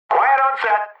set.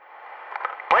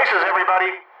 Places,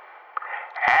 everybody.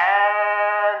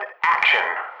 And action.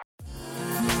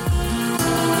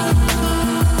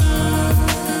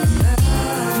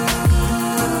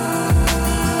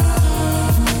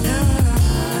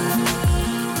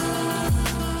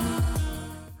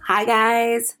 Hi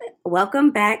guys,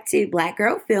 welcome back to Black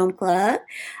Girl Film Club,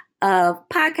 a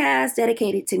podcast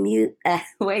dedicated to mute.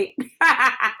 Wait.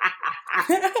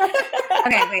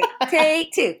 Okay, wait.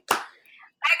 Take two.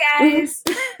 Hi guys.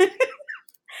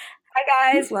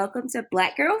 Hi guys, welcome to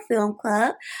Black Girl Film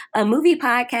Club, a movie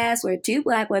podcast where two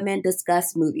Black women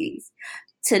discuss movies.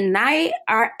 Tonight,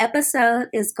 our episode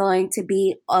is going to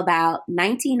be about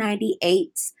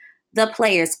 1998's The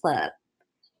Players Club.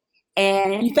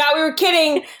 And you thought we were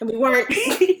kidding, and we weren't.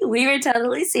 We were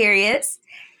totally serious.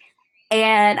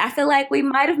 And I feel like we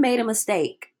might have made a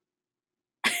mistake.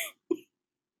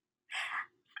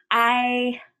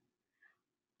 I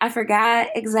forgot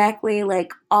exactly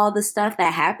like all the stuff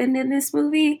that happened in this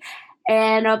movie.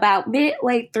 And about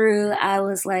midway through, I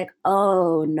was like,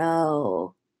 oh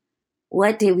no,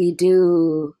 what did we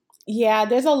do? Yeah,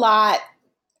 there's a lot.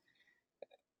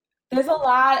 There's a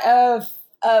lot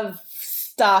of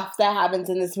stuff that happens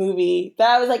in this movie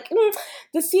that I was like,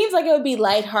 this seems like it would be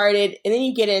lighthearted, and then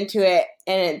you get into it,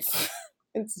 and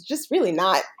it's just really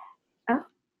not. Oh.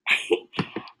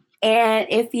 And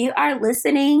if you are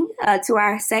listening to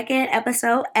our second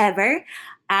episode ever,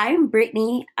 I'm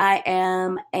Brittany. I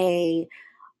am a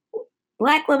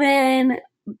Black woman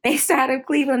based out of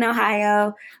Cleveland,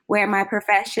 Ohio, where my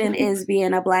profession is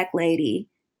being a Black lady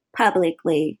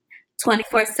publicly, 24/7.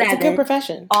 It's a good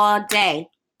profession. All day.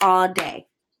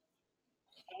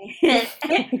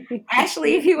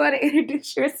 Ashley, if you want to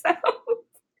introduce yourself.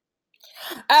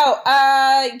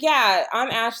 Yeah,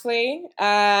 I'm Ashley.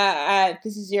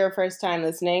 This is your first time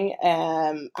listening.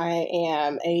 I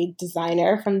am a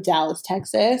designer from Dallas,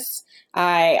 Texas.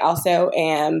 I also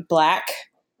am Black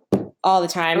all the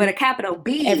time. With a capital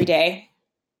B. Every day.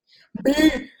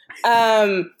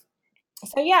 So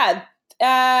yeah,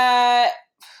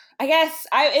 I guess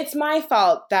it's my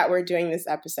fault that we're doing this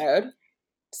episode.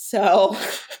 So,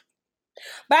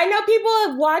 but I know people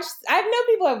have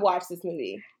watched this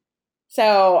movie.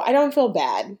 So I don't feel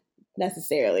bad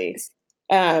necessarily.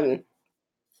 So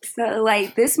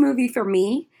like this movie for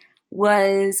me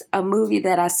was a movie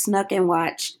that I snuck and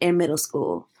watched in middle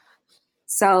school.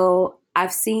 So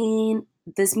I've seen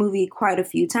this movie quite a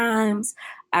few times.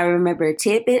 I remember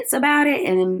tidbits about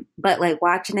it, but like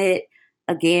watching it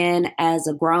again as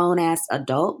a grown-ass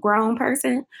adult grown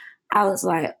person, I was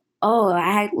like, oh,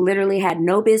 I literally had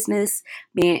no business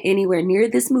being anywhere near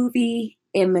this movie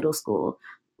in middle school.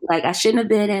 Like, I shouldn't have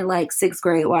been in, like, sixth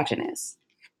grade watching this.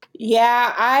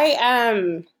 Yeah,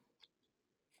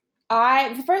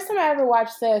 the first time I ever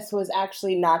watched this was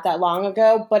actually not that long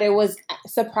ago, but it was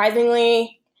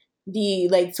surprisingly the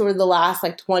last,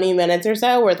 20 minutes or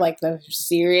so were, the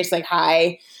serious,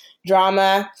 high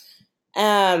drama.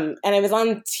 And it was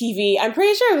on TV. I'm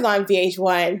pretty sure it was on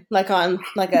VH1, on,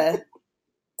 a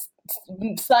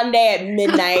Sunday at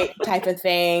midnight type of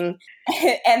thing.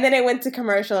 And then it went to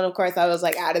commercial, and of course I was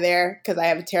out of there because I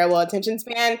have a terrible attention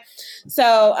span.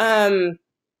 So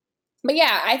but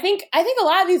yeah, I think a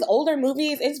lot of these older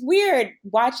movies, it's weird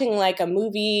watching a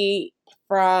movie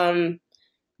from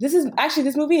this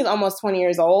movie is almost 20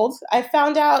 years old. I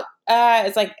found out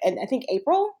it's I think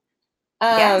April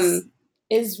Yes.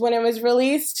 is when it was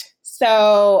released.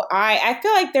 So I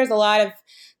feel like there's a lot of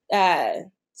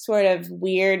sort of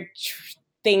weird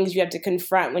things you have to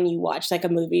confront when you watch a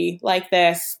movie like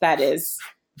this that is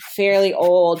fairly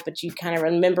old, but you kind of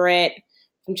remember it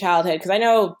from childhood, because I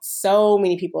know so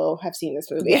many people have seen this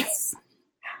movie. Yes.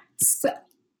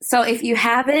 So if you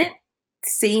haven't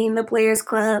seen The Players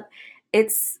Club,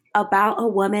 it's about a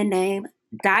woman named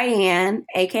Diane,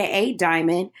 aka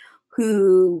Diamond,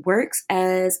 who works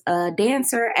as a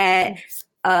dancer at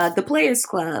the Players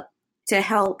Club to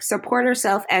help support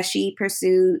herself as she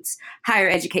pursues higher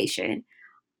education.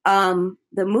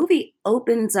 The movie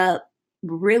opens up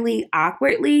really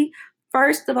awkwardly.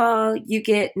 First of all, you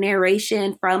get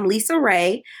narration from Lisa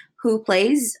Ray, who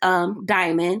plays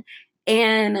Diamond,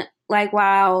 and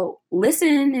while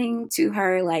listening to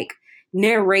her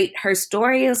narrate her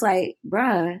story, is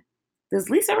bruh, does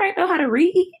Lisa Ray know how to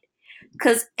read?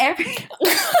 Because I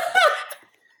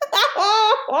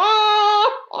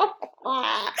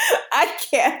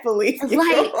can't believe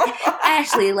you.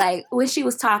 Ashley, when she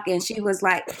was talking, she was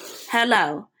like,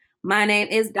 hello, my name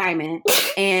is Diamond,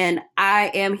 and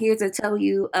I am here to tell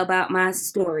you about my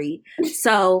story.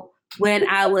 So when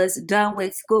I was done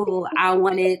with school, I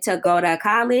wanted to go to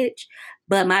college,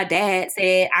 but my dad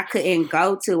said I couldn't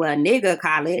go to a nigga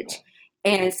college.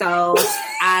 And so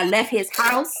I left his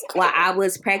house while I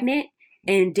was pregnant,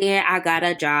 and then I got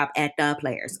a job at the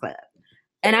Players Club.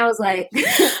 And I was like,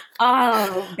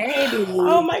 oh, baby.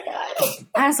 Oh, my God.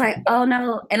 I was like, oh,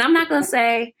 no. And I'm not going to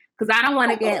say, because I don't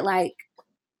want to get like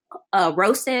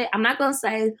roasted. I'm not going to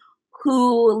say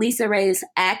who Lisa Ray's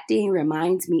acting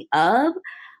reminds me of.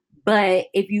 But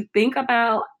if you think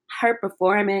about her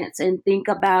performance and think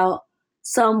about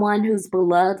someone who's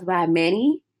beloved by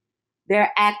many,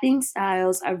 their acting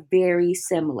styles are very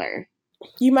similar.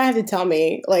 You might have to tell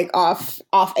me like off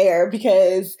air,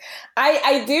 because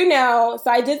I do know.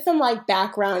 So I did some like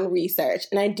background research,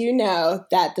 and I do know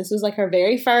that this was like her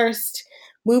very first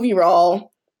movie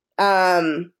role.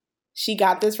 She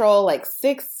got this role like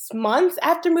 6 months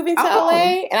after moving to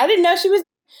LA, and I didn't know she was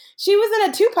in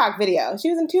a Tupac video.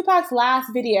 She was in Tupac's last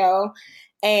video,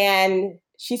 and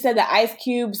she said that Ice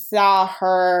Cube saw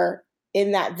her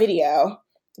in that video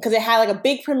because it had like a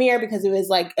big premiere, because it was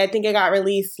like, I think it got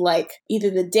released like either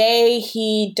the day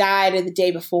he died or the day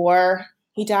before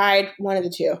he died, one of the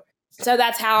two. So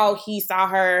that's how he saw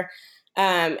her.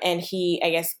 And he,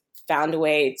 I guess, found a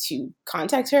way to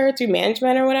contact her through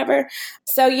management or whatever.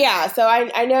 So yeah, so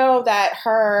I know that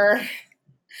her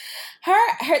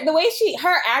the way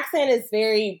her accent is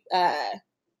very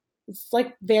it's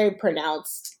like very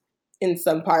pronounced in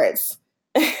some parts.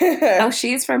 Oh,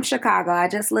 she's from Chicago. I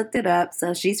just looked it up.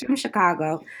 So she's from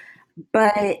Chicago.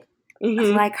 But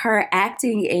like her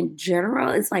acting in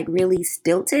general is like really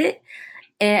stilted.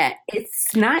 And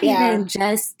it's not even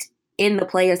just in the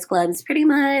Players Club. It's pretty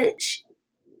much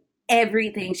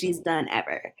everything she's done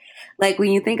ever. Like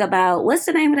when you think about, what's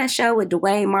the name of that show with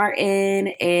Dwayne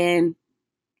Martin and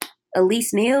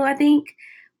Elise Neal, I think,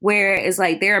 where it's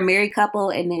like they're a married couple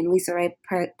and then Lisa Ray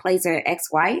plays her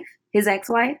ex-wife, his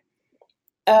ex-wife.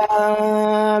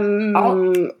 I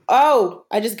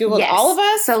just Googled All of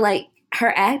Us. So like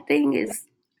her acting is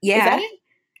Is that it?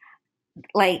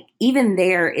 Like even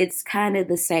there, it's kind of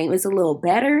the same. It's a little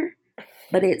better,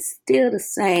 but it's still the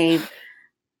same.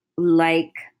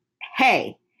 Like,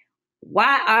 hey,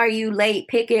 why are you late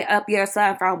picking up your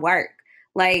son from work?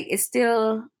 Like, it's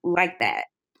still like that.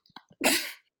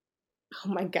 Oh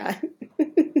my God.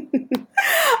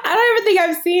 I don't even think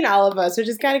I've seen All of Us, which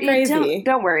is kind of crazy.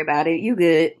 Don't worry about it. You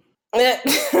good. Well,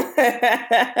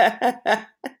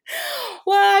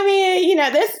 I mean, you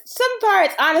know, there's some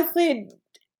parts, honestly,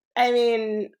 I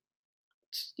mean,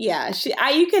 yeah,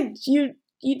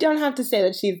 you don't have to say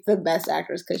that she's the best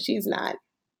actress, because she's not.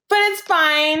 But it's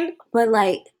fine. But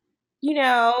like, you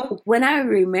know, when I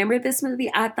remember this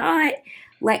movie, I thought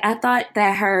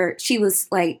that she was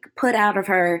like put out of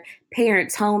her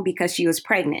parents' home because she was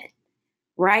pregnant,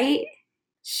 right?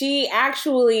 She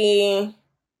actually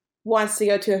wants to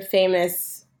go to a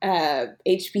famous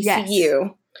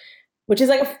HBCU, which is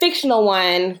like a fictional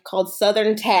one called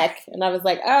Southern Tech. And I was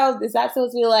like, oh, is that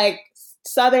supposed to be like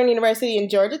Southern University in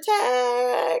Georgia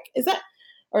Tech? Is that,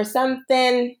 or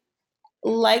something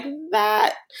like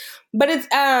that? But it's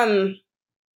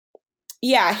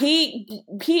yeah,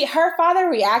 her father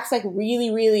reacts like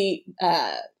really, really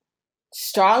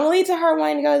strongly to her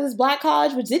wanting to go to this black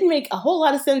college, which didn't make a whole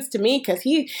lot of sense to me, because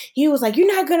he was like,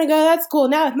 you're not gonna go to that school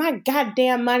now with my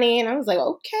goddamn money. And I was like,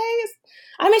 okay.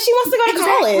 I mean, she wants to go to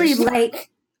college. Like,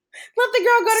 let the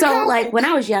girl go to college. So like when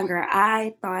I was younger,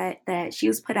 I thought that she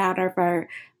was put out of her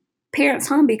parents'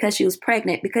 home because she was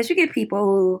pregnant, because you get people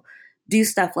who do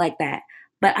stuff like that.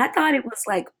 But I thought it was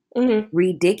like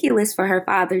ridiculous for her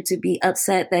father to be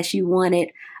upset that she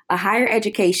wanted a higher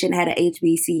education at an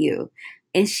HBCU.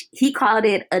 And he called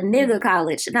it a nigga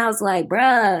college. And I was like,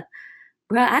 bruh,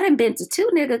 I done been to 2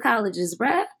 nigga colleges,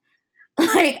 bruh.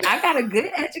 Like, I got a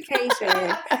good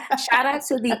education. Shout out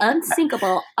to the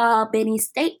unsinkable Albany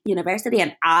State University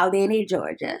in Albany,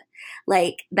 Georgia.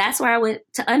 Like, that's where I went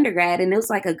to undergrad, and it was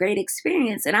like a great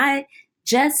experience. And I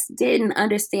just didn't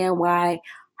understand why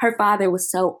her father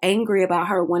was so angry about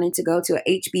her wanting to go to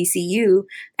a HBCU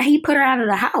that he put her out of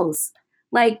the house.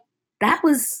 Like, that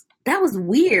was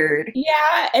weird.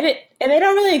 Yeah, and they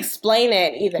don't really explain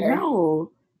it either.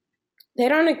 No. They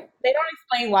don't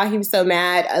explain why he was so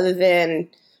mad, other than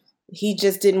he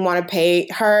just didn't want to pay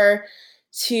her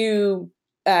to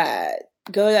go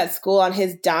to that school on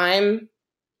his dime.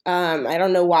 I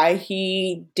don't know why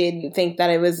he didn't think that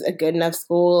it was a good enough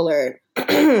school, or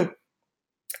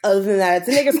other than that, it's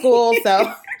a nigga school.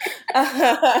 So,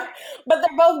 but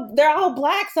they're all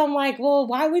black. So I'm like, well,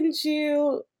 why wouldn't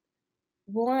you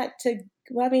want to?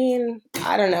 I mean,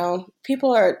 I don't know.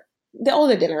 People are. The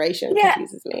older generation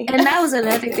confuses me. And that was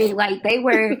another thing. Like, they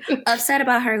were upset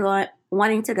about her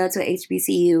wanting to go to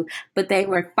HBCU, but they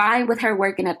were fine with her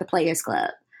working at the Players Club.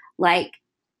 Like,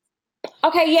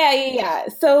 okay, yeah.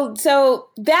 So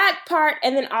that part,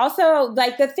 and then also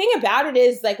like the thing about it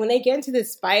is like when they get into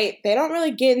this fight, they don't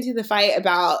really get into the fight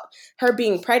about her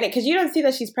being pregnant, because you don't see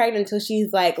that she's pregnant until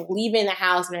she's like leaving the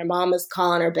house and her mom is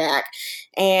calling her back,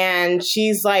 and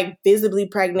she's like visibly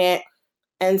pregnant.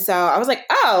 And so I was like,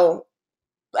 oh,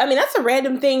 I mean, that's a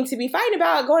random thing to be fighting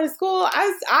about going to school.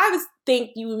 I was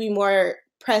think you would be more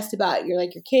pressed about your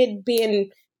kid being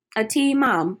a teen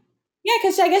mom. Yeah,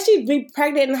 because I guess she'd be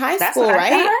pregnant in high school,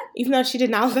 right? Even though she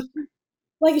did not look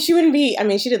like she wouldn't be. I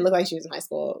mean, she didn't look like she was in high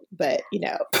school, but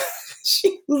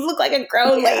she looked like a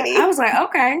grown lady. I was like,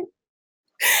 okay,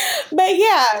 but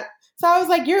yeah. So I was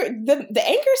like, the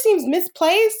anger seems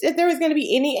misplaced. If there was going to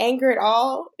be any anger at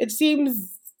all, it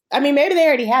seems. I mean, maybe they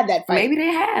already had that fight. Maybe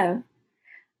they have,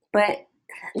 but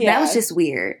that was just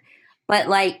weird. But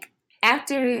like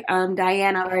after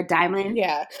Diana or Diamond,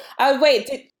 yeah. Oh wait,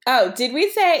 did we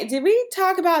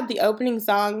talk about the opening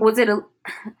song? Was it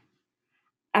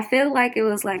I feel like it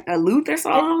was like a Luther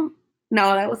song.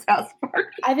 No, that was South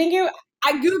Park. I think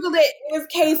I Googled it. It was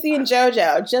Casey and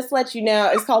JoJo. Just to let you know,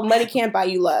 it's called Money Can't Buy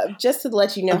You Love. Just to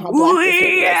let you know how black this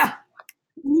movie is.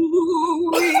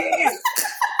 Ooh, yeah.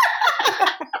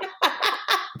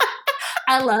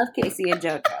 I love Casey and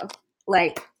JoJo,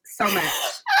 like, so much.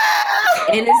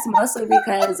 And it's mostly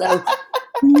because of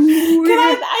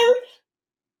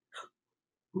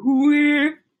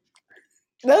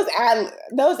those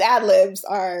ad libs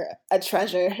are a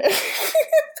treasure.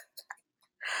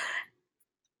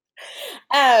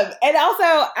 And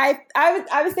also I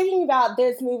was thinking about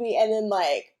this movie, and then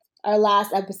like our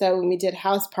last episode when we did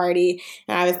House Party,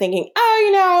 and I was thinking,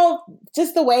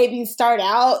 just the way these start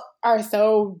out are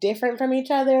so different from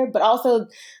each other, but also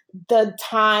the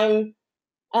time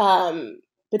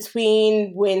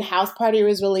between when House Party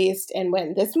was released and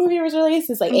when this movie was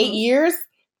released is like 8 years.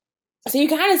 So you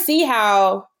kind of see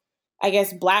how, I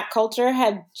guess, Black culture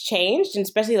had changed, and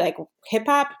especially like hip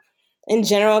hop in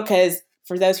general, because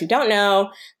for those who don't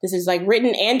know, this is like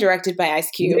written and directed by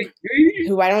Ice Cube,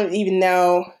 who I don't even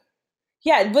know.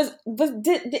 Yeah, did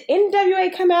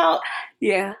NWA come out?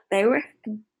 Yeah, they were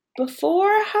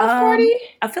before House Party.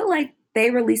 I feel like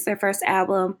they released their first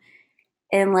album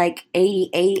in like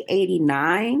 88,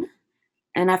 89,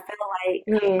 and I feel like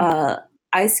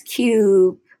Ice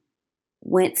Cube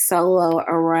went solo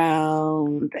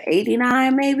around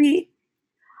 89, maybe.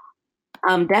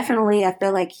 Definitely, I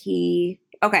feel like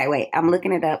okay, wait, I'm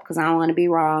looking it up because I don't want to be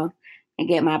wrong and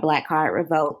get my black card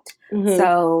revoked.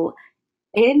 So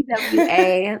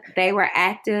NWA, they were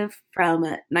active from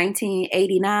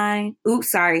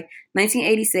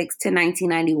 1986 to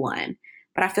 1991.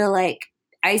 But I feel like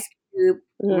Ice Cube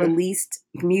released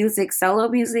solo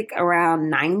music around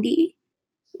 90.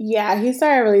 Yeah, he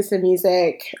started releasing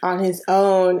music on his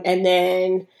own, and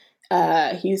then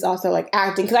he was also like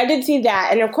acting, because I did see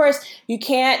that. And of course, you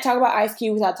can't talk about Ice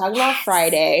Cube without talking about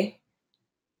Friday,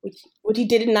 which he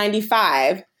did in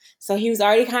 95. So he was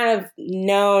already kind of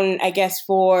known, I guess,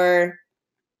 for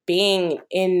being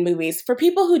in movies. For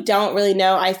people who don't really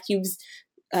know Ice Cube's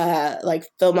like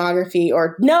filmography,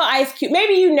 or know Ice Cube,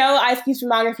 maybe you know Ice Cube's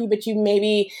filmography, but you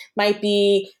maybe might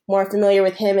be more familiar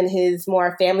with him and his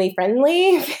more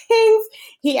family-friendly things.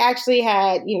 He actually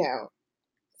had,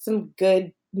 some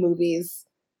good movies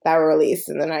that were released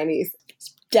in the 90s.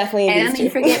 Definitely. And you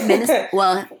forget Menace.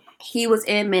 Well, he was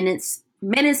in Menace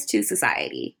to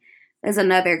Society. Is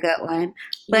another good one.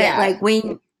 But like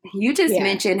when you just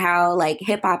mentioned how like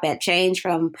hip hop had changed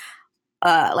from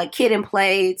like Kid and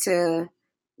Play to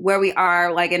where we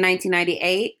are like in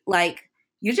 1998, like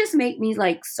you just make me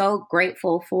like so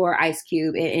grateful for Ice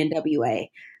Cube and NWA,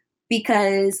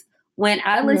 because when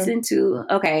I listen to,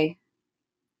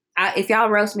 if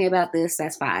y'all roast me about this,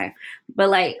 that's fine.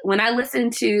 But like when I listen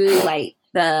to like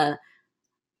the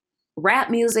rap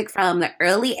music from the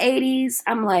early 80s,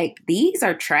 I'm like, these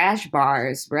are trash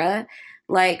bars, bruh.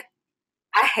 Like,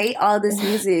 I hate all this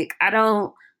music. I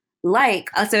don't like,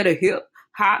 I said a hip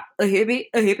hop, a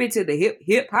hippie to the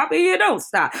hip hop, and you don't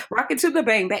stop. Rockin' to the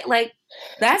bang bang. Like,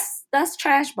 that's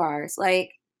trash bars.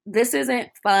 Like, this isn't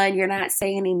fun. You're not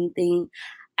saying anything.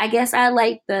 I guess I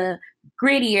like the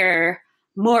grittier,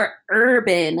 more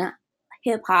urban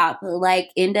hip hop, like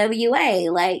NWA.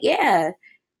 Like, yeah.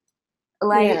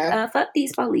 Like, fuck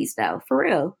these police, though, for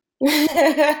real.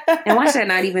 And why should that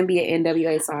not even be an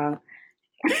NWA song?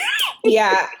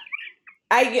 Yeah.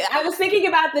 I was thinking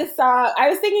about this song. I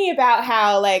was thinking about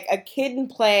how, like, a Kid and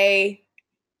Play,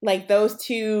 like, those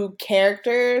two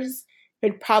characters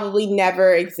would probably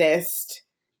never exist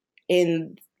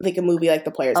in, like, a movie like The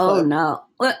Players Club. Oh, no.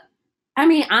 What? I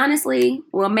mean, honestly,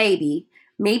 well, maybe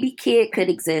Kid could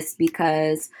exist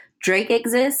because Drake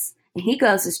exists and he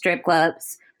goes to strip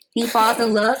clubs. He falls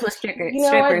in love with You know what?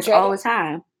 strippers all the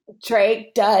time.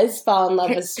 Drake does fall in love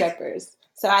with strippers.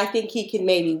 So I think he can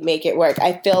maybe make it work.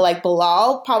 I feel like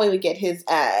Bilal probably would get his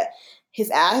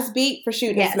ass beat for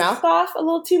shooting his mouth off a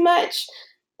little too much.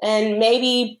 And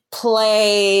maybe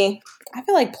Play, I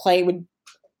feel like Play would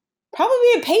probably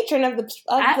be a patron of the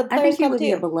Players Club. I think he would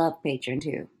be a beloved patron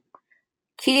too.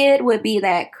 Kid would be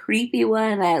that creepy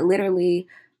one that literally,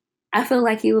 I feel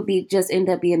like he would be just end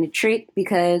up being a trick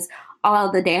because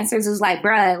all the dancers is like,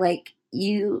 bruh, like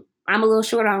I'm a little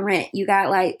short on rent. You got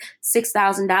like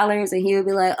 $6,000, and he would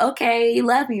be like, "Okay, you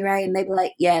love me, right?" And they'd be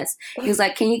like, "Yes." He was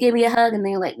like, "Can you give me a hug?" And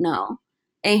they're like, "No,"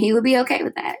 and he would be okay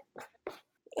with that.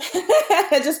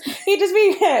 He'd just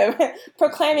be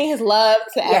proclaiming his love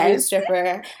to every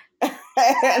stripper.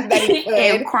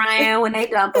 And crying when they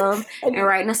dump him and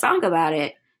writing a song about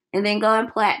it and then going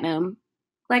platinum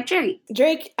like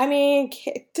Drake. I mean,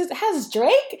 has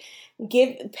Drake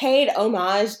paid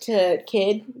homage to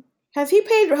Kid? Has he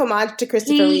paid homage to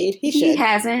Christopher Reed? He should. He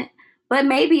hasn't, but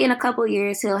maybe in a couple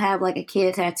years he'll have like a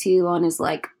Kid tattoo on his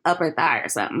like upper thigh or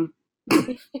something.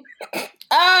 His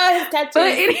tattoo.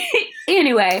 But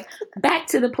anyway, back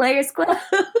to the Players Club.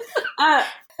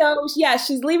 So yeah,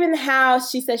 she's leaving the house.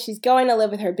 She says she's going to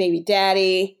live with her baby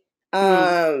daddy,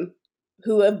 who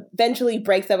eventually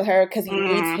breaks up with her because he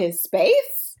needs his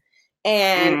space,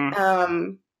 and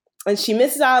she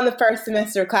misses out on the first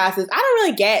semester of classes. I don't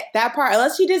really get that part,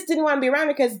 unless she just didn't want to be around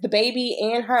her because the baby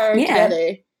and her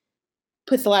together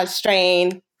puts a lot of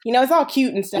strain. You know, it's all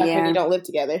cute and stuff when you don't live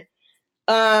together.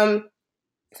 So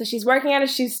she's working at a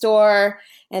shoe store,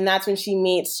 and that's when she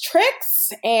meets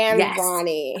Trix and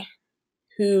Ronnie,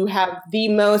 who have the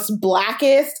most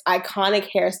blackest, iconic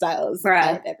hairstyles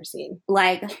I've ever seen.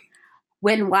 Like,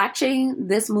 when watching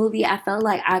this movie, I felt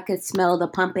like I could smell the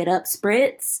Pump It Up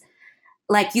spritz.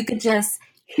 Like, you could just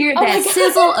hear that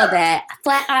sizzle of that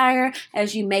flat iron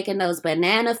as you making those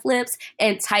banana flips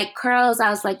and tight curls. I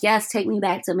was like, yes, take me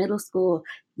back to middle school.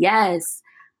 Yes.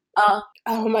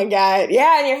 Oh my God.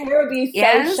 Yeah, and your hair would be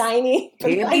so shiny.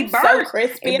 It would be burnt. So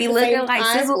crispy. It'd be looking like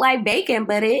sizzled like bacon,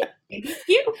 but it'd be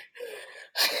cute.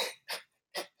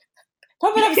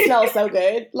 Pump It Up smells so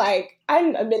good. Like,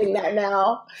 I'm admitting that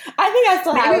now. I think I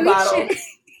still have a bottle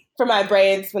for my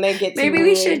braids when they get too Maybe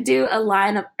we should do a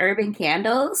line of urban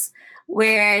candles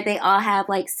where they all have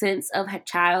like scents of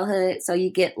childhood. So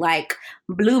you get like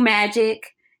Blue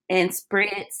Magic and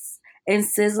Spritz and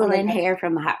sizzling hair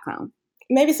from the hot comb.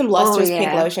 Maybe some Luster's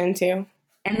pink lotion too.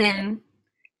 And then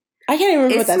I can't even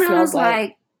remember what that smells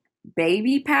like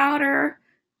baby powder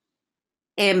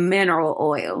and mineral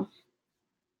oil.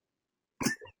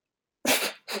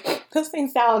 Those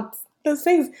things, I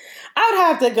would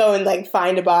have to go and like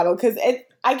find a bottle because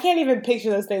I can't even picture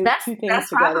those things. Two things that's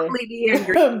together. Probably the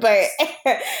ingredient. but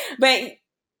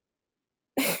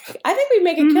I think we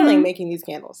make a killing making these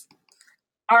candles.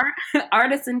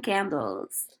 Artisan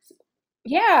candles.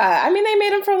 Yeah, I mean they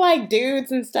made them for like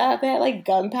dudes and stuff. They had like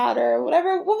gunpowder or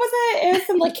whatever. What was it? It was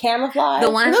some like camouflage. The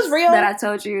ones that I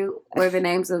told you were the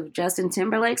names of Justin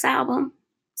Timberlake's album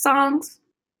songs.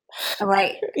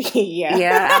 Like,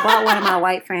 yeah, I bought one of my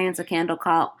white friends a candle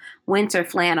called Winter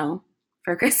Flannel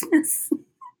for Christmas.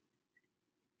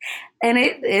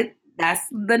 And that's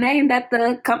the name that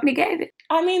the company gave it.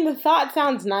 I mean, the thought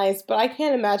sounds nice, but I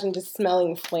can't imagine just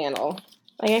smelling flannel.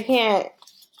 Like, I can't.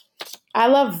 I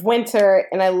love winter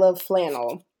and I love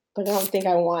flannel, but I don't think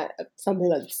I want something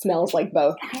that smells like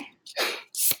both.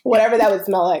 Whatever that would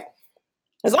smell like.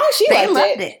 As long as she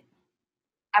loved it.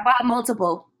 I bought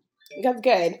multiple. That's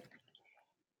good.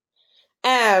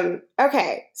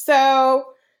 Okay. So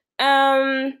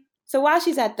while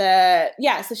she's at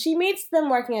so she meets them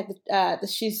working at the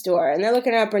shoe store, and they're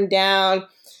looking up and down,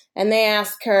 and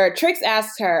Trix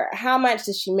asks her, how much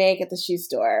does she make at the shoe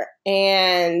store?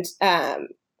 And,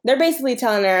 they're basically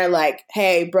telling her like,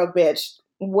 hey, broke bitch,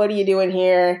 what are you doing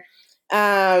here?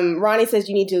 Ronnie says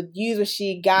you need to use what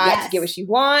she got to get what she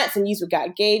wants and use what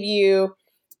God gave you.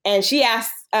 And she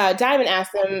asks, Diamond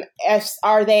asks them,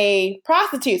 are they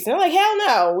prostitutes? And they're like, hell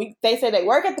no. They say they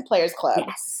work at the Players Club.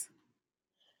 Yes.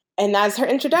 And that's her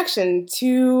introduction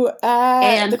to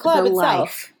the club itself.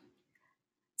 Life.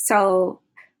 So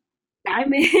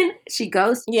Diamond, she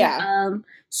goes to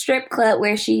strip club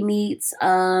where she meets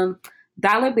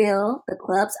Dollar Bill, the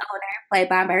club's owner, played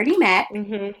by Bernie Mac.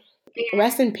 Mm-hmm.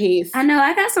 Rest in peace. I know.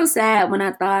 I got so sad when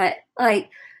I thought, like,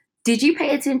 did you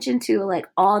pay attention to, like,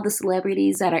 all the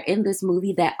celebrities that are in this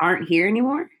movie that aren't here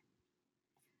anymore?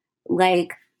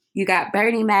 Like, you got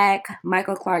Bernie Mac,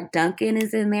 Michael Clark Duncan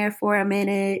is in there for a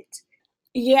minute.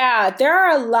 Yeah, there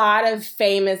are a lot of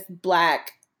famous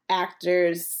black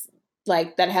actors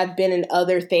like that have been in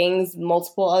other things,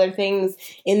 multiple other things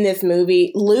in this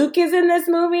movie. Luke is in this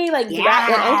movie, like Uncle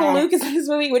Yeah. Luke is in this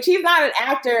movie, which he's not an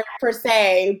actor per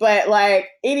se, but like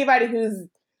anybody who's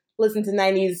listened to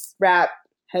 90s rap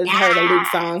has heard a Luke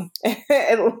Yeah. song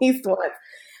at least once.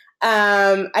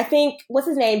 I think what's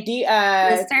his name?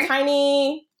 Mister?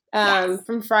 Tiny Yes.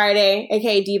 from Friday,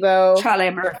 aka Debo. Charlie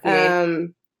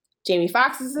Murphy. Jamie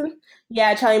Foxx is in.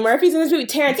 Yeah, Charlie Murphy's in this movie.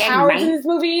 Terrence Yeah, Howard's in mate. this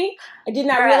movie. I did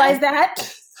not Bruh. realize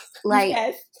that. Like,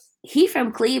 Yes. he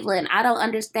from Cleveland. I don't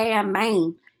understand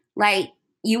Maine. Like,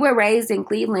 you were raised in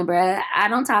Cleveland, bruh. I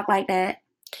don't talk like that.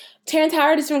 Terrence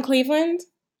Howard is from Cleveland.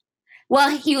 Well,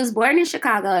 he was born in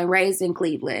Chicago and raised in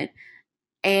Cleveland.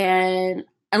 And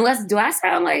do I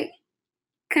sound like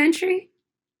country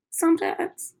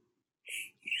sometimes?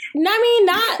 I mean,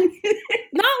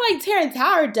 not like Terrence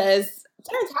Howard does.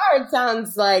 Terrence Howard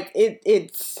sounds like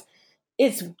it's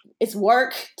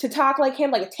work to talk like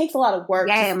him. Like it takes a lot of work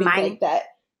Yeah, to speak mine. like that.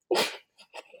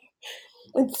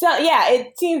 So yeah,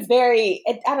 it seems very.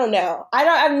 I don't know.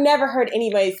 I've never heard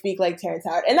anybody speak like Terrence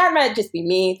Howard, and that might just be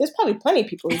me. There's probably plenty of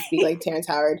people who speak like Terrence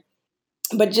Howard,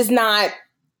 but just not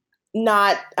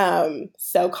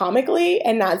so comically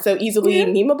and not so easily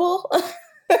memeable.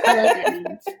 I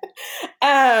love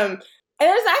that. And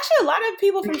there's actually a lot of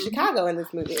people from Chicago in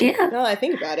this movie. Yeah. Now that I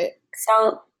think about it,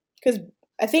 So, because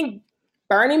I think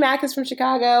Bernie Mac is from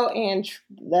Chicago, and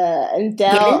Gibbons?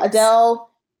 Adele,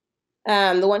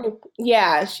 the one who,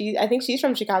 yeah, I think she's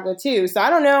from Chicago too. So I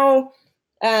don't know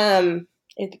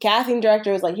if the casting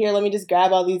director was like, here, let me just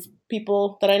grab all these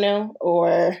people that I know,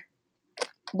 or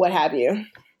what have you.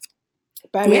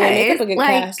 But I mean, they make up a good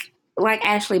cast. Like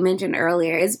Ashley mentioned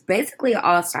earlier, it's basically an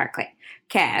all-star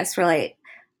cast for like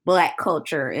Black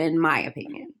culture, in my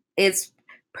opinion. It's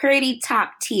pretty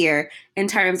top tier in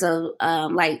terms of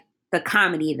like the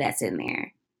comedy that's in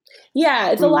there.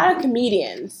 Yeah, it's a lot of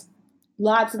comedians.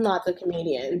 Lots and lots of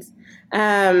comedians.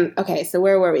 Okay, so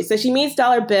where were we? So she meets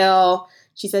Dollar Bill.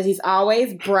 She says he's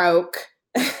always broke.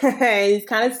 He's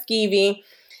kind of skeevy.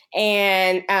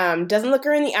 And doesn't look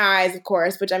her in the eyes, of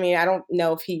course, which I mean, I don't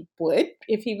know if he would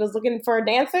if he was looking for a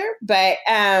dancer. But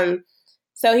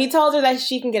so he told her that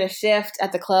she can get a shift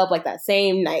at the club like that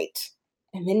same night.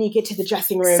 And then you get to the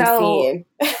dressing room scene.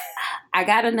 I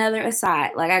got another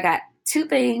aside. Like, I got two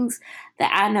things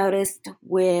that I noticed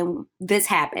when this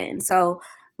happened. So,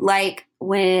 like,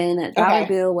 when Dollar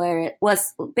Bill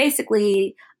was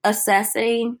basically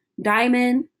assessing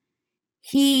Diamond,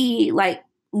 he, like,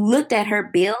 looked at her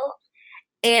bill,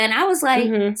 and I was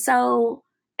like, so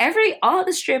all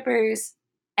the strippers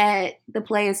at the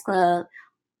Players Club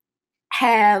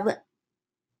have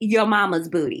your mama's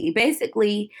booty.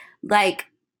 Basically, like,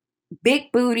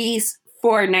 big booties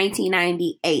for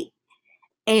 1998.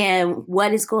 And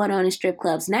what is going on in strip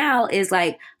clubs now is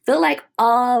like, feel like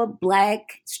all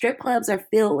Black strip clubs are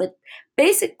filled with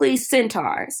basically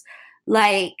centaurs.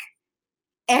 Like,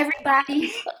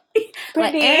 everybody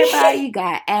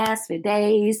got ass for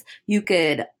days. You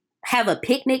could have a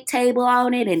picnic table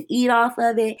on it and eat off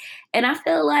of it. And I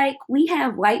feel like we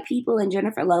have white people and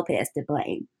Jennifer Lopez to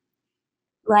blame.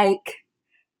 Like,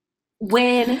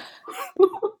 when...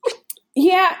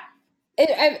 Yeah.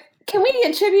 Can we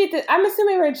attribute this? I'm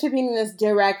assuming we're attributing this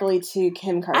directly to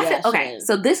Kim Kardashian. Okay,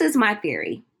 so this is my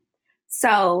theory.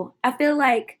 So I feel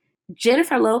like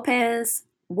Jennifer Lopez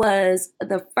was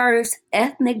the first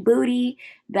ethnic booty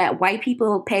that white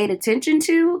people paid attention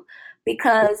to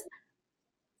because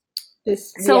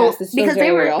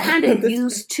they were kind of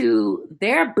used to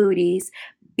their booties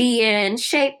being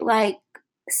shaped like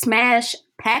smash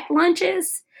pack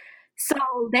lunches. So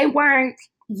they weren't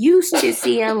used to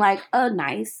seeing like a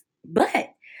nice butt.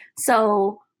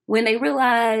 So when they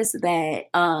realized that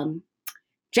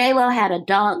J-Lo had a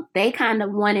dunk, they kind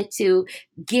of wanted to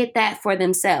get that for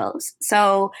themselves.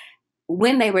 So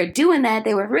when they were doing that,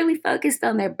 they were really focused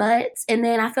on their butts. And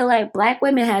then I feel like Black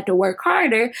women had to work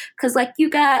harder because, like, you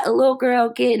got a little girl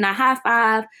getting a high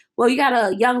five. Well, you got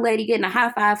a young lady getting a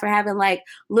high five for having, like,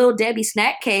 Little Debbie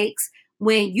snack cakes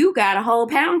when you got a whole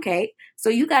pound cake. So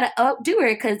you got to outdo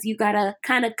her because you got to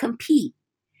kind of compete.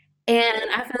 And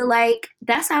I feel like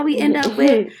that's how we end up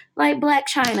with, like, Blac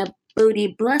Chyna booty.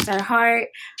 Bless her heart.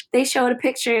 They showed a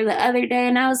picture the other day,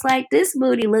 and I was like, this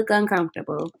booty look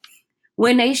uncomfortable.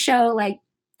 When they show, like,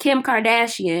 Kim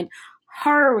Kardashian,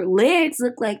 her legs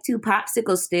look like two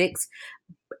popsicle sticks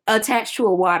attached to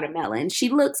a watermelon. She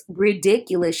looks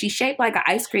ridiculous. She's shaped like an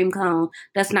ice cream cone.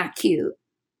 That's not cute.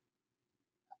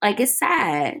 Like, it's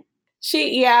sad.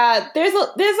 There's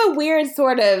a weird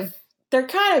sort of they're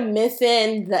kind of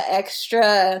missing the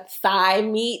extra thigh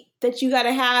meat that you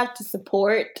gotta have to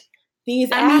support these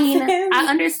asses. I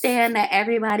understand that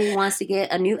everybody wants to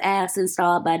get a new ass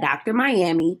installed by Dr.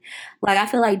 Miami. Like, I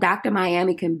feel like Dr.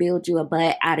 Miami can build you a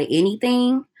butt out of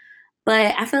anything.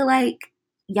 But I feel like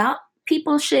y'all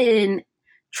people shouldn't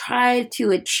try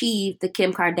to achieve the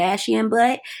Kim Kardashian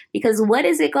butt, because what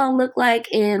is it gonna look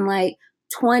like in like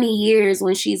 20 years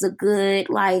when she's a good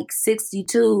like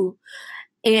 62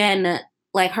 and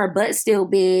like her butt's still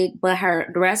big, but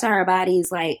the rest of her body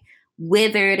is like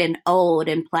withered and old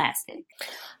and plastic.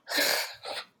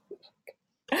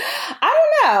 I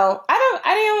don't know.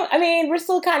 I mean, we're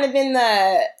still kind of in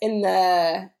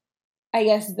the I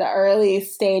guess the early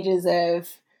stages of,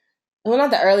 well,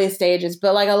 not the early stages,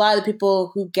 but like a lot of the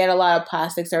people who get a lot of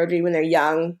plastic surgery when they're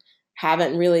young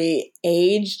haven't really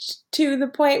aged to the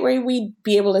point where we'd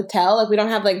be able to tell. Like, we don't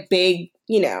have like big,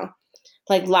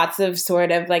 like lots of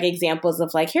sort of like examples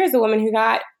of like, here's a woman who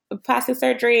got plastic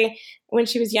surgery when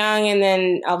she was young, and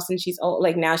then all of a sudden she's old,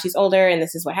 like now she's older, and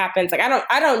this is what happens. Like,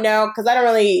 I don't know, because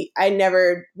I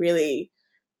never really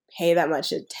pay that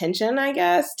much attention, I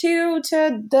guess, to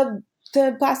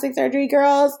the plastic surgery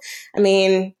girls. I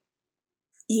mean,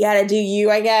 you gotta do you,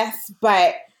 I guess.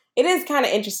 But it is kind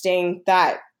of interesting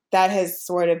that has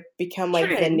sort of become like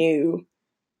the new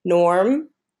norm.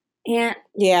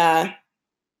 Yeah.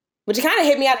 Which kind of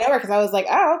hit me out of nowhere, because I was like,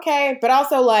 oh, okay. But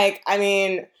also, like, I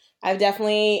mean, I've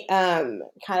definitely kind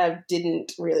of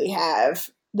didn't really have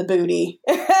the booty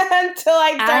until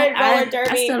I started roller derby.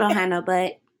 I still don't have no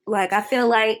butt. Like, I feel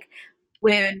like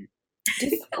when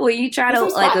you try to,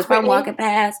 like, if I'm walking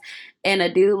past and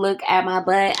a dude look at my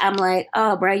butt, I'm like,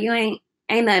 oh, bro, you ain't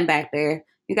nothing back there.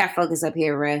 You got to focus up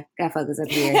here, bro. Got to focus up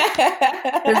here.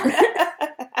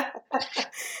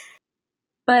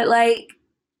 But, like,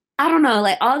 I don't know,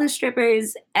 like, all the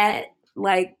strippers at,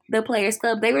 like, the Players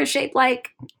Club, they were shaped like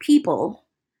people.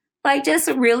 Like, just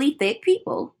really thick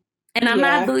people. And I'm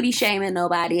not booty shaming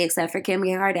nobody except for Kim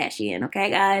Kardashian,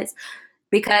 okay, guys?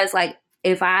 Because, like,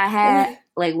 if I had,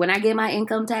 like, when I get my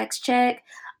income tax check,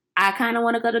 I kind of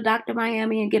want to go to Dr.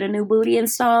 Miami and get a new booty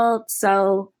installed.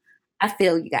 So I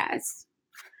feel you guys.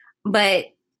 But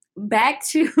back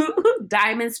to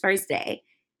Diamond's first day.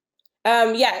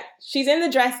 Yeah, she's in the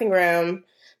dressing room with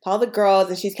all the girls,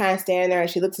 and she's kind of standing there, and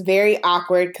she looks very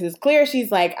awkward, because it's clear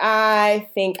she's like, I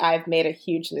think I've made a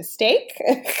huge mistake.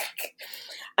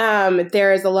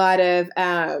 There's a lot of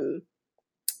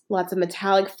lots of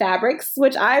metallic fabrics,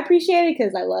 which I appreciated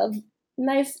because I love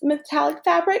nice metallic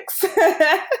fabrics.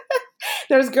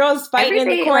 There's girls fighting in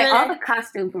the corner. Like, all the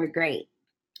costumes were great.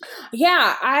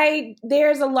 Yeah,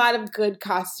 there's a lot of good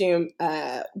costume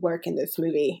work in this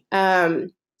movie.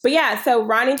 But yeah, so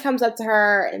Ronnie comes up to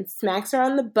her and smacks her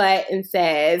on the butt and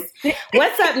says,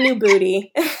 "What's up, new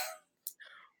booty?"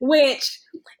 Which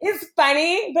is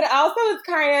funny, but also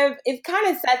it kind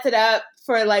of sets it up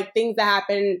for like things that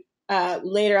happen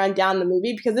later on down the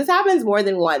movie, because this happens more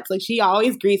than once. Like, she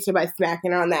always greets her by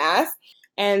smacking her on the ass.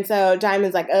 And so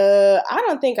Diamond's like, I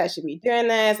don't think I should be doing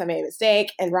this. I made a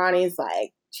mistake. And Ronnie's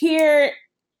like, here,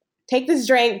 take this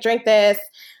drink this.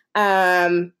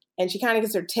 And she kind of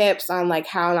gives her tips on like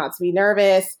how not to be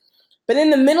nervous. But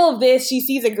in the middle of this, she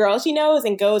sees a girl she knows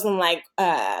and goes and like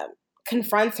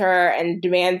confronts her and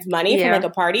demands money from like a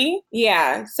party.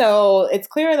 Yeah. So it's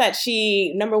clear that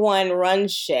she, number one,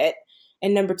 runs shit.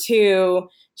 And number two,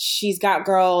 she's got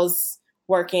girls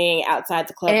working outside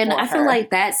the club. And I feel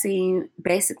like that scene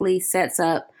basically sets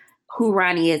up who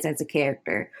Ronnie is as a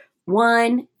character.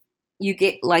 One, you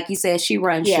get, like you said, she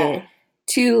runs shit.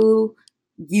 Two,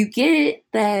 you get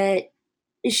that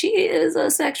she is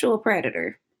a sexual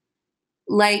predator.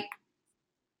 Like,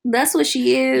 that's what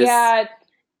she is. Yeah.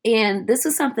 And this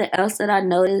is something else that I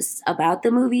noticed about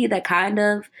the movie that kind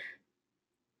of,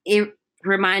 it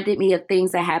reminded me of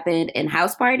things that happened in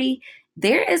House Party.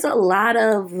 There is a lot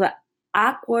of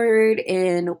awkward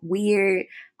and weird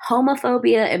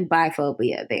homophobia and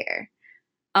biphobia there.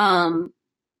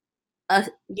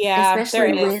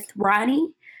 Especially with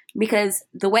Ronnie, because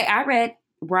the way I read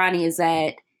Ronnie is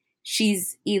that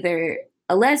she's either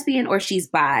a lesbian or she's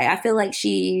bi. I feel like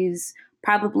she's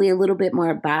probably a little bit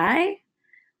more bi.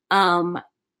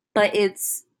 But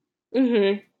it's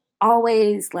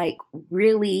always like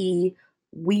really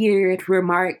weird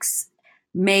remarks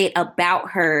made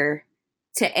about her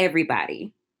to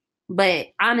everybody. But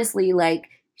honestly, like,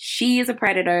 she is a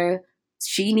predator.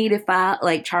 She needed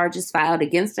charges filed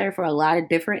against her for a lot of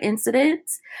different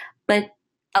incidents. But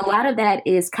a lot of that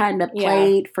is kind of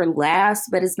played for laughs,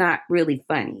 but it's not really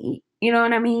funny. You know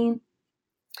what I mean?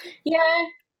 Yeah.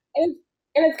 And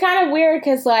it's kind of weird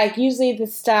because, like, usually the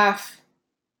stuff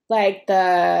like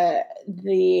the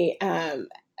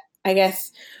I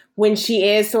guess when she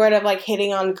is sort of like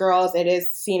hitting on girls, it is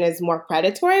seen as more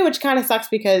predatory, which kind of sucks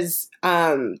because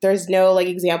there's no like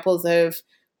examples of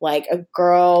like a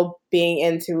girl being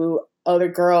into other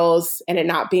girls and it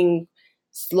not being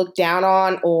looked down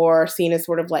on or seen as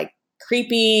sort of like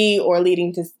creepy or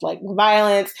leading to like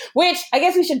violence, which I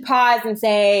guess we should pause and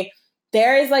say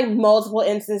there is like multiple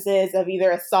instances of either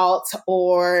assault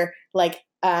or like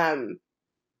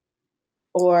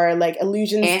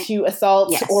allusions to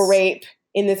assault or rape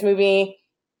in this movie.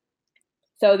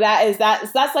 So that's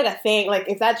like a thing. Like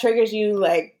if that triggers you,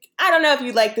 like I don't know if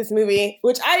you like this movie,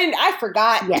 which I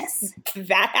forgot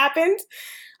that happened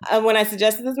when I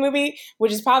suggested this movie,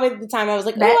 which is probably the time I was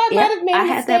like, oh, I might have made a mistake. I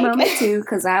had that moment too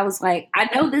because I was like, I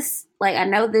know this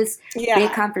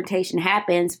big confrontation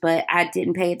happens, but I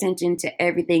didn't pay attention to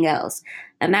everything else,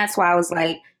 and that's why I was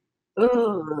like,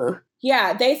 ugh.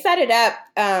 Yeah, they set it up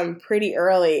pretty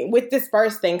early with this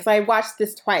first thing because I watched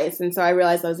this twice, and so I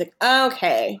realized I was like,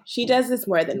 okay, she does this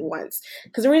more than once.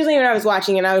 Because originally when I was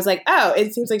watching it, I was like, oh,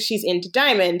 it seems like she's into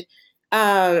Diamond,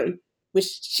 which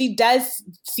she does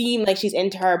seem like she's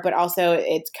into her, but also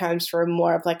it comes from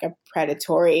more of like a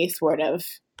predatory sort of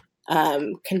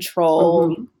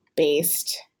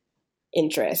control-based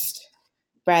interest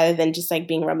rather than just like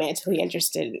being romantically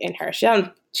interested in her. She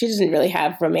doesn't really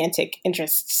have romantic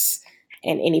interests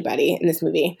in anybody in this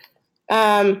movie.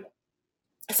 So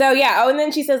yeah. Oh, and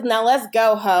then she says, "Now let's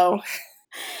go, ho,"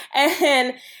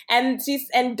 and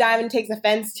Diamond takes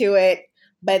offense to it.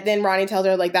 But then Ronnie tells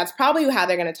her like that's probably how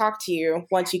they're going to talk to you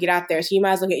once you get out there. So you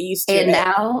might as well get used to it.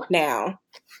 Now,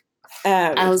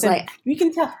 I was like, you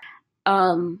can tell.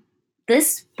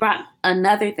 This brought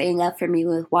another thing up for me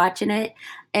with watching it,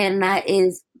 and that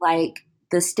is like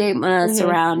the stigma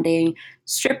surrounding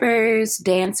strippers,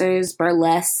 dancers,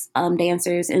 burlesque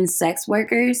dancers, and sex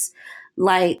workers.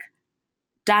 Like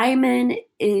Diamond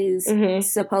is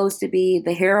supposed to be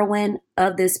the heroine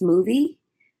of this movie,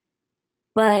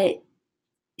 but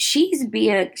she's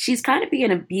kind of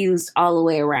being abused all the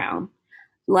way around.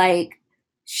 Like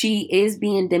she is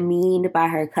being demeaned by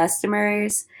her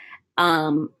customers.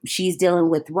 She's dealing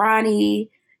with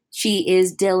Ronnie. She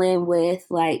is dealing with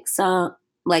like some,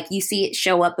 like you see it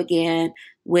show up again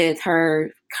with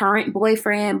her current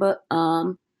boyfriend, but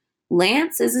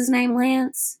Lance is his name,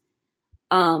 Lance.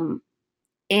 And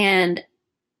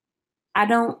I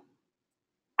don't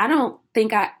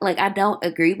think I don't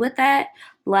agree with that.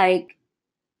 Like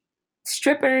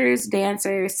strippers,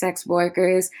 dancers, sex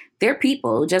workers, they're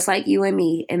people just like you and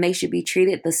me, and they should be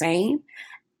treated the same.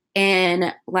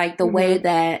 And like the way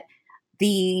that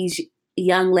these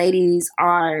young ladies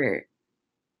are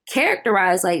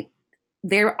characterized, like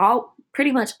they're all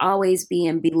pretty much always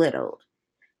being belittled.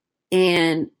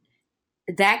 And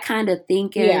that kind of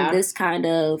thinking, this kind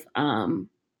of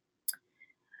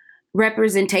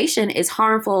representation is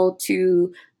harmful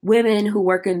to women who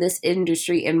work in this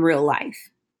industry in real life.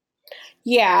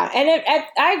 Yeah. And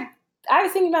I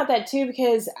was thinking about that too,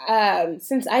 because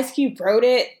since Ice Cube wrote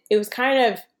it, it was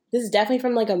kind of, this is definitely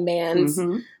from like a man's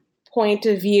point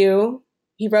of view.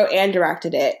 He wrote and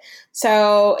directed it.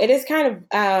 So it is kind of,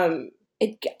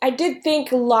 I did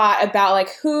think a lot about like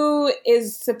who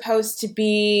is supposed to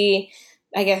be,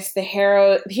 I guess, the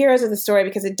heroes of the story,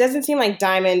 because it doesn't seem like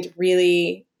Diamond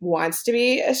really wants to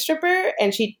be a stripper,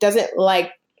 and she doesn't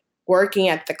like working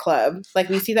at the club. Like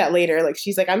we see that later. Like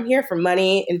she's like, I'm here for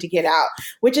money and to get out,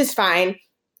 which is fine.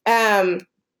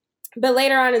 But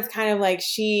later on, it's kind of like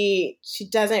she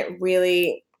doesn't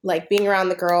really like being around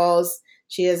the girls.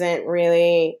 She doesn't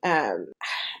really,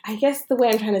 I guess the way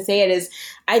I'm trying to say it is,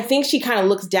 I think she kind of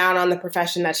looks down on the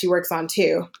profession that she works on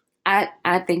too. I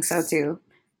think so too.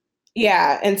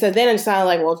 Yeah. And so then it's kind of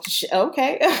like, well,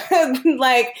 okay.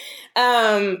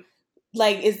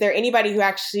 like, is there anybody who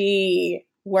actually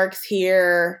works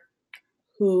here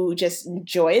who just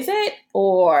enjoys it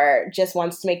or just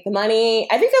wants to make the money?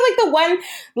 I think that like the one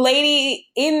lady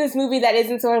in this movie that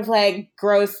isn't sort of like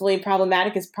grossly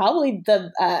problematic is probably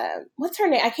the what's her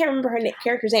name? I can't remember her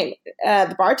character's name.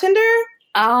 The bartender.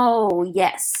 Oh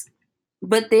yes,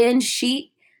 but then she's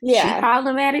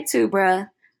problematic too, bruh.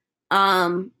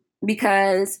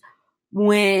 Because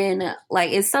when like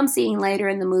it's some scene later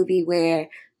in the movie where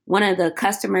one of the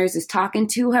customers is talking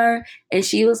to her and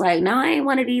she was like, no, I ain't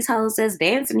one of these hoes that's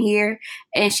dancing here.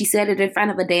 And she said it in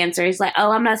front of a dancer. It's like,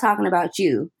 oh, I'm not talking about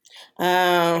you.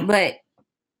 But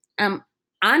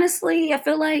honestly, I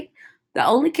feel like the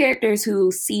only characters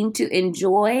who seem to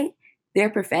enjoy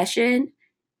their profession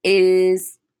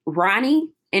is Ronnie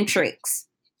and Trix.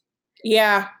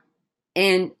 Yeah.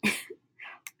 And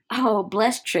oh,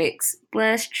 bless Trix.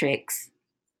 Bless Trix.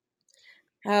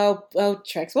 Oh,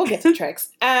 Trix. We'll get to Trix.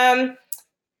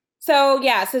 So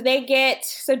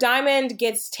Diamond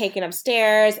gets taken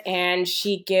upstairs and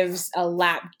she gives a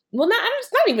lap. Well,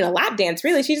 it's not even a lap dance,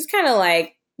 really. She just kind of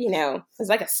like, it's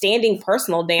like a standing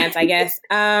personal dance, I guess,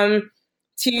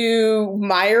 to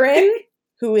Myron,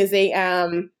 who is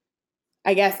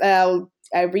I guess,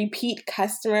 a repeat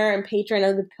customer and patron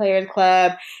of the Players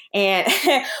Club, and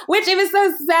which it was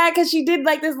so sad because she did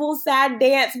like this little sad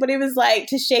dance, but it was like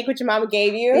to shake what your mama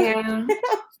gave you. Yeah.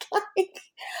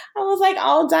 I was like,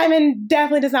 oh, Diamond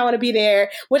definitely does not want to be there.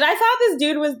 Which I thought this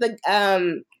dude was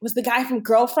the guy from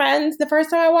Girlfriends the first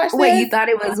time I watched Wait, this. you thought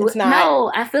it was? It's not.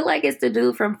 No, I feel like it's the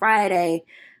dude from Friday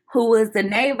who was the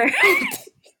neighbor.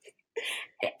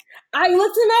 I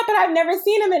looked him up, but I've never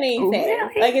seen him in anything.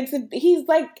 Really? Like he's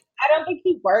like, I don't think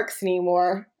he works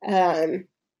anymore.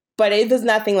 But it was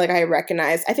nothing like I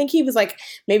recognized. I think he was like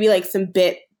maybe like some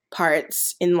bit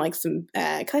parts in like some.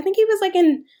 Cause I think he was like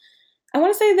in. I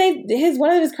want to say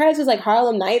one of his credits was like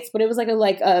Harlem Nights, but it was like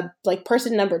a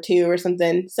person number 2 or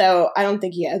something. So I don't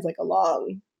think he has like a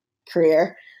long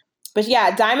career. But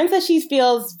yeah, Diamond says she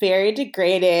feels very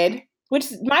degraded. Which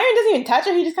Myron doesn't even touch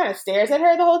her. He just kind of stares at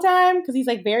her the whole time because he's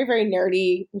like very, very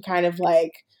nerdy and kind of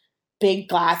like big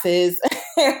glasses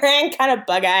and kind of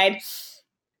bug-eyed.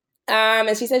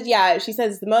 And she says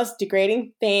the most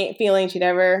degrading feeling she'd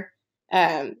ever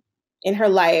in her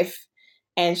life.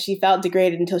 And she felt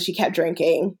degraded until she kept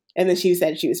drinking. And then she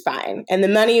said she was fine. And the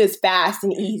money was fast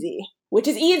and easy, which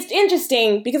is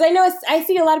interesting because I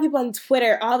see a lot of people on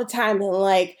Twitter all the time and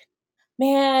like,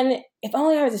 man, if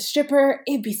only I was a stripper,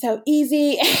 it'd be so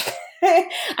easy.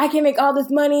 I can make all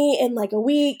this money in like a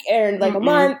week or like a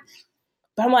month.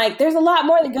 But I'm like, there's a lot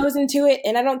more that goes into it.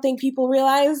 And I don't think people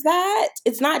realize that.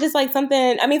 It's not just like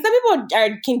something, I mean, some people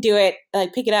can do it,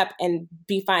 like pick it up and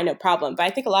be fine, no problem. But I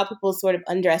think a lot of people sort of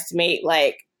underestimate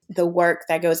like the work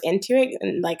that goes into it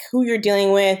and like who you're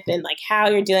dealing with and like how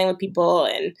you're dealing with people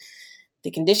and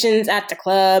the conditions at the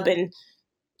club and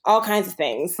all kinds of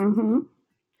things. Mm-hmm.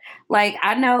 Like,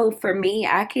 I know for me,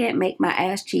 I can't make my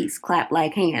ass cheeks clap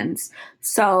like hands.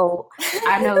 So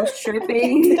I know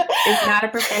stripping is not a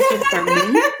profession for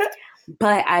me,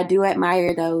 but I do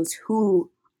admire those who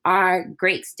are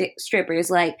great strippers.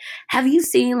 Like, have you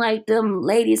seen like them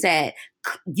ladies that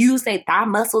use their thigh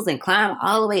muscles and climb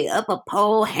all the way up a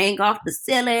pole, hang off the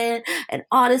ceiling, and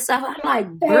all this stuff? I'm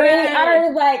like, they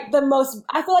are like the most.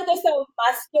 I feel like they're so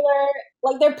muscular.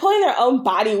 Like they're pulling their own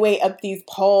body weight up these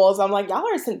poles. I'm like, y'all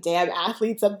are some damn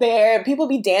athletes up there. People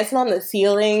be dancing on the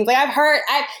ceilings. Like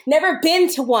I've never been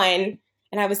to one,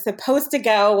 and I was supposed to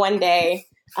go one day.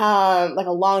 Like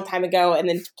a long time ago, and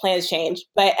then plans changed.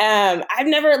 But I've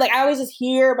never I always just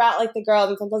hear about like the girls,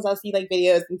 and sometimes I'll see like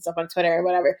videos and stuff on Twitter or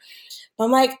whatever. But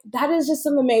I'm like, that is just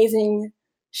some amazing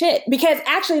shit. Because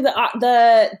actually,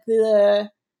 the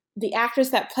actress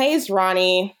that plays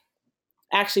Ronnie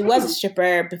actually was a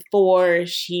stripper before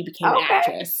she became an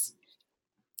actress.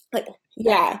 Like,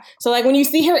 yeah. So like when you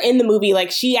see her in the movie,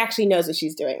 like she actually knows what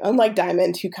she's doing. Unlike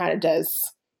Diamond, who kind of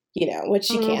does, what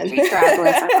she can. She tries,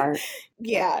 bless her heart.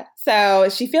 Yeah. So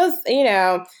she feels,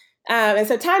 and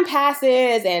so time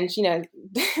passes and, this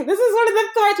is one of the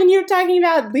parts when you were talking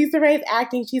about Lisa Ray's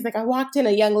acting. She's like, I walked in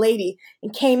a young lady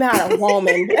and came out a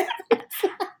woman.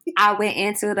 I went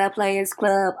into the Players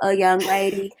Club a young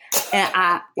lady and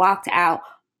I walked out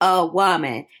a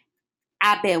woman.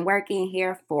 I've been working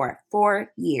here for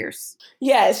 4 years.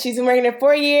 Yes, she's been working there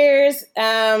 4 years.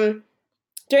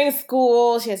 During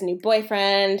school, she has a new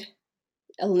boyfriend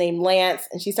named Lance,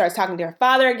 and she starts talking to her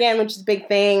father again, which is a big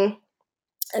thing.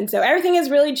 And so everything is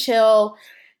really chill.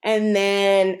 And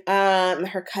then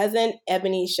her cousin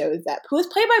Ebony shows up, who is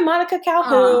played by Monica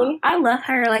Calhoun. I love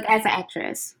her, like, as an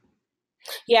actress.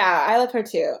 Yeah, I love her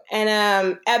too.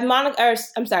 And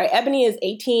Ebony is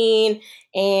 18,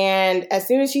 and as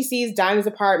soon as she sees Diamond's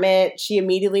apartment, she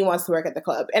immediately wants to work at the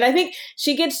club. And I think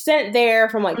she gets sent there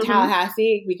from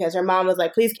Tallahassee because her mom was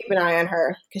like, please keep an eye on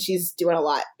her because she's doing a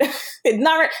lot. They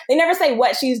never say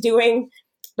what she's doing,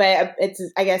 but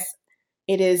I guess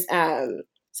it is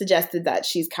suggested that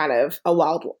she's kind of a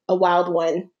wild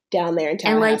one down there in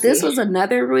Tallahassee. And like this was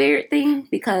another weird thing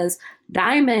because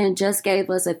Diamond just gave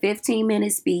us a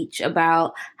 15-minute speech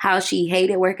about how she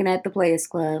hated working at the Players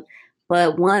Club.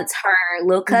 But once her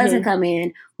little cousin come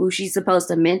in, who she's supposed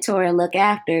to mentor and look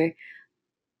after,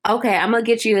 okay, I'm going to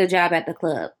get you a job at the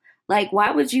club. Like,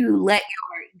 why would you let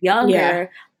your younger,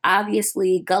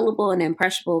 obviously gullible and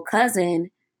impressionable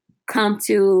cousin come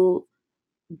to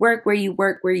work where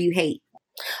you hate?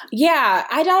 Yeah,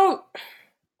 I don't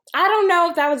I don't know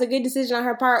if that was a good decision on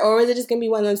her part, or was it just going to be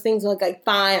one of those things where like,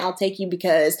 fine, I'll take you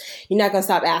because you're not going to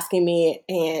stop asking me.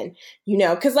 And, you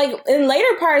know, because like in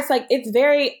later parts, like it's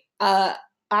very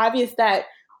obvious that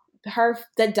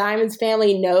Diamond's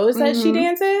family knows that she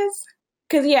dances.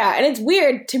 Because, yeah, and it's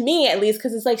weird to me, at least,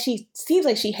 because it's like she seems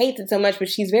like she hates it so much, but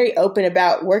she's very open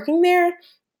about working there.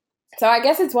 So I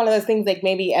guess it's one of those things like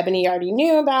maybe Ebony already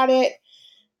knew about it.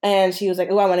 And she was like,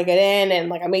 oh, I want to get in. And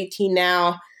like, I'm 18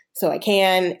 now, so I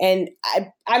can. And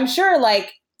I'm sure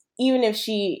like, even if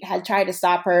she had tried to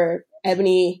stop her,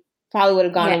 Ebony probably would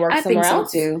have gone and worked somewhere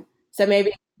else. Too. So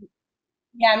maybe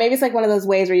it's like one of those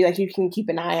ways where you can keep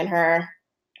an eye on her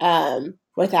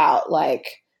without like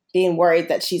being worried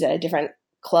that she's at a different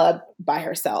club by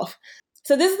herself.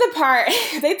 So this is the part,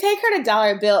 they take her to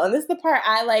Dollar Bill, and this is the part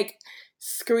I like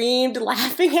screamed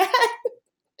laughing at.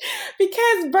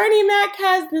 Because Bernie Mac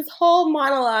has this whole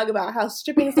monologue about how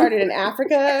stripping started in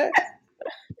Africa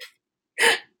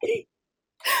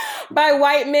by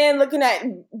white men looking at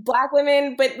black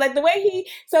women. But like the way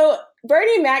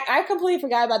Bernie Mac, I completely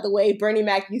forgot about the way Bernie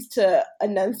Mac used to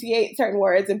enunciate certain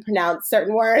words and pronounce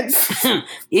certain words.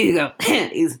 You go,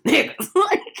 these niggas.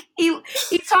 Like,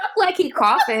 he talked like he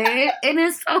coughing, and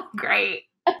it's so great.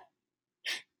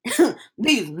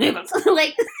 These niggas.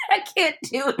 Like, I can't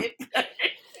do it.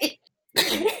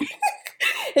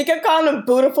 He kept calling them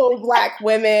beautiful black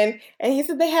women, and he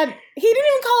said he didn't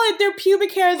even call it their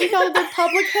pubic hairs, he called it their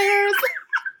public hairs.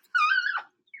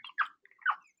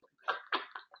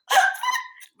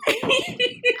 And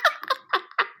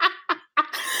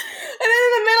then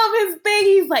in the middle of his thing,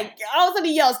 he's like, all of a sudden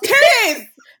he yells, titties,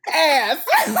 ass.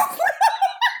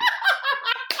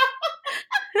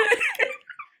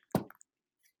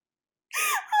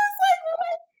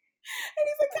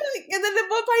 And then the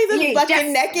one part he says bucket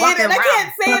naked, and I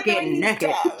can't say it when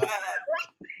naked.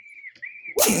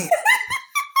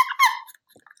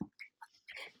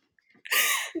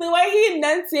 The way he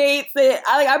enunciates it,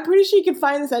 I'm pretty sure you can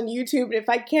find this on YouTube. And if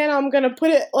I can, I'm gonna put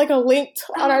it like a link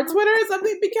on our Twitter or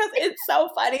something because it's so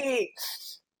funny.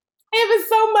 It was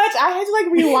so much. I had to like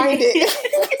rewind it. I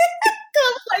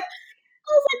was like,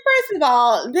 first of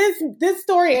all, this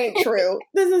story ain't true.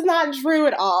 This is not true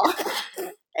at all.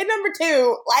 And number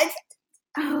two, like,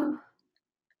 this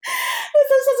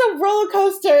is such a roller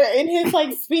coaster in his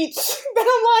like speech that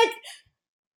I'm like,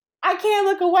 I can't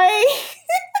look away.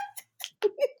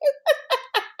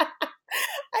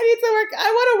 I need to work. I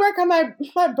want to work on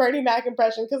my Bernie Mac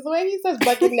impression because the way he says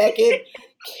bucket naked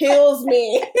kills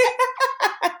me.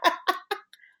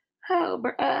 Oh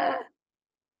God.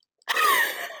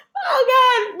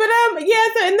 But yeah,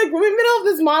 so in the middle of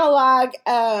this monologue,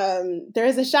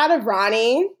 there's a shot of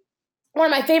Ronnie. One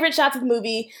of my favorite shots of the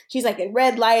movie. She's like in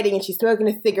red lighting and she's smoking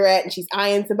a cigarette and she's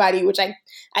eyeing somebody, which I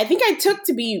think I took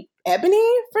to be Ebony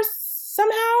for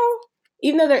somehow,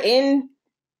 even though they're in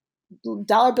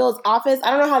Dollar Bill's office.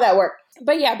 I don't know how that worked.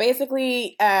 But yeah,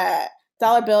 basically,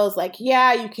 Dollar Bill's like,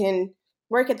 yeah, you can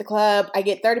work at the club. I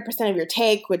get 30% of your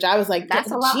take, which I was like, that's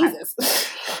a lot. Jesus.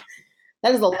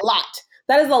 That is a lot.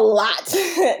 That is a lot.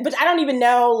 But I don't even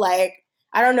know, like,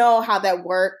 I don't know how that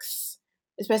works,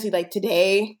 especially like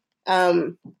today,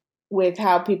 with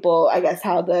how people, I guess,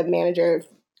 how the manager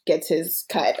gets his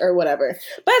cut or whatever.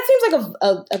 But it seems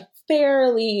like a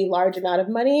fairly large amount of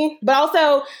money. But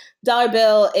also, Dollar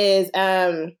Bill is,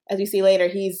 as you see later,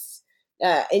 he's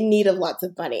in need of lots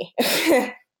of money.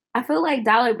 I feel like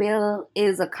Dollar Bill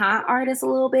is a con artist a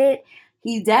little bit.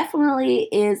 He definitely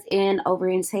is over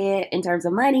his head in terms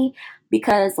of money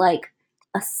because, like,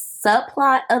 a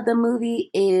subplot of the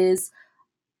movie is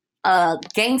a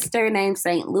gangster named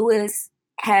St. Louis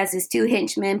has his two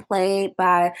henchmen played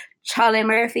by Charlie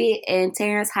Murphy and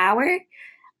Terrence Howard.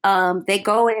 They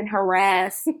go and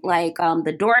harass like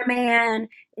the doorman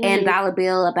and Dollar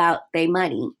Bill about their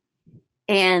money,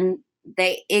 and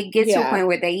it gets to a point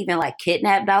where they even like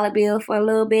kidnap Dollar Bill for a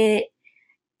little bit,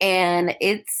 and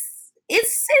it's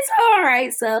all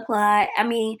right subplot. I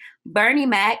mean, Bernie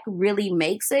Mac really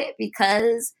makes it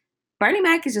because Bernie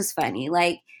Mac is just funny.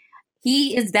 Like,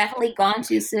 he is definitely gone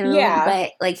too soon,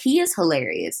 but like he is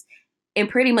hilarious in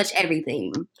pretty much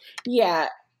everything. Yeah.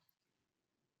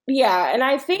 Yeah, and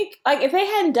I think like if they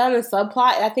hadn't done the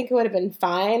subplot, I think it would have been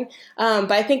fine.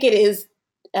 But I think it is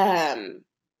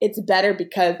it's better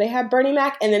because they have Bernie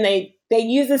Mac, and then they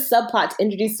use this subplot to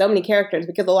introduce so many characters,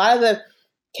 because a lot of the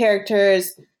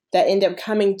characters that end up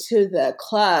coming to the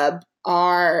club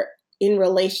are in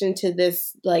relation to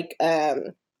this like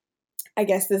I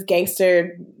guess this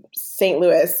gangster St.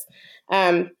 Louis.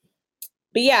 But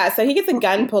yeah, so he gets a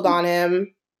gun pulled on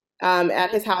him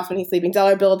at his house when he's sleeping.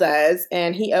 Dollar Bill does,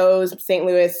 and he owes St.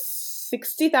 Louis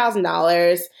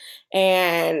 $60,000,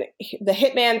 and the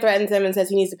hitman threatens him and says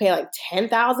he needs to pay like $10,000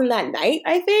 that night,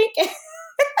 I think.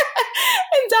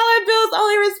 And Dollar Bill's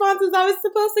only response is, "I was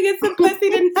supposed to get some pussy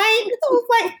tonight." I was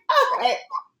like, all right,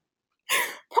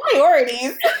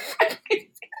 priorities.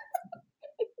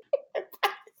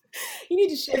 You need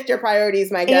to shift your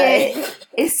priorities, my guy.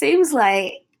 It seems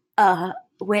like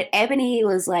when Ebony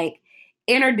was like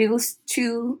introduced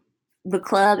to the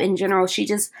club in general, she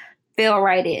just fell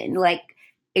right in. Like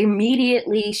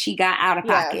immediately she got out of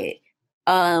pocket.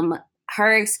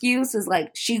 Her excuse is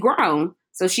like she grown,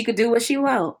 so she could do what she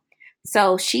want.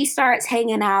 So she starts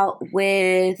hanging out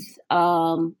with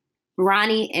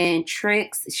Ronnie and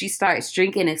Trix. She starts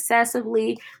drinking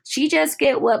excessively. She just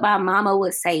get what my mama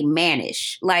would say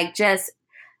mannish, like just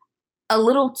a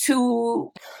little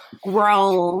too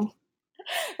grown.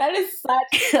 That is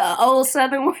such an old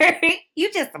Southern word.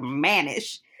 You just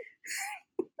mannish.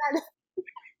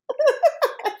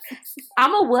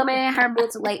 I'm a woman in her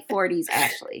mid to late 40s,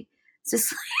 actually.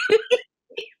 Just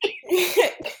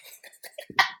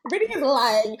Brittany is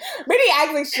lying. Brittany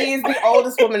acts like she is the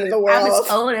oldest woman in the world. I'm as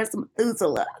old as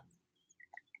Methuselah.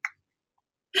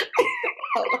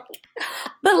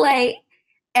 But like,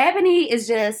 Ebony is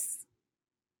just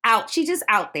out. She's just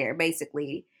out there,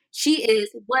 basically. She is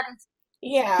what is.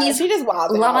 Yeah, she just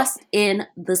wild lost out in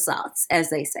the sauce,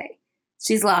 as they say.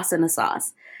 She's lost in the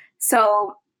sauce.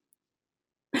 So.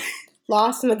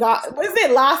 Lost in the what is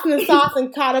it? Lost in the sauce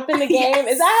and caught up in the game.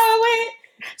 Yes. Is that how it went?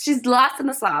 She's lost in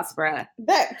the sauce, bruh.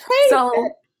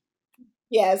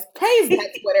 Yes, praise that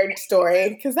Twitter story,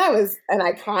 because that was an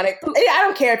iconic. I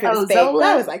don't care if it was fake.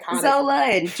 That was iconic. Zola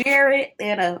and Jared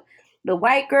and the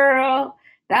white girl.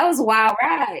 That was a wild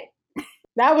ride.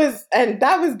 That was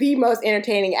the most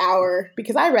entertaining hour,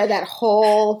 because I read that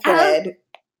whole thread.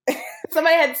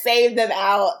 Somebody had saved them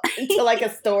out into like a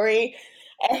story.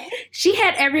 She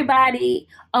had everybody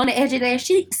on the edge of their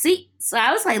seat. So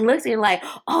I was like looking like,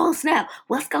 oh snap,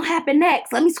 what's gonna happen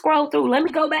next? Let me scroll through. Let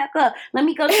me go back up. Let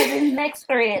me go to the next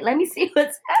thread. Let me see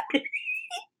what's happening.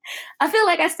 I feel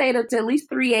like I stayed up to at least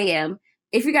 3 a.m.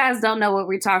 If you guys don't know what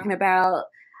we're talking about,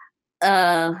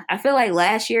 I feel like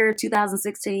last year,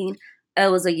 2016, it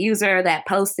was a user that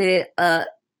posted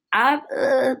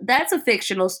that's a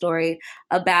fictional story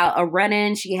about a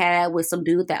run-in she had with some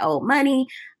dude that owed money.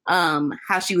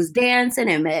 How she was dancing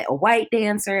and met a white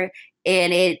dancer,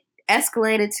 and it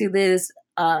escalated to this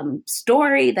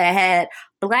story that had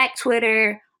Black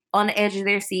Twitter on the edge of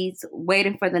their seats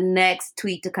waiting for the next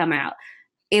tweet to come out.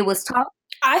 It was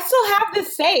I still have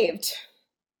this saved.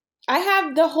 I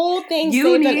have the whole thing saved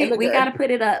on Imgur. We gotta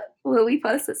put it up when we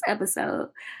post this episode.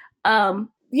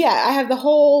 Yeah, I have the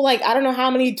whole, like, I don't know how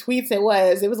many tweets it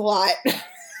was. It was a lot.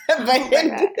 But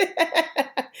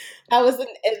I was on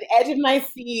the edge of my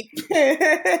seat.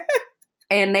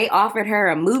 And they offered her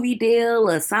a movie deal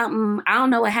or something. I don't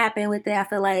know what happened with that. I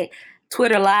feel like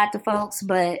Twitter lied to folks,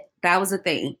 but that was a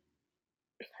thing.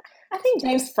 I think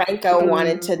James Franco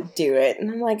wanted to do it.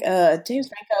 And I'm like, James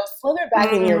Franco, slither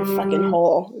back in your fucking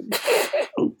hole.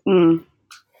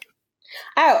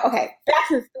 Oh, okay. Back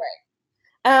to the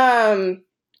story.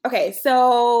 Okay,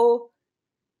 so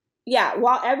yeah,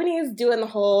 while Ebony is doing the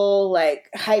whole like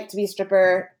hype to be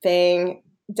stripper thing,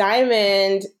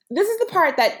 Diamond, this is the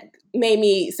part that made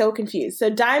me so confused.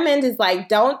 So Diamond is like,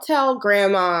 tells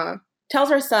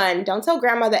her son, don't tell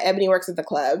grandma that Ebony works at the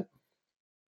club.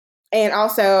 And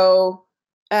also,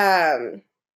 don't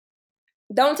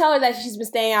tell her that she's been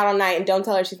staying out all night, and don't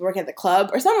tell her she's working at the club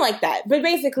or something like that. But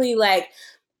basically, like,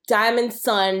 Diamond's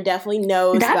son definitely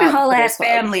knows. Diamond's whole ass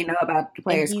family know about the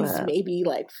Players Club. He's maybe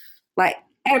like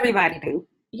everybody do.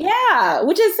 Yeah,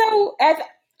 which is so. I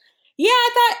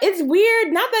thought it's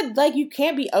weird. Not that like you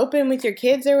can't be open with your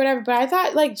kids or whatever, but I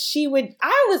thought like she would.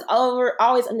 I was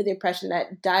always under the impression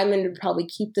that Diamond would probably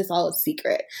keep this all a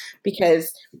secret,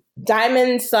 because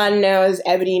Diamond's son knows,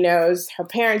 Ebony knows, her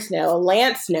parents know,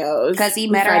 Lance knows because he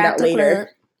met her at the club.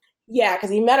 Yeah, because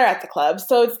he met her at the club.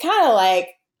 So it's kind of like,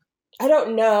 I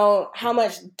don't know how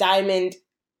much Diamond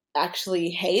actually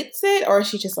hates it, or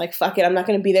she's just like, fuck it, I'm not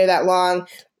going to be there that long,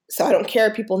 so I don't care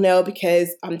if people know,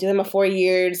 because I'm doing my 4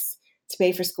 years to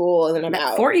pay for school and then I'm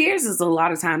out. 4 years is a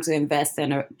lot of time to invest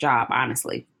in a job,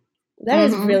 honestly. That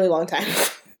is a really long time.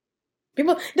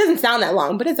 It doesn't sound that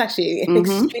long, but it's actually an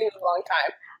extremely long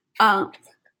time.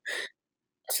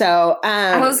 So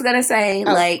I was gonna say,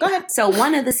 go ahead. So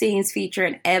one of the scenes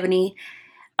featuring Ebony,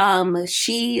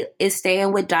 she is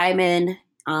staying with Diamond,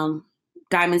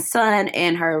 Diamond's son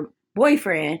and her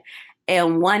boyfriend.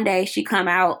 And one day she come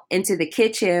out into the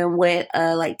kitchen with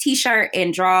a like t-shirt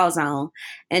and drawers on.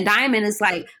 And Diamond is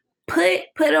like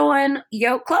put on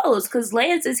your clothes because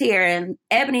Lance is here. And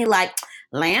Ebony like,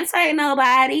 Lance ain't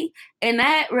nobody. And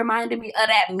that reminded me of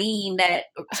that meme that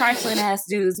trifling ass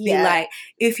dudes be like,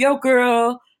 if your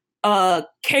girl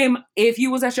if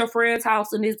you was at your friend's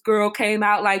house and this girl came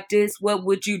out like this, what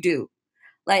would you do?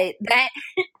 Like that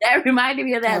reminded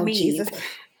me of that meme. Jesus.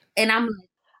 And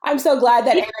I'm so glad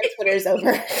that Twitter's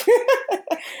over.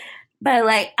 But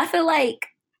like, I feel like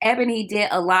Ebony did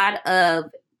a lot of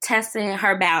testing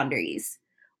her boundaries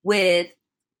with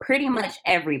pretty much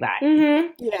everybody.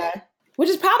 Mm-hmm. Yeah. Which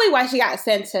is probably why she got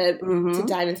sent to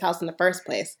Diamond's house in the first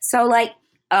place. So like,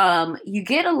 you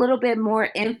get a little bit more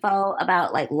info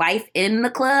about like life in the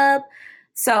club.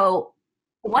 So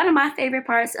one of my favorite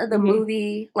parts of the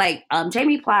movie, like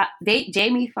Jamie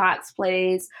Foxx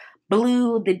plays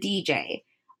Blue the DJ.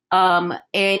 And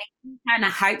he kind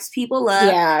of hypes people up.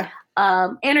 Yeah.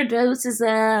 Introduces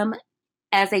them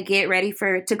as they get ready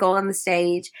to go on the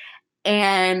stage.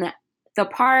 And the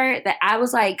part that I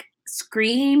was like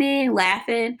screaming,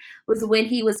 laughing was when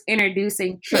he was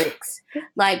introducing Trix.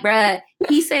 Like, bruh,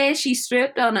 he said she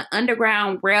stripped on an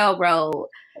underground railroad.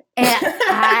 And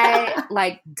I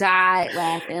like died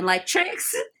laughing. Like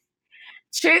Trix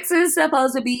is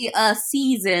supposed to be a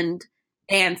seasoned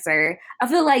dancer. I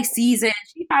feel like she's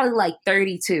probably like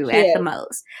 32 at the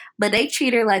most. But they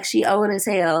treat her like she old as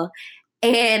hell.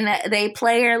 And they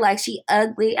play her like she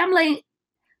ugly. I'm like,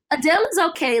 Adele is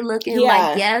okay looking.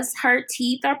 Like, yes, her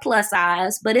teeth are plus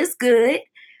size, but it's good.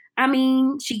 I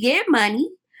mean, she get money.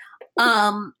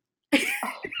 Oh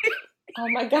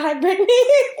my God, Brittany.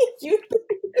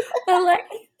 But like,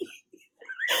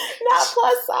 not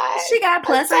plus size. She got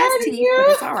plus size teeth,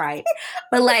 but it's all right.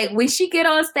 But like, when she get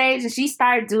on stage and she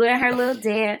started doing her little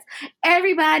dance,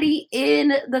 everybody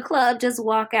in the club just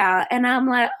walk out. And I'm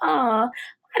like, oh,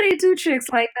 why did they do tricks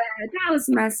like that? That was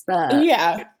messed up.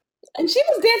 Yeah. And she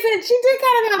was dancing. She did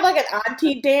kind of have like an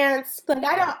auntie dance. Like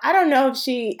I don't know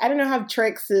how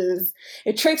Trix is.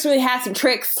 If Trix really has some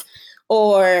tricks,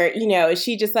 or is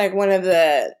she just like one of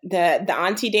the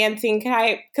auntie dancing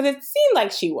type? Because it seemed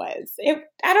like she was.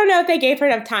 I don't know if they gave her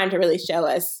enough time to really show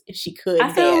us if she could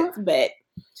dance, but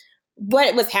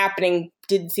what was happening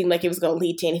didn't seem like it was going to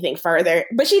lead to anything further.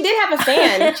 But she did have a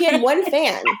fan. She had one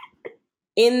fan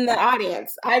in the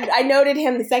audience. I noted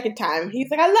him the second time. He's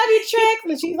like, I love you, Trix.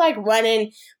 And she's like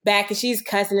running back and she's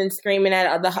cussing and screaming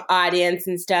at the audience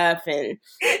and stuff. And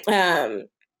he's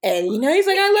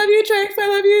like, I love you, Trix. I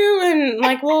love you. And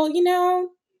like, well, as long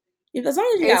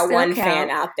as you got one fan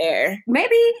out there.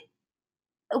 Maybe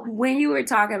when you were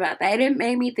talking about that, it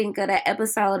made me think of that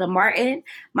episode of Martin,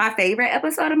 my favorite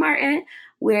episode of Martin,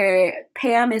 where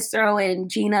Pam is throwing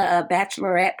Gina a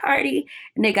bachelorette party,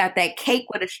 and they got that cake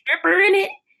with a stripper in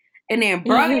it, and then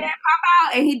Brody that pop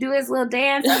out, and he do his little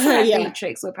dance. That's what I think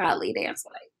Trix would probably dance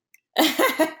like.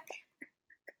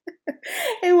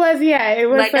 It was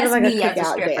like, sort of like me a as a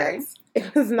stripper. Dance.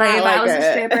 It was not if I was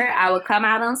a stripper, I would come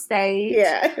out on stage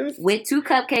with 2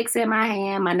 cupcakes in my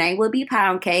hand. My name would be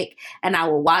Pound Cake, and I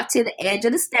would walk to the edge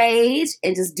of the stage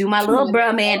and just do my little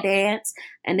bruh man dance,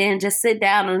 and then just sit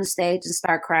down on the stage and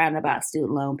start crying about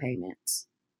student loan payments.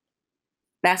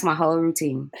 That's my whole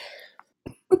routine.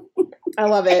 I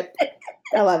love it.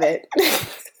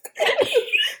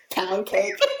 Pound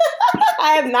Cake.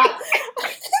 I have not.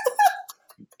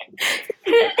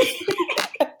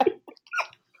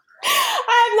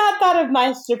 I have not thought of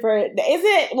my stripper. Is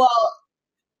it? Well,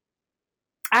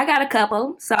 I got a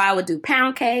couple. So I would do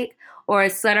Pound Cake or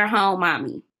Sutter Home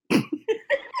Mommy. Come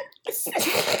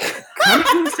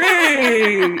to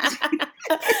stage.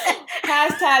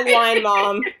 Hashtag wine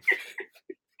mom.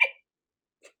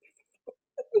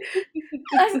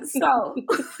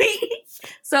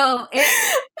 So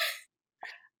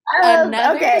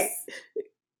another. Okay.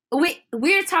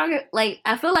 We're talking, like,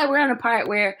 I feel like we're on a part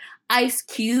where Ice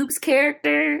Cube's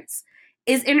characters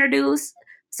is introduced.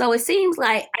 So it seems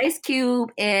like Ice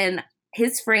Cube and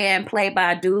his friend, played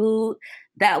by a dude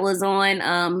that was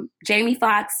on Jamie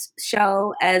Foxx's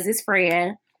show as his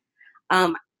friend.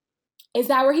 Is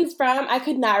that where he's from? I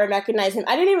could not recognize him.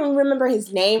 I didn't even remember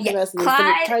his name for most of this.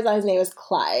 It turns out his name was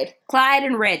Clyde. Clyde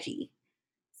and Reggie.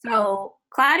 So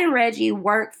Clyde and Reggie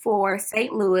work for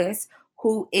St. Louis,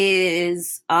 who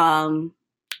is the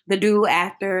dude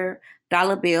after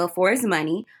Dollar Bill for his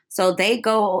money. So they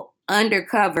go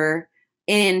undercover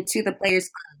into the Players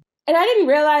Club. And I didn't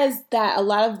realize that a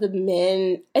lot of the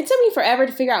men, it took me forever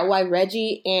to figure out why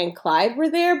Reggie and Clyde were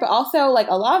there, but also like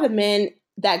a lot of the men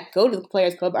that go to the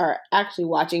Players Club are actually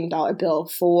watching Dollar Bill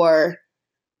for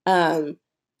St.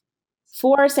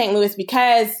 Louis,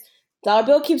 because Dollar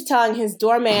Bill keeps telling his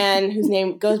doorman, whose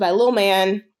name goes by Lil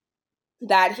Man,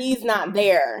 that he's not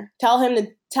there. Tell them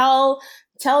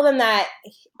that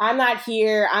I'm not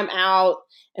here, I'm out.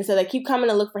 And so they keep coming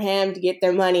to look for him to get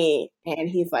their money. And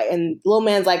he's like, and little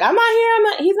man's like, I'm not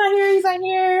here, he's not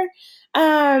here.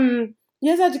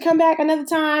 You just have to come back another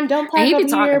time. Don't park and up he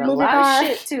be talking here, a move your lot car. of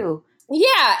shit too.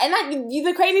 Yeah, and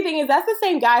the crazy thing is that's the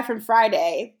same guy from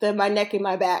Friday, the my neck and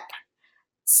my back.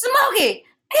 Smokey,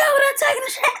 you over there taking a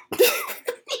shit?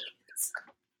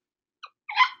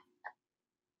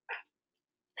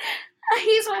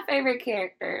 He's my favorite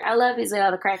character. I love his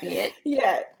the crackhead.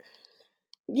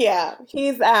 Yeah.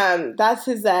 He's that's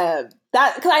his that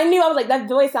because I knew I was like that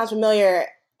voice sounds familiar,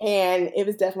 and it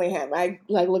was definitely him. I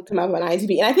like looked him up on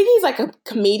IMDb, and I think he's like a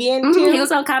comedian too. He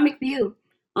was on Comic View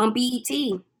on BET.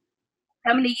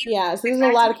 How many years? Yeah, so there's a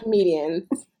lot of comedians.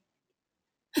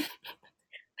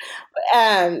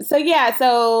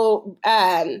 So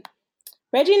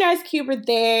Reggie and Ice Cube are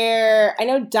there. I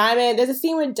know Diamond. There's a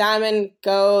scene where Diamond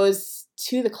goes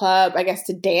to the club, I guess,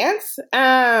 to dance.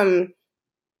 And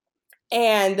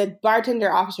the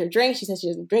bartender offers her a drink. She says she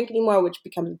doesn't drink anymore, which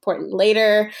becomes important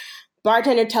later.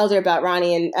 Bartender tells her about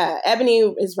Ronnie and Ebony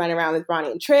is running around with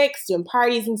Ronnie and Trix, doing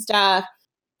parties and stuff.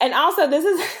 And also, this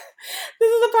is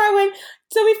the part when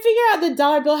so we figure out the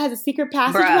dollar bill has a secret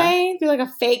passageway through like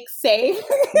a fake safe, which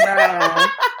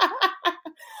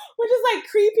is like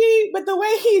creepy. But the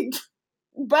way he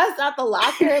busts out the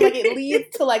locker, like it leads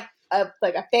to like a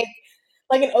fake,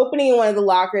 like an opening in one of the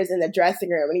lockers in the dressing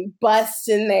room, and he busts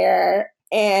in there,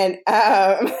 and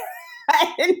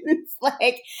it's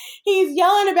like he's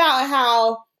yelling about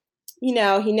how he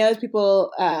knows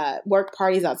people work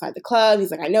parties outside the club.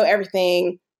 He's like, I know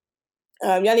everything.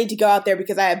 Y'all need to go out there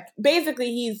because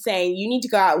he's saying you need to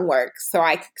go out and work so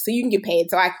you can get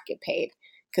paid so I can get paid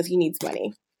because he needs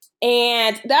money.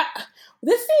 And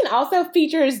this scene also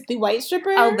features the white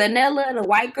stripper. Oh, Vanilla, the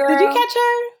white girl. Did you catch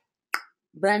her?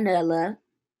 Vanilla.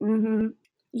 Mm-hmm.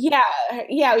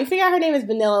 Yeah, we figure out her name is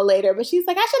Vanilla later, but she's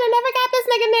like, I should have never got this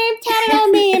nigga name tatted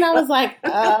on me. And I was like,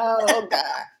 oh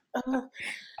God.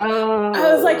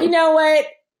 I was like, you know what?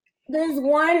 There's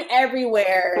one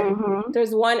everywhere. Mm-hmm.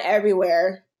 There's one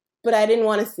everywhere, but I didn't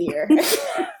want to see her.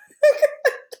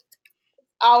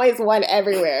 Always one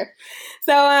everywhere.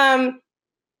 So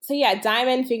yeah,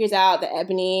 Diamond figures out that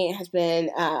Ebony has been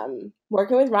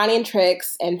working with Ronnie and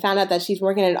Trix and found out that she's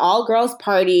working at an all-girls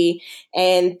party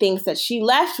and thinks that she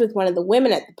left with one of the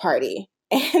women at the party.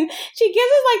 And she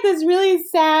gives us like this really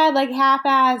sad, like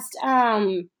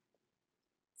half-assed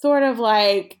sort of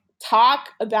like talk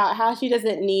about how she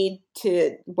doesn't need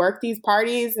to work these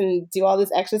parties and do all this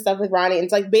extra stuff with Ronnie. And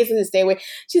it's like basically to stay away.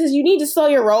 She says, you need to slow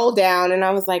your roll down. And I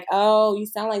was like, oh, you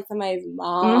sound like somebody's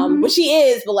mom. Mm-hmm. Well, she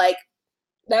is, but like,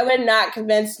 that would not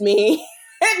convince me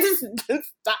to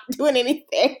stop doing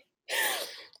anything.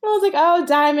 I was like, oh,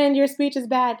 Diamond, your speech is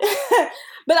bad.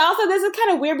 But also, this is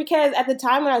kind of weird because at the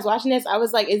time when I was watching this, I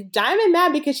was like, is Diamond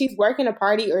mad because she's working a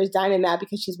party or is Diamond mad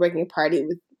because she's working a party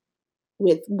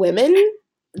with women?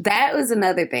 That was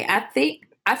another thing.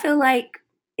 I feel like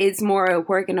it's more of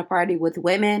working a party with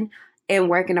women and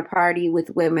working a party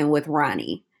with women with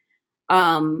Ronnie.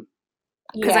 Because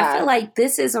I feel like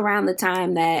this is around the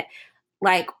time that,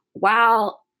 like,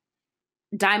 while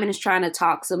Diamond is trying to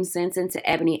talk some sense into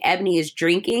Ebony, Ebony is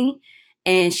drinking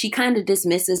and she kind of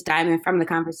dismisses Diamond from the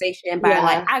conversation by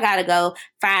like, I gotta go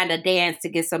find a dance to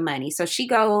get some money. So she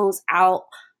goes out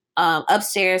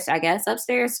upstairs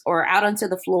or out onto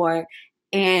the floor.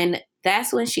 And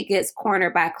that's when she gets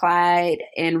cornered by Clyde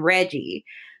and Reggie.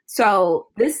 So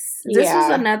this is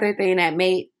another thing that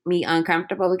made me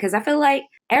uncomfortable because I feel like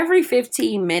every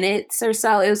 15 minutes or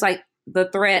so, it was like the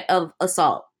threat of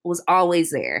assault was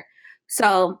always there.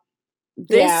 So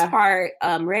this part,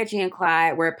 Reggie and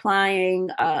Clyde were applying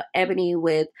Ebony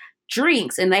with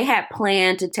drinks and they had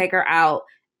planned to take her out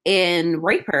and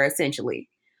rape her essentially.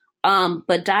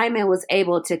 But Diamond was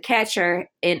able to catch her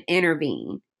and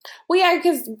intervene. Well, yeah,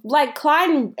 because like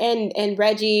Clyde and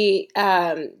Reggie,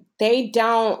 they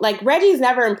don't like Reggie's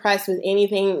never impressed with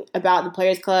anything about the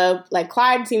Players Club. Like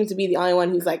Clyde seems to be the only one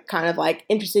who's like kind of like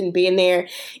interested in being there,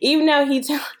 even though he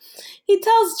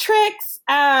tells Trix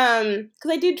because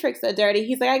they do Trix so dirty.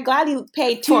 He's like, I'm glad you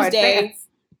paid Tuesday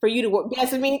for you to work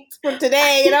dance with me for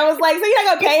today, and I was like, so you're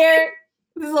not gonna pay her?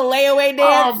 This is a layaway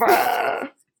dance. Oh, bruh.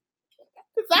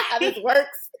 That's not how this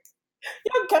works.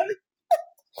 You don't come.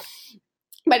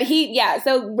 But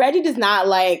so Reggie does not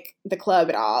like the club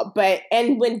at all.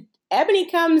 And when Ebony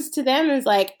comes to them and is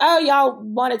like, oh, y'all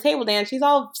want a table dance, she's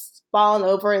all falling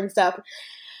over and stuff.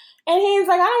 And he's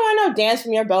like, I don't want no dance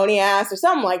from your bony ass or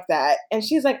something like that. And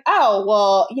she's like, oh,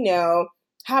 well,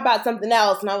 how about something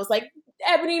else? And I was like,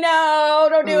 Ebony, no,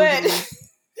 don't do it.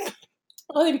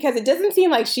 Only because it doesn't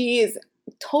seem like she is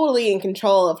totally in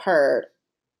control of her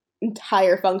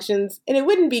entire functions, and it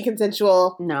wouldn't be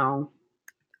consensual. No.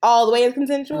 All the way is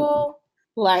consensual.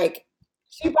 Like,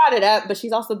 she brought it up, but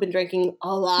she's also been drinking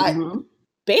a lot. Mm-hmm.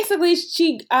 Basically,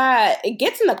 she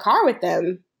gets in the car with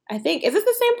them. I think. Is this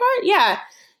the same part? Yeah.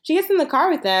 She gets in the car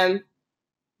with them.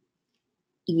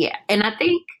 Yeah. And I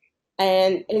think,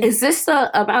 and is this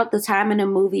about the time in the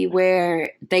movie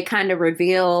where they kind of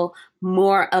reveal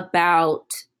more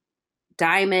about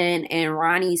Diamond and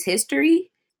Ronnie's history?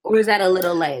 Or is that a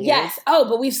little later? Yes. Oh,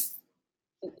 but we've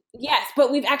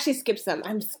actually skipped some.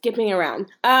 I'm skipping around.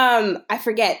 I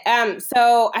forget.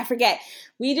 So I forget.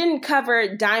 We didn't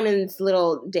cover Diamond's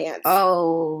little dance.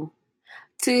 Oh,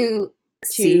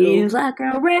 Seems Like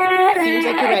a Ready. Seems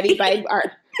Like a Ready by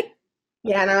Art.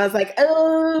 Yeah, and I was like,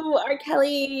 oh, R.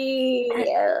 Kelly.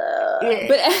 Yeah.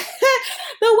 But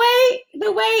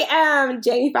the way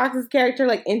Jamie Foxx's character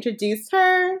like introduced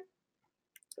her,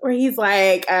 where he's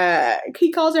like,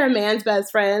 he calls her a man's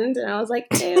best friend, and I was like,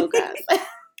 ew, guys.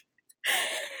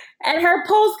 And her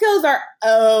pole skills are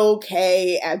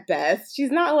okay at best.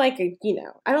 She's not like I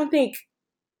don't think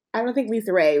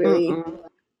Lisa Ray really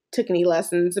took any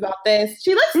lessons about this.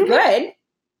 She looks good.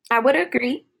 I would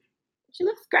agree. She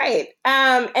looks great.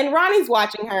 And Ronnie's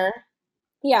watching her.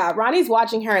 Yeah, Ronnie's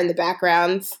watching her in the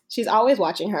background. She's always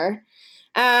watching her.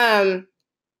 And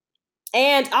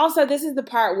also, this is the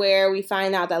part where we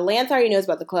find out that Lance already knows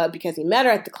about the club because he met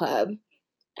her at the club.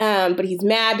 But he's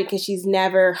mad because she's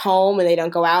never home and they don't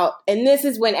go out. And this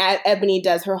is when Ebony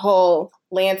does her whole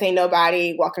Lance ain't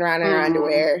nobody, walking around in her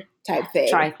underwear type thing.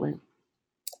 Trifling.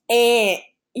 And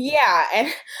yeah, and I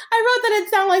wrote that it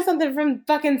sounded like something from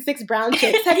fucking Six Brown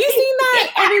Chicks. Have you seen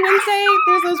that every Wednesday?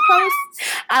 There's those posts.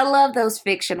 I love those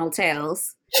fictional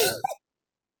tales.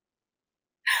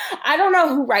 I don't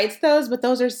know who writes those, but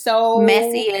those are so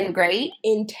messy and great.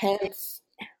 Intense.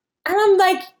 And I'm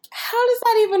like, how does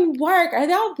that even work? Are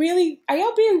y'all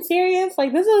being serious?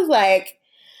 Like, this is like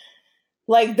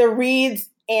the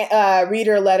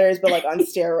reader letters, but like on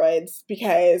steroids,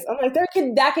 because I'm like, that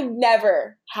could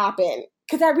never happen.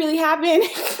 Could that really happen?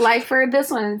 Like for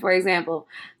this one, for example,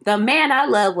 the man I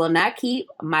love will not keep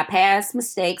my past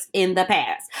mistakes in the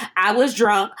past. I was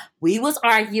drunk, we was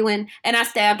arguing, and I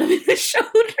stabbed him in the shoulder.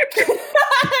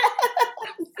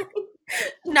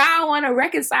 Now I want to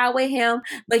reconcile with him,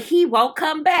 but he won't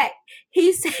come back.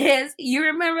 He says, you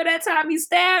remember that time you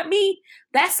stabbed me?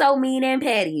 That's so mean and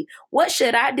petty. What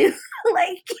should I do?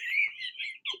 like,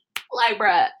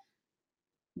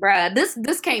 bruh,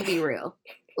 this can't be real.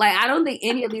 Like, I don't think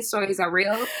any of these stories are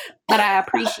real, but I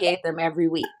appreciate them every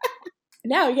week.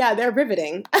 No, yeah, they're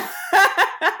riveting.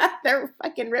 They're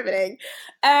fucking riveting.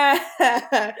 So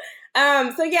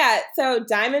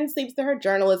Diamond sleeps through her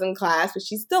journalism class, but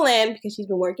she's still in because she's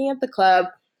been working at the club.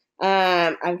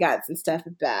 I've got some stuff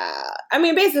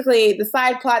basically the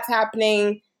side plot's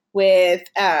happening with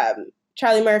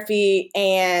Charlie Murphy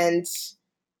and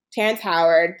Terrence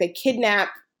Howard. They kidnap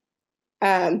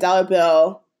Dollar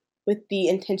Bill with the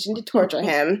intention to torture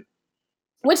him.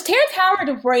 Which Terrence Howard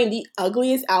is wearing the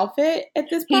ugliest outfit at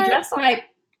this point. He dressed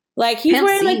like he's Pimp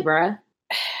wearing C, bruh.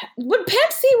 Would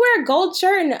Pimp C wear a gold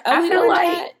shirt and an ugly orange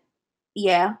hat?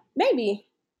 Yeah. Maybe.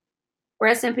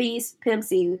 Rest in peace, Pimp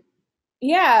C.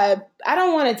 Yeah, I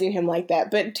don't want to do him like that,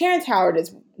 but Terrence Howard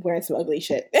is wearing some ugly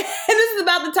shit. And this is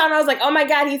about the time I was like, oh my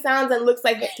God, he sounds and looks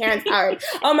like Terrence Howard.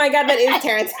 Oh my God, that is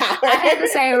Terrence Howard. I had the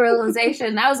same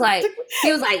realization. I was like,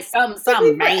 he was like,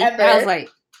 something, man. I was like,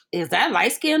 is that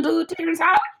light-skinned dude Terrence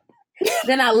Howard?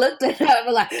 Then I looked at him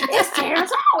and like, it's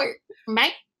Terrence Howard, man.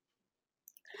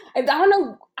 I don't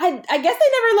know. I guess they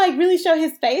never like really show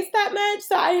his face that much.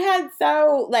 So I had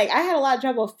a lot of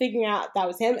trouble figuring out that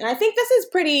was him. And I think this is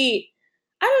pretty,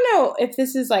 I don't know if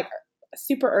this is like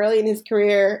super early in his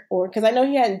career or because I know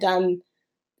he hadn't done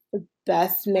The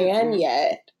Best Man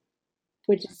yet,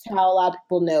 which is how a lot of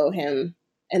people know him.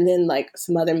 And then like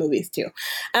some other movies too.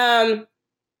 So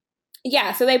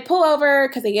they pull over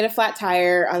because they get a flat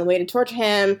tire on the way to torture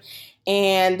him.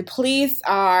 And the police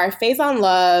are Faison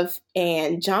Love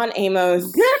and John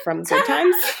Amos from Good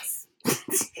Times.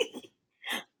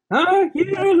 Oh, you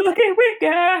look at we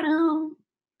got him.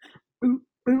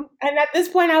 And at this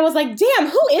point, I was like, damn,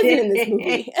 who isn't in this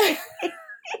movie?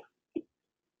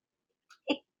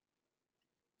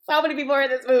 So many people are in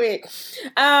this movie.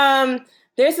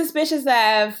 They're suspicious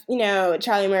of,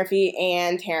 Charlie Murphy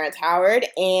and Terrence Howard,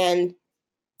 and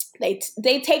they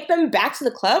take them back to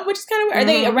the club, which is kind of weird. Or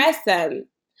they arrest them,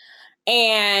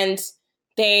 and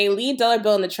they leave Dollar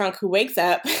Bill in the trunk, who wakes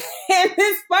up. And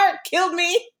this part killed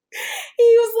me. He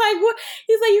was like, "What?"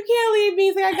 He's like, "You can't leave me."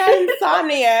 He's like, "I got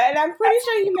insomnia," and I'm pretty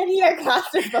sure he meant he had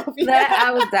claustrophobia. That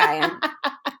I was dying.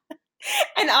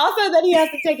 And also that he has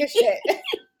to take a shit.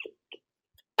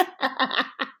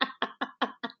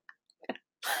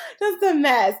 Just a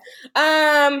mess.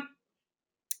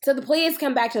 So the police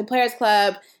come back to the Players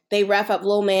Club. They rough up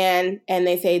Lil Man, and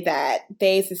they say that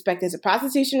they suspect there's a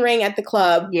prostitution ring at the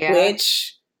club,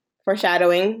 which,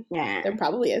 foreshadowing, there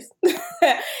probably is.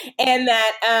 And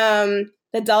that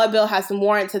the Dollar Bill has some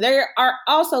warrants, so they are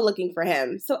also looking for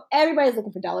him. So everybody's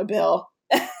looking for Dollar Bill.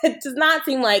 It does not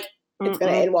seem like it's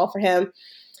going to end well for him.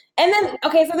 And then,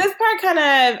 okay, so this part kind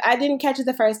of, I didn't catch it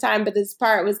the first time, but this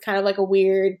part was kind of like a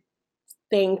weird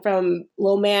thing from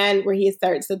Lil Man where he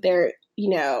asserts that they're, you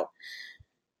know,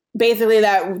 basically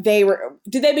that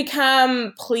did they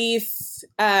become police,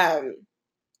 or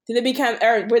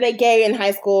were they gay in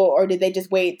high school, or did they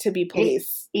just wait to be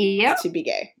police to be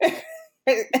gay?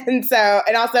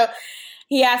 And also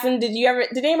he asked him, did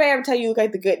anybody ever tell you look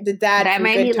like the dad? That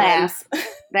made me laugh.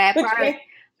 That part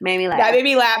made me laugh. That made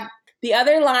me laugh. The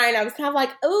other line, I was kind of like,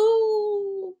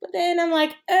 ooh, but then I'm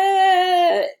like,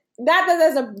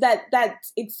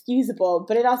 that's excusable,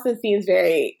 but it also seems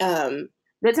very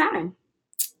good time,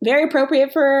 very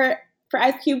appropriate for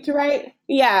Ice Cube to write,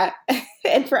 yeah,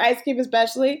 and for Ice Cube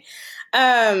especially,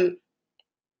 yeah.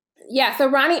 So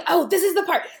Ronnie, this is the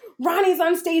part. Ronnie's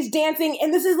on stage dancing,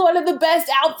 and this is one of the best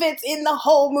outfits in the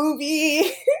whole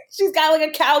movie. She's got like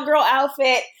a cowgirl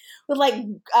outfit with like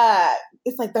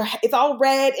it's all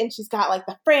red, and she's got like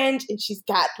the fringe, and she's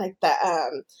got like the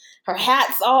her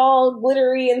hat's all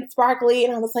glittery and sparkly,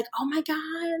 and I was like, oh my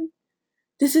god,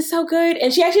 this is so good.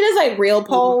 And she actually does like real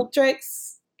pole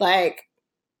tricks, like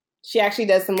she actually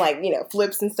does some like, you know,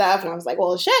 flips and stuff, and I was like,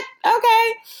 well, shit,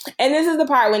 okay. And this is the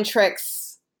part when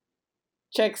Trix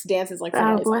dances like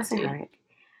somebody's bless her heart.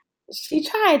 She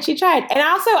tried. And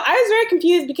also, I was very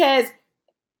confused because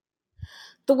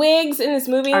the wigs in this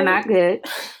movie are not good.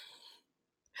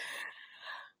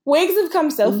 Wigs have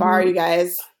come so far, you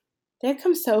guys. They've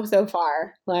come so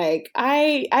far. Like,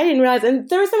 I didn't realize, and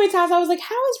there were so many times I was like,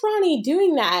 how is Ronnie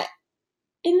doing that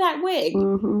in that wig?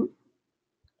 Mm-hmm.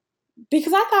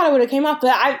 Because I thought it would have came off,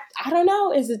 but I don't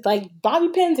know. Is it like bobby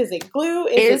pins? Is it glue?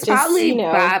 It's probably, you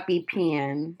know, bobby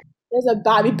pin. There's a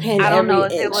bobby pin. I don't know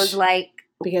if inch. it was like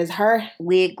because her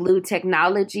wig glue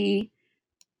technology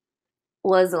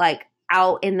was like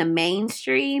out in the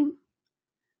mainstream.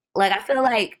 Like, I feel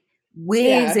like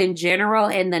wigs in general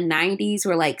in the 90s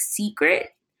were like secret.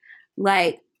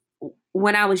 Like,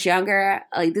 when I was younger,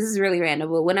 like, this is really random,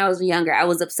 but when I was younger, I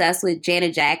was obsessed with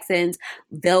Janet Jackson's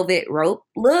velvet rope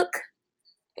look.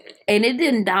 And it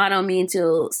didn't dawn on me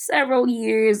until several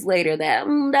years later that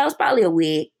that was probably a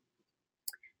wig.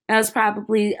 That was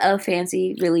probably a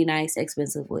fancy, really nice,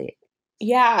 expensive wig.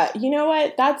 Yeah, you know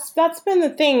what? That's been the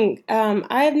thing.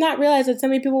 I have not realized that so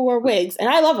many people wear wigs, and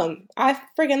I love them. I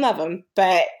freaking love them,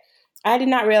 but I did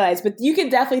not realize. But you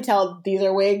could definitely tell these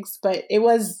are wigs, but it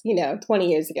was, 20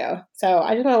 years ago. So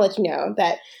I just want to let you know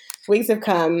that wigs have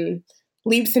come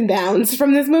leaps and bounds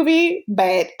from this movie,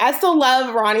 but I still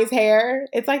love Ronnie's hair.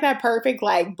 It's like that perfect,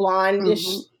 like,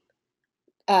 blondish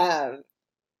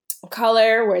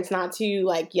color where it's not too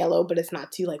like yellow, but it's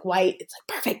not too like white. It's like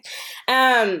perfect.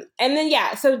 And then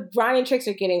so Ronnie and Trix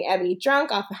are getting Ebony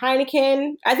drunk off the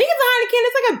Heineken. I think it's a Heineken.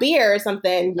 It's like a beer or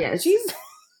something. Yeah,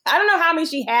 I don't know how many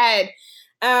she had.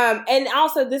 And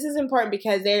also this is important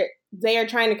because they are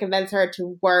trying to convince her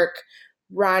to work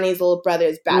Ronnie's little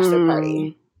brother's bachelor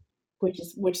party,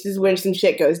 which is when some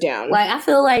shit goes down. Like, I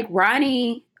feel like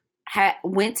Ronnie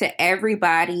went to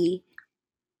everybody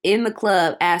in the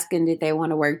club asking did they want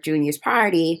to work Junior's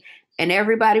party, and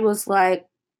everybody was like,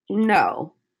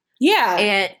 no. Yeah,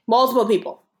 and multiple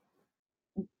people.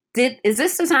 Is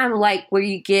this the time like where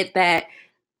you get that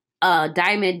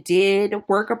Diamond did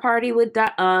work a party with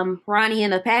Ronnie in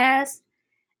the past?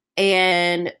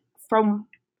 And from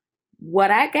what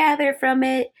I gathered from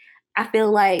it, I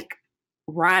feel like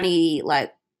Ronnie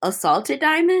like assaulted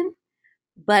Diamond,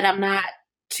 but I'm not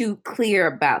too clear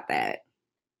about that.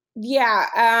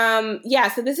 Yeah.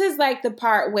 So this is like the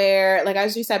part where, like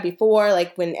as you said before,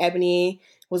 like when Ebony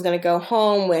was gonna go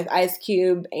home with Ice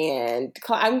Cube and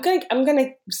I'm gonna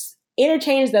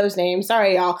interchange those names.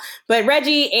 Sorry, y'all, but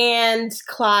Reggie and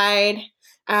Clyde.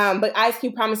 But Ice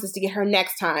Cube promises to get her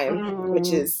next time,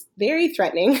 which is very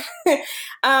threatening.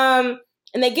 And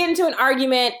they get into an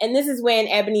argument, and this is when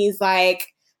Ebony's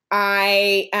like,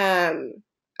 I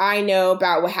know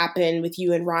about what happened with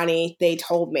you and Ronnie. They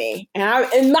told me. And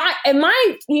my,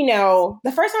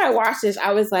 the first time I watched this,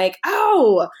 I was like,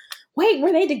 oh, wait,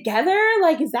 were they together?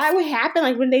 Like, is that what happened?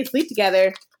 Like, when they sleep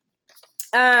together?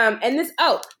 And this,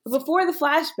 before the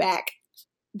flashback,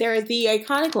 there is the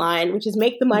iconic line, which is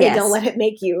 "Make the money, Yes. don't let it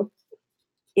make you."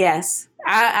 Yes.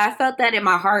 I felt that in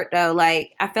my heart, though.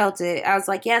 Like, I felt it. I was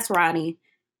like, yes, Ronnie,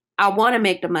 I want to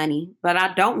make the money, but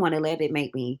I don't want to let it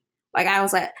make me. Like, I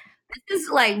was like, this is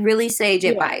like really sage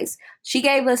advice. She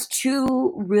gave us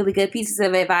 2 really good pieces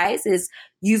of advice: is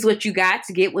use what you got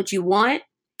to get what you want,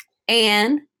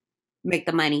 and make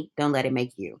the money, don't let it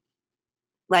make you.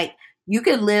 Like, you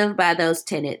could live by those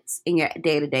tenets in your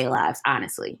day-to-day lives,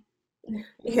 honestly.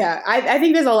 Yeah, I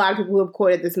think there's a lot of people who have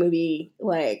quoted this movie.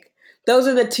 Like, those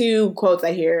are the 2 quotes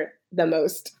I hear the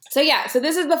most. So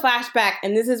this is the flashback,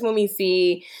 and this is when we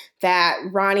see that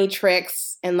Ronnie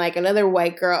Trix and like another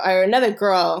white girl or another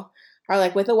girl are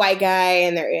like with a white guy,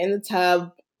 and they're in the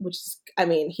tub, which is, I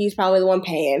mean, he's probably the one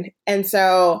paying. And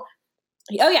so,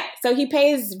 so he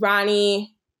pays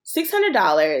Ronnie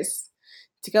 $600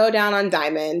 to go down on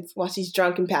Diamond while she's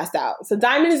drunk and passed out. So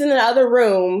Diamond is in the other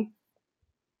room,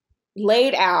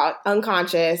 laid out,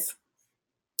 unconscious.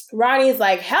 Ronnie's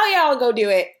like, hell yeah, I'll go do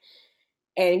it.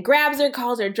 And grabs her,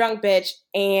 calls her drunk bitch,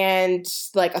 and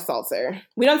like assaults her.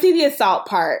 We don't see the assault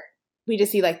part. We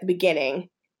just see like the beginning.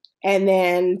 And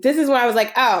then this is when I was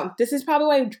like, oh, this is probably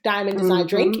why Diamond does not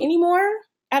drink anymore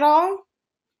at all.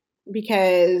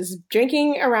 Because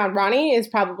drinking around Ronnie is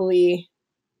probably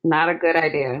not a good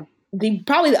idea.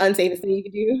 Probably the unsafest thing you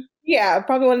could do. Yeah,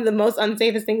 probably one of the most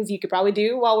unsafest things you could probably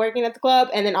do while working at the club.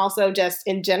 And then also just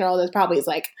in general, there's probably is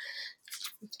like,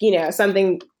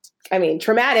 something, I mean,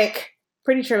 traumatic,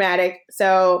 pretty traumatic.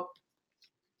 So,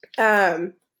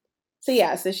 so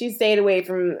she stayed away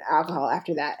from alcohol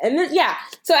after that. And then,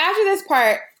 so after this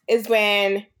part is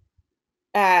when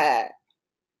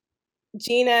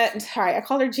Gina, sorry, I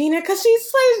called her Gina because she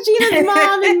plays Gina's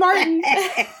mom and Martin.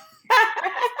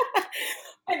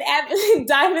 And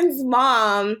Diamond's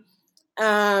mom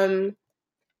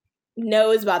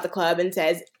knows about the club and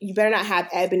says, you better not have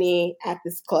Ebony at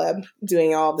this club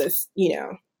doing all this,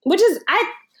 which is,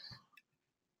 I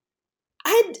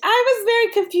was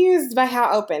very confused by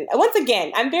how open, once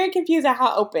again, I'm very confused at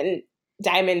how open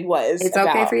Diamond was. It's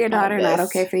okay for your daughter, not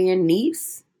okay for your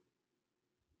niece.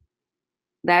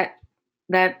 That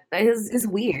is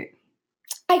weird.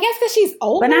 I guess because she's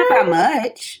older. But not by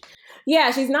much.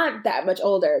 Yeah, she's not that much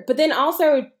older. But then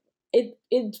also,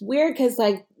 it's weird because,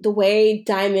 like, the way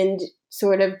Diamond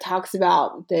sort of talks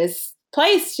about this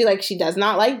place, she does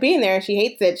not like being there. She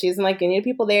hates it. She doesn't like any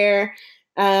people there.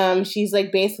 She's,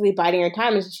 like, basically biding her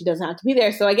time and she doesn't have to be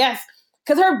there. So I guess,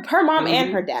 because her mom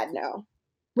and her dad know,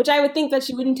 which I would think that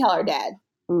she wouldn't tell her dad.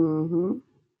 Mm-hmm.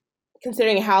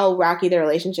 Considering how rocky their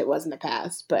relationship was in the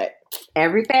past. But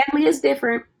every family is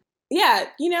different. Yeah,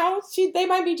 they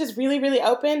might be just really, really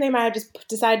open. They might have just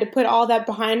decided to put all that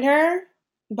behind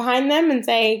them and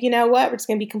say, you know what, we're just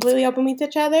going to be completely open with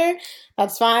each other.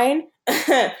 That's fine.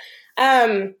 But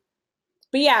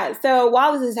yeah, so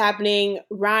while this is happening,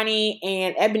 Ronnie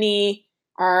and Ebony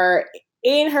are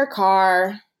in her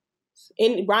car,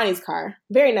 in Ronnie's car,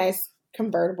 very nice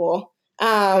convertible,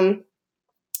 talking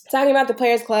about the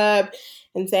Players Club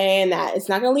and saying that it's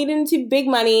not going to lead into big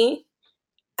money.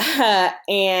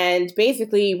 And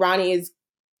basically, Ronnie is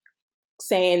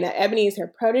saying that Ebony is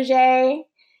her protege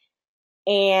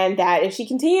and that if she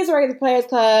continues to work at the Players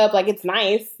Club, like, it's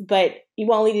nice, but you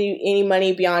won't lead to any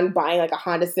money beyond buying, like, a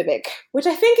Honda Civic, which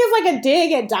I think is, like, a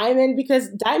dig at Diamond because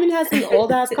Diamond has some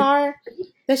old-ass car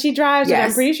that she drives, yes,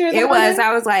 I'm pretty sure it was.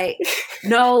 I was like,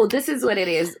 no, this is what it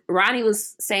is. Ronnie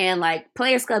was saying, like,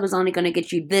 Players Club is only going to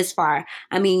get you this far.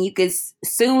 I mean, you could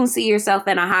soon see yourself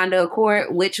in a Honda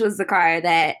Accord, which was the car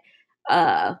that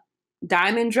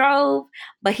Diamond drove.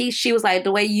 But she was like,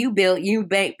 the way you built, you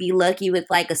may be lucky with,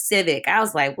 like, a Civic. I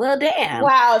was like, well, damn.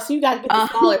 Wow, so you got to get the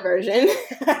smaller version.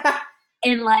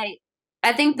 And, like,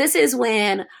 I think this is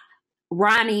when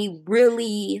Ronnie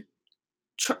really,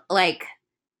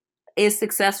 is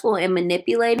successful in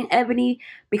manipulating Ebony,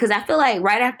 because I feel like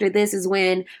right after this is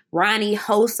when Ronnie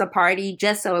hosts a party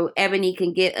just so Ebony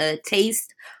can get a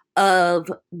taste of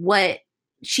what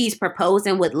she's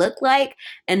proposing would look like.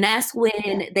 And that's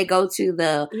when they go to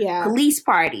the police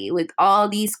party with all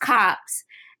these cops,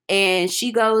 and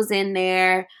she goes in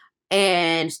there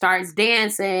and starts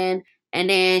dancing, and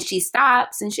then she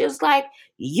stops and she was like,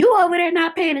 you over there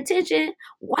not paying attention,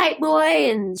 white boy.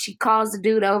 And she calls the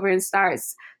dude over and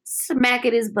starts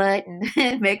smacking his butt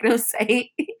and making him say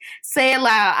it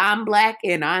loud, I'm black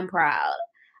and I'm proud.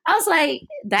 I was like,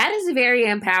 that is very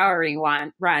empowering,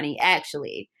 Ronnie,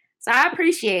 actually. So I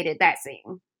appreciated that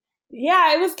scene.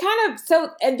 Yeah, it was kind of, so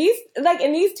in these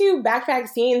 2 backtrack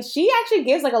scenes, she actually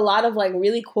gives like a lot of like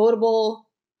really quotable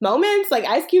moments. Like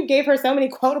Ice Cube gave her so many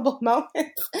quotable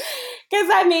moments. Because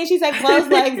I mean, she said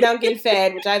closed legs don't get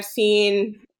fed, which I've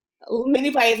seen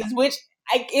many places, which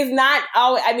is not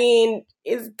always, I mean,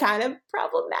 is kind of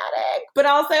problematic, but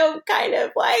also kind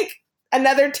of like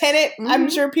another tenet I'm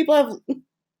sure people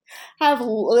have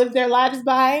lived their lives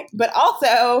by. But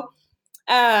also,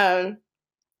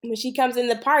 when she comes in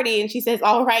the party and she says,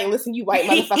 "All right, listen, you white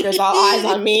motherfuckers, all eyes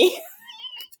on me."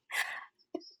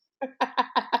 He's like,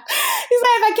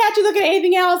 "If I catch you looking at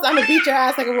anything else, I'm gonna beat your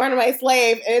ass like a runaway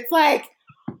slave." And it's like,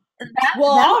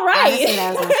 all right. Honestly,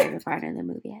 that was my favorite part in the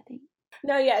movie, I think.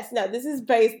 No, this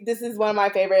is one of my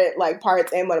favorite like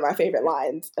parts and one of my favorite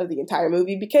lines of the entire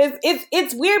movie, because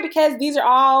it's weird because these are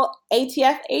all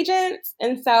ATF agents,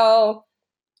 and so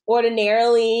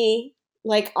ordinarily,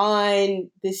 like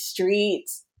on the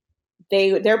streets,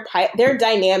 their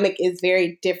dynamic is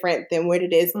very different than what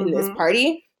it is in this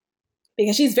party,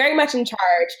 because she's very much in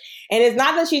charge, and it's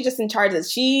not that she's just in charge;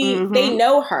 that they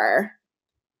know her.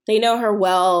 They know her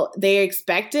well. They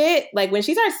expect it. Like when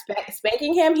she starts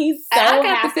spanking him, he's so happy.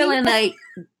 I got the feeling like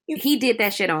he did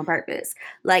that shit on purpose.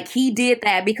 Like he did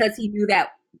that because he knew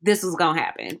that this was gonna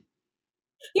happen.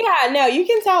 Yeah, no, you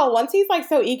can tell once he's like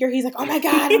so eager. He's like, "Oh my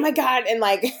god," and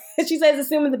like she says,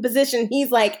 assuming the position, he's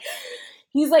like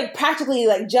practically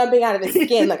like jumping out of his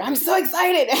skin. Like, I'm so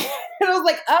excited, and I was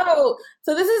like, "Oh,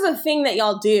 so this is a thing that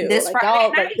y'all do? This like Friday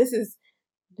y'all night? Like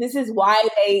this is why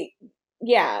they."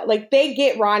 Yeah, like they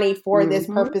get Ronnie for this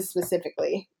purpose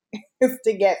specifically, is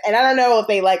to get. And I don't know if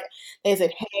they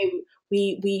said, "Hey,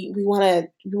 we want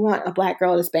a black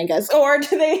girl to spank us," or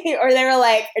they were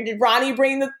like, or did Ronnie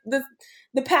bring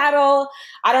the paddle?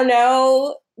 I don't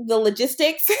know the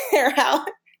logistics or how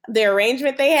the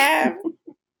arrangement they have.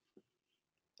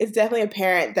 It's definitely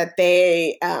apparent that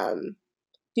they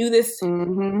do this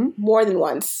more than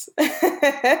once.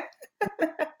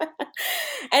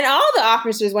 And all the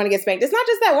officers want to get spanked. It's not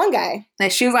just that one guy.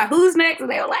 And she was like, "Who's next?" And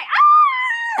they were like,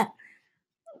 "Ah!"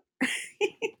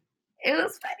 It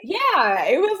was funny. Yeah,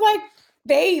 it was like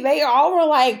they all were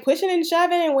like pushing and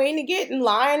shoving and waiting to get in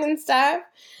line and stuff.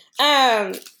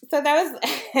 So that was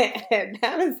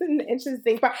that was an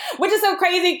interesting part, which is so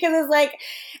crazy because it's like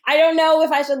I don't know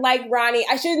if I should like Ronnie.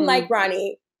 I shouldn't like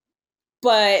Ronnie,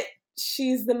 but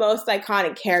she's the most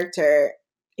iconic character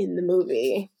in the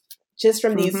movie, just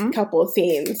from these couple of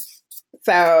scenes.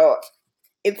 So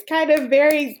it's kind of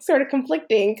very sort of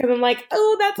conflicting because I'm like,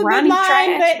 oh, that's a Ronnie good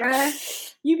line, trash, but bruh.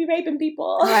 You be raping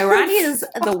people. Like, Ronnie is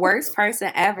the worst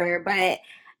person ever, but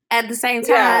at the same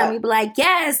time, you'd be like,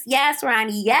 yes,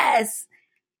 Ronnie, yes.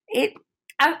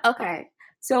 Okay.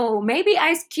 So maybe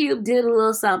Ice Cube did a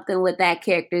little something with that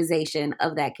characterization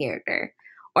of that character.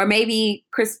 Or maybe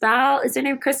Crystal, is her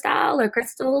name Crystal or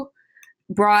Crystal?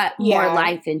 Brought more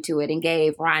life into it and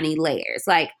gave Ronnie layers.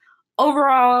 Like,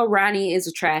 overall, Ronnie is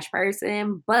a trash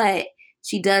person, but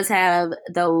she does have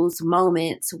those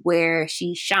moments where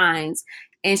she shines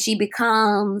and she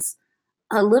becomes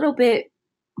a little bit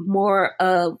more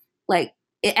of, like,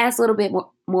 it adds a little bit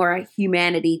more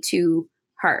humanity to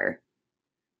her.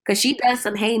 Because she does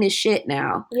some heinous shit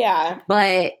now. Yeah.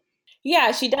 But...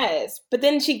 yeah, she does. But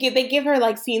then they give her,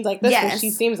 like, scenes like this where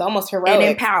she seems almost heroic. And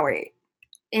empowered.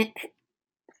 And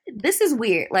this is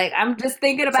weird. Like, I'm just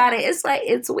thinking about it. It's like,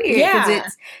 it's weird.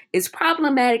 Because it's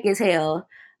problematic as hell.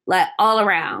 Like, all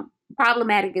around.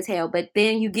 Problematic as hell. But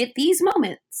then you get these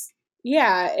moments.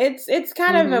 Yeah, it's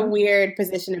kind of a weird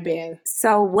position to be in.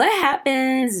 So what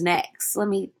happens next? Let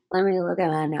me look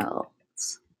at my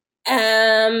notes.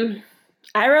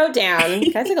 I wrote down,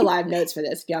 I took a lot of notes for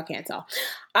this, if y'all can't tell.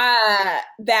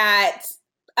 This is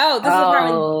the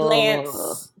part when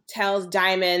Lance tells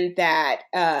Diamond that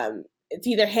it's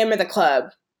either him or the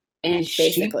club, and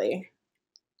basically.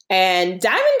 And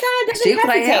Diamond kind of doesn't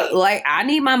hesitate. Like, I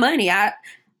need my money.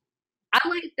 I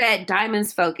like that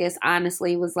Diamond's focus,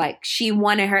 honestly, was like she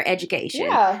wanted her education.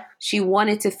 Yeah. She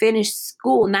wanted to finish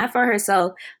school, not for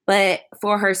herself, but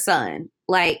for her son.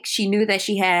 Like, she knew that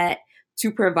she had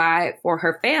to provide for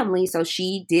her family, so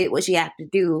she did what she had to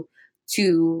do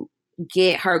to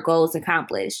get her goals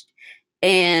accomplished.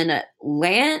 And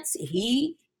Lance,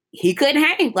 he couldn't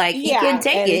hang. Like, he couldn't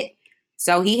take it.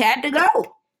 So he had to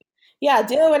go. Yeah,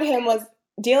 dealing with him was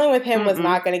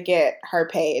not going to get her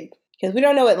paid. Because we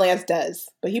don't know what Lance does.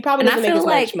 But he probably doesn't make as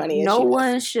much money as she does. No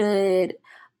one should,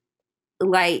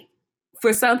 like,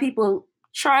 for some people,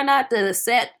 try not to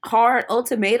set hard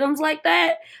ultimatums like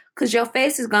that. Because your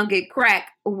face is going to get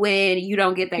cracked when you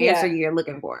don't get the answer you're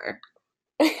looking for.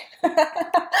 Yeah,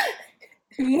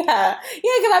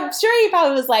 because I'm sure he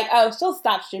probably was like, oh, she'll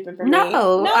stop stripping for me.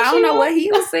 No, I don't know what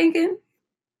he was thinking.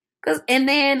 And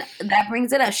then that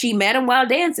brings it up. She met him while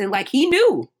dancing. Like, he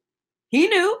knew.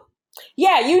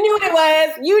 Yeah, you knew what it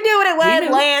was. You knew what it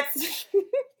was, Lance.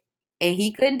 And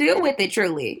he couldn't deal with it,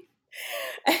 truly.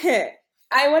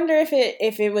 I wonder if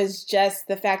it was just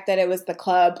the fact that it was the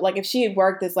club. Like, if she had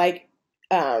worked as like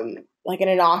in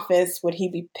an office, would he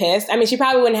be pissed? I mean, she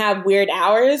probably wouldn't have weird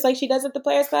hours like she does at the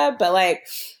Players Club, but like,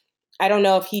 I don't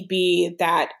know if he'd be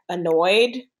that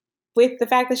annoyed with the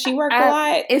fact that she worked a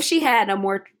lot. If she had a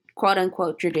more quote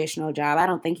unquote traditional job, I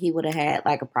don't think he would have had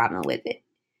like a problem with it.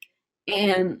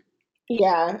 And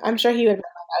yeah, I'm sure he would.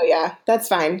 Oh yeah, that's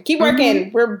fine. Keep working.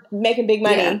 Mm-hmm. We're making big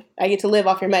money. Yeah. I get to live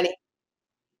off your money.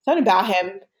 Something about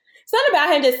him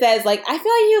just says like, I feel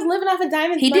like he was living off of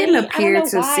Diamond's money. He didn't appear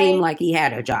to seem like he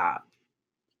had a job.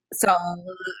 So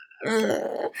yeah.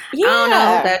 I don't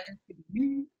know that.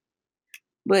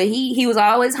 But he was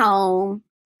always home.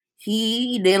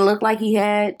 He didn't look like he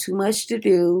had too much to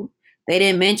do. They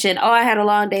didn't mention, oh, I had a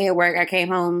long day at work. I came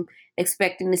home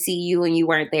expecting to see you and you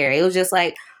weren't there. It was just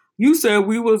like, you said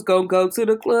we was going to go to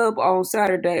the club on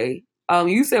Saturday.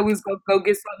 You said we was going to go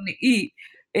get something to eat.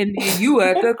 And then you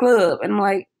at the club. And I'm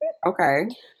like, okay.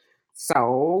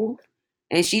 So,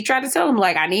 and she tried to tell him,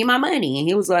 like, I need my money. And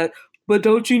he was like, but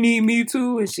don't you need me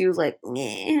too? And she was like,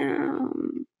 yeah.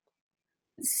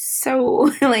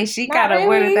 So, like, she kind of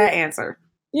wanted that answer.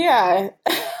 Yeah.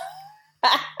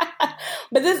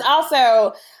 But this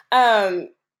also,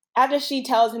 after she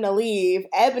tells him to leave,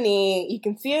 Ebony, you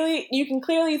can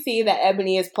clearly see that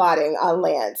Ebony is plotting on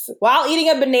Lance while eating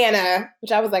a banana,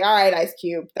 which I was like, all right, Ice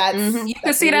Cube. That's you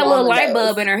can see that little light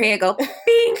bulb in her head go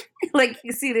bing. Like,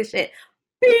 you see this shit.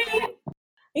 Bing.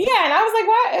 Yeah, and I was like,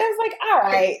 what? It was like, all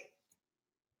right.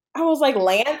 I was like,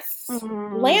 Lance?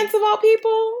 Lance of all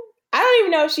people? I don't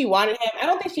even know if she wanted him. I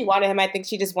don't think she wanted him. I think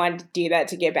she just wanted to do that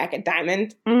to get back at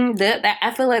Diamond.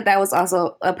 I feel like that was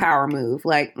also a power move.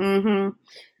 Like,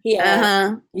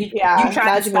 yeah, you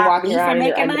try to stop me from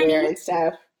making money and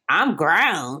stuff. I'm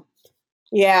ground.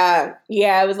 Yeah,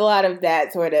 it was a lot of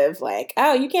that sort of like,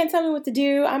 oh, you can't tell me what to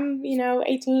do. I'm,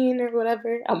 18 or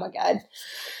whatever. Oh my God,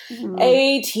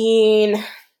 18.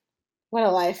 What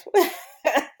a life.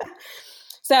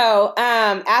 So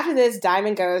after this,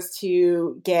 Diamond goes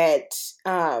to get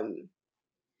her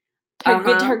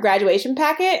graduation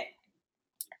packet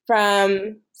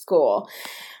from school,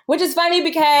 which is funny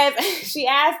because she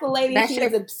asked the lady if she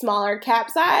was a smaller cap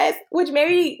size, which made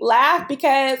me laugh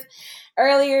because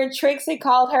earlier Trix had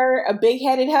called her a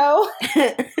big-headed hoe.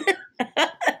 I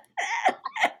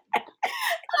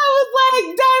was like,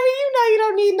 Diamond, you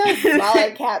don't need no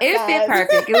smaller cap size. It fit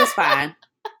perfect. It was fine.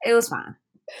 It was fine.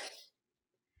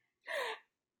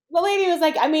 The lady was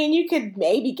like, I mean, you could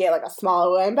maybe get like a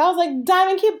smaller one. But I was like,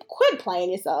 Diamond, quit playing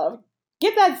yourself.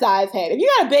 Get that size head. If you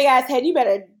got a big ass head, you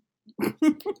better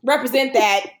represent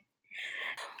that.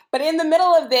 But in the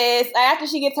middle of this, after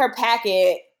she gets her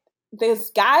packet, this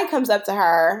guy comes up to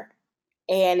her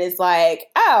and is like,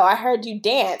 oh, I heard you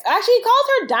dance. Actually, he calls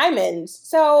her Diamond.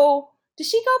 So does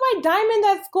she go by Diamond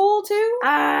at school too?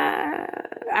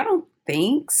 I don't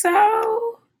think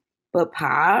so. But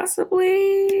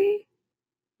possibly.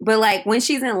 But, like, when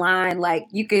she's in line, like,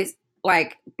 you could,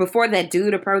 like, before that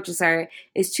dude approaches her,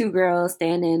 it's two girls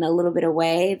standing a little bit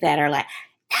away that are like,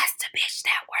 that's the bitch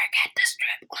that work at the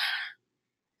strip club.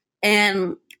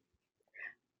 And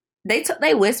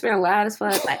they whisper loud as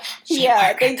fuck, like,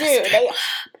 yeah, they do.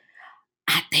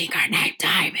 I think her name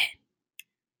Diamond.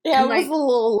 Yeah, it was a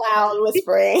little loud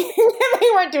whispering. They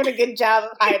weren't doing a good job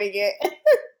of hiding it.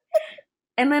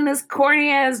 And then this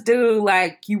corny-ass dude,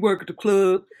 like, you work at the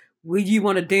club. Will you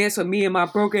want to dance with me and my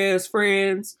broke-ass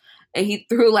friends? And he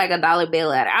threw, like, $1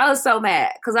 bill at her. I was so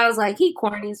mad. Because I was like, he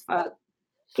corny as fuck.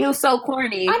 He was so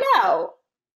corny. I know.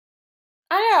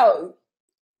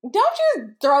 Don't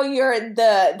you throw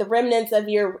the remnants of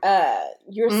your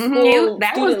school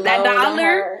that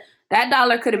 $1. That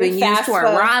 $1 could have been used toward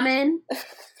ramen.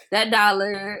 That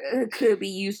 $1 could be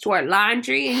used toward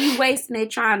laundry. And you wasting it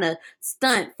trying to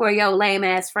stunt for your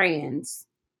lame-ass friends.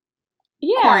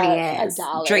 Yeah, corny ass,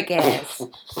 Drake ass.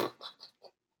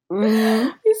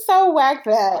 He's so whack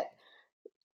that.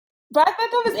 But I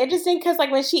thought that was interesting because, like,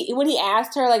 when he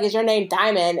asked her, like, "Is your name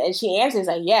Diamond?" and she answers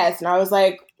like, "Yes," and I was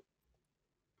like,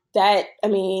 "That's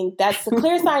a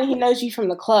clear sign he knows you from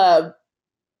the club,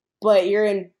 but you're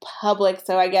in public,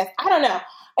 so I guess I don't know."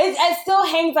 It still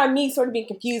hangs on me, sort of being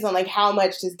confused on like how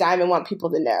much does Diamond want people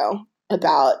to know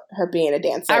about her being a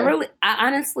dancer. I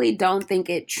honestly don't think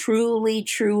it truly,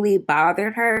 truly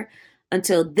bothered her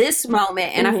until this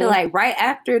moment. And I feel like right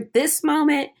after this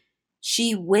moment,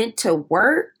 she went to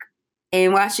work.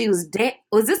 And while she was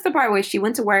was this the part where she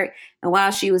went to work and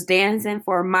while she was dancing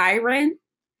for Myron,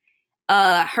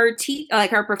 her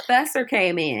professor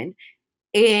came in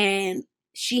and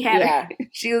she had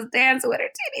she was dancing with her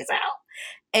titties out,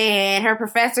 and her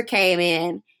professor came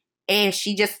in, and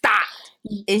she just stopped,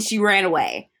 and she ran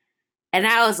away. And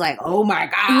I was like, oh my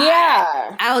God.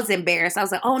 Yeah. I was embarrassed. I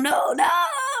was like, oh no. Oh my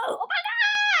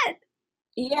God.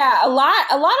 Yeah, a lot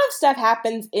of stuff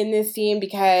happens in this scene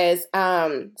because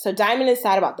so Diamond is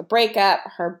sad about the breakup.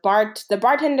 The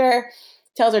bartender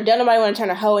tells her, don't nobody want to turn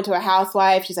a hoe into a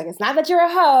housewife. She's like, it's not that you're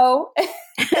a hoe.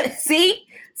 See?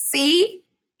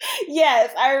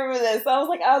 Yes, I remember this. So I was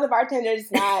like, oh, the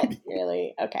bartender's not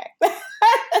really okay.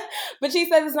 But she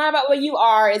says it's not about what you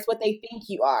are, it's what they think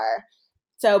you are.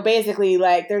 So basically,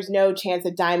 like, there's no chance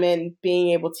of Diamond being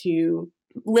able to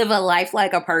live a life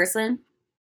like a person.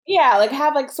 Yeah, like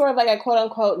have like sort of like a quote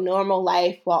unquote normal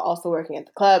life while also working at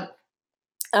the club.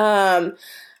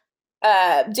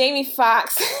 Jamie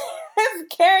Foxx, his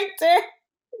character,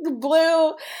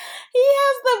 Blue, he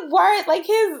has the worst, like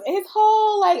his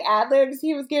whole like ad-libs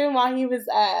he was given while he was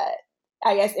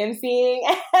I guess emceeing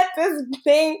at this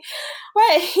thing.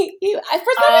 Right, he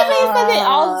for some reason he said they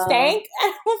all stank.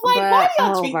 And I was like, why do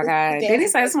y'all treat my this God. dance Didn't he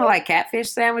say like something this? like catfish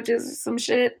sandwiches or some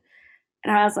shit?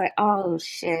 And I was like, oh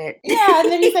shit. Yeah,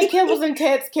 and then he said kibbles and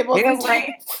tits, kibbles and like,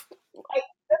 tits. Like,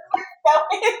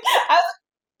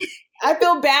 I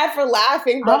feel bad for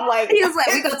laughing, but I'm like, he was like,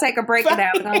 we're gonna take a break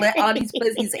now. We're gonna let all these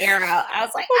pussies air out. I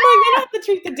was like, oh my God, you have to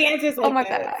treat the dancers like oh my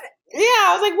this. God. Yeah,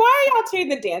 I was like, why are y'all treating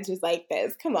the dancers like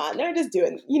this? Come on, they're just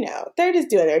doing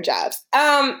their jobs.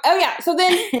 Oh yeah, so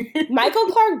then Michael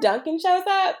Clark Duncan shows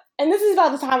up, and this is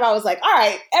about the time I was like, all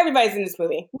right, everybody's in this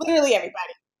movie. Literally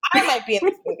everybody. I might be in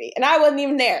this movie, and I wasn't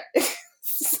even there.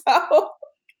 So,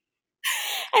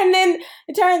 and then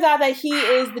it turns out that he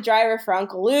is the driver for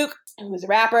Uncle Luke, who's a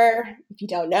rapper. If you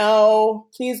don't know,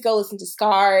 please go listen to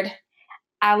Scarred.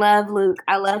 I love Luke.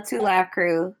 I love Two Live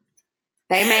Crew.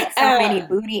 They make so many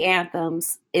booty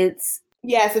anthems. It's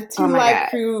a Two Live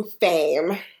Crew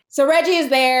fame. So Reggie is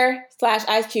there /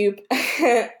 Ice Cube.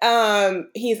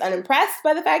 He's unimpressed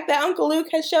by the fact that Uncle Luke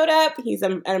has showed up. He's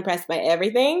unimpressed by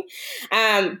everything.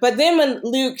 But then when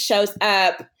Luke shows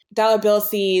up, Dollar Bill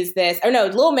sees this. Or no,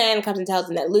 Little Man comes and tells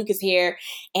him that Luke is here.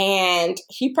 And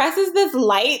he presses this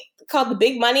light called the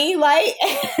Big Money light.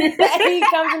 And he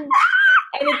comes in,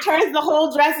 and it turns the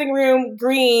whole dressing room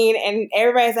green. And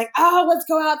everybody's like, oh, let's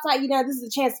go outside. You know, this is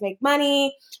a chance to make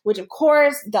money. Which, of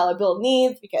course, Dollar Bill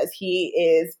needs because he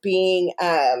is being,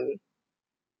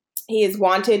 he is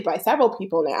wanted by several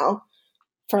people now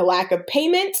for lack of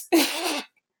payment.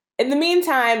 In the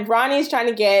meantime, Ronnie's trying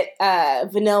to get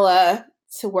Vanilla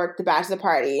to work the bachelor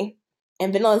party.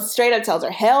 And Vanilla straight up tells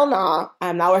her, hell no,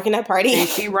 I'm not working that party. And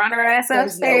she run her ass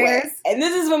upstairs. No, and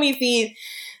this is when we see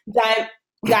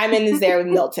Diamond is there with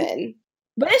Milton.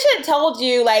 But it should have told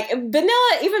you, like,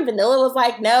 Vanilla was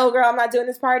like, no, girl, I'm not doing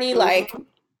this party. Like,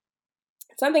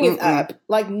 something is up.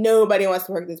 Like, nobody wants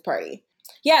to work this party.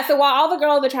 Yeah, so while all the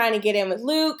girls are trying to get in with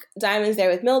Luke, Diamond's there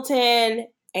with Milton.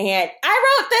 And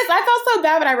I wrote this. I felt so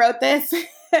bad when I wrote this.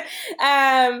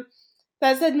 So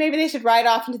I said maybe they should ride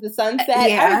off into the sunset.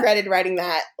 Yeah. I regretted writing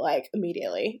that, like,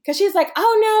 immediately. Because she's like,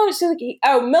 oh, no. She's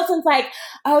like, Milton's like,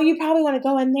 oh, you probably want to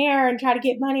go in there and try to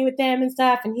get money with them and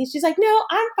stuff. And she's like, no,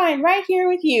 I'm fine right here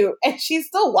with you. And she's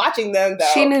still watching them, though.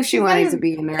 She knew she wanted to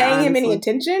be in there, paying him any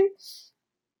attention.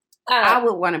 I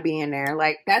would want to be in there.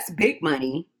 Like, that's big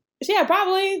money. Yeah,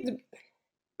 probably.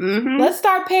 Mm-hmm. Let's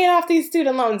start paying off these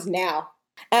student loans now.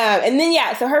 And then,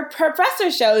 so her professor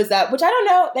shows up, which I don't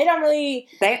know. They don't really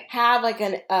have like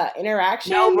an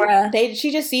interaction. No, bruh.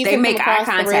 She just sees they him make across eye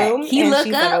contact. The room. He look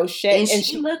up, like, oh shit, and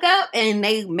she look up, and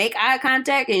they make eye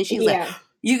contact, and she's like,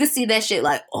 you can see that shit,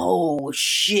 like, oh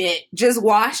shit, just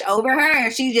wash over her,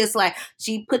 and she just like,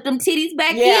 she put them titties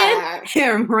back in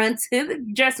and run to the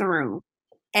dressing room,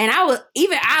 and I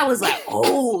was like,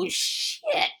 oh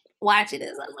shit, watching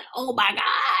this, I was like, oh my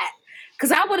God,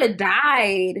 because I would have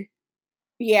died.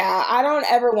 Yeah, I don't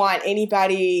ever want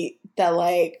anybody that,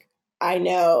 like, I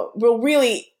know, well,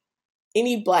 really,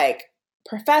 any, like,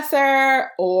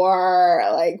 professor or,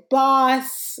 like,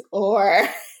 boss or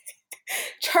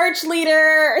church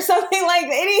leader or something like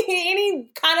that, any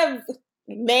kind of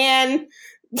man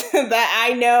that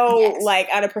I know, like,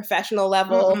 on a professional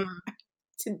level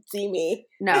to see me.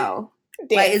 No.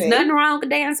 Like, it's nothing wrong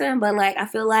with dancing, but, like, I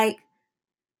feel like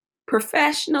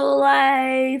professional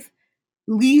life,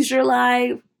 leisure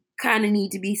life kind of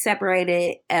need to be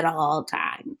separated at all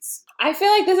times. I feel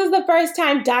like this is the first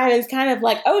time Diamond's kind of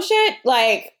like, oh shit,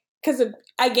 like, because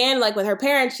again, like with her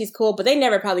parents, she's cool, but they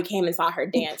never probably came and saw her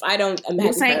dance. I don't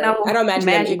imagine. I don't imagine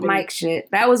Magic Mike shit.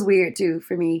 That was weird too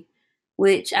for me.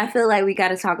 Which I feel like we got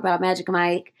to talk about Magic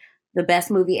Mike, the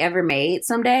best movie ever made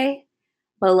someday.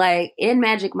 But like in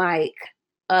Magic Mike,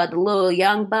 the little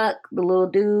young buck, the little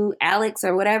dude, Alex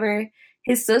or whatever,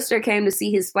 his sister came to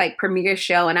see his like premiere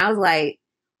show, and I was like,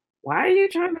 why are you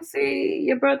trying to see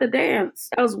your brother dance?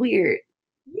 That was weird.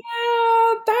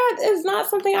 Yeah, that is not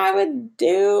something I would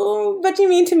do. But you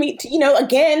mean to me,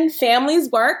 again,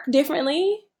 families work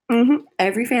differently. Mm-hmm.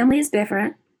 Every family is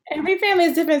different. Every family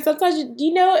is different. Sometimes,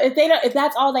 if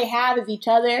that's all they have is each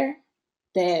other,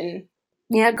 then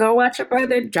yeah, go watch your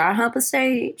brother jaw hump a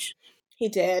stage. He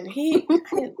did.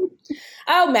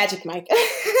 Oh, Magic Mike.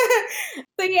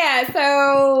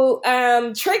 So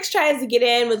Trix tries to get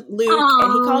in with Luke,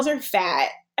 and he calls her fat.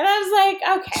 And I was like,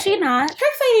 okay. She not.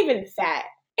 Trix ain't even fat.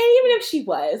 And even if she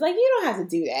was, like, you don't have to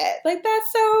do that. Like,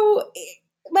 that's so,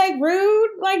 like, rude.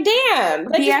 Like, damn.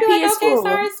 Like, just be like, okay,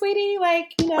 sorry, sweetie.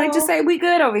 Like, Like, just say, we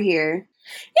good over here.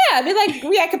 Yeah, be like,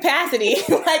 we at capacity.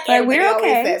 like we're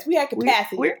okay. Says. We at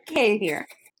capacity. We're okay here.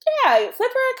 Yeah,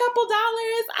 flip her a couple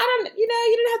dollars. You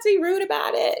didn't have to be rude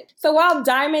about it. So while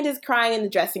Diamond is crying in the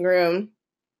dressing room,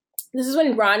 this is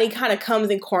when Ronnie kind of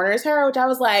comes and corners her, which I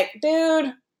was like,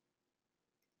 dude,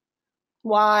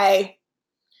 why?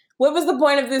 What was the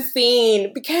point of this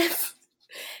scene? Because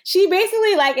she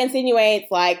basically like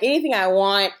insinuates like anything I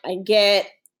want, I get.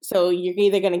 So you're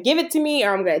either going to give it to me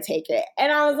or I'm going to take it.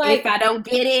 And I was like, if I don't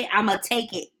get it, I'm going to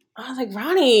take it. I was like,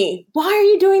 Ronnie, why are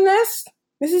you doing this?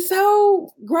 This is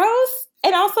so gross.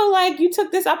 And also, like, you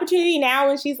took this opportunity now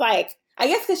and she's like, I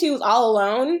guess because she was all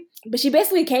alone, but she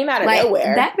basically came out of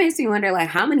nowhere. That makes me wonder, like,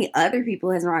 how many other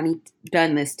people has Ronnie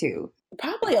done this to?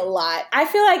 Probably a lot. I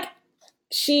feel like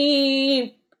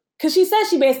because she says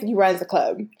she basically runs the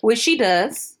club. Which she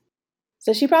does.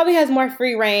 So she probably has more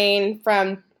free reign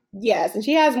from, yes, and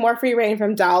she has more free reign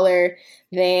from Dollar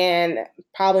than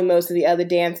probably most of the other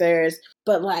dancers.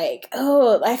 But like,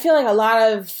 I feel like a lot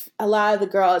of the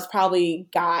girls probably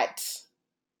got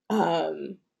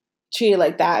treated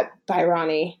like that by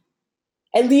Ronnie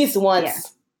at least once. Yeah.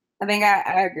 I think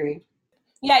I agree.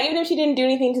 Yeah, even if she didn't do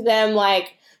anything to them,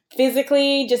 like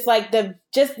physically, just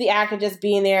the act of just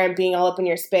being there and being all up in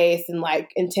your space and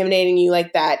like intimidating you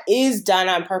like that is done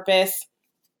on purpose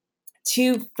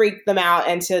to freak them out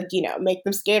and to, make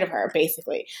them scared of her,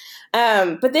 basically.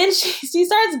 But then she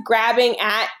starts grabbing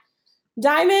at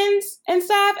Diamonds and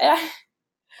stuff. And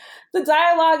the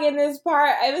dialogue in this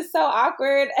part, it was so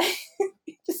awkward.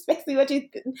 It just makes me makes me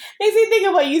think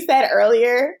of what you said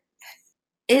earlier.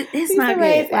 It's not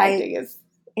good. Like,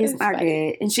 it's not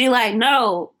good. And she like,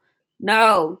 no,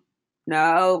 stop,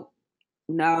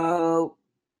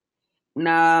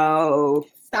 no.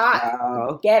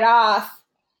 Get off.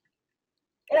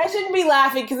 And I shouldn't be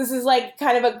laughing because this is like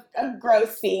kind of a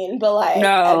gross scene, but like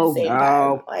at the same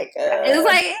time, like it's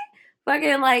like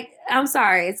fucking like, I'm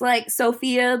sorry, it's like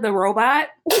Sophia the robot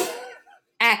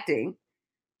acting.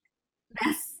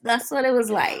 That's what it was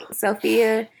like.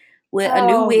 Sophia with a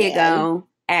new wig on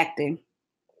acting.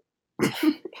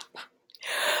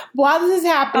 While this is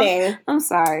happening, I'm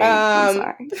sorry. I'm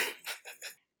sorry.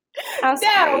 No,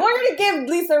 we're gonna give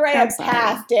Lisa Ray a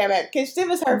pass, damn it, because it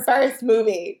was her first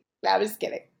movie. No, I'm just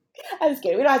kidding. We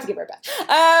don't have to give her a pass.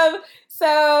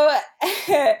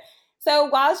 So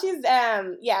while she's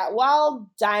while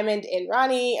Diamond and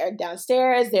Ronnie are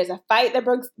downstairs, there's a fight that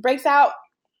breaks out,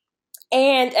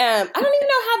 and I don't even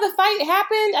know how the fight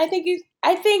happened.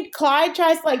 I think Clyde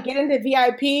tries to like get into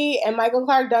VIP, and Michael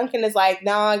Clark Duncan is like,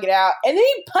 "No, get out," and then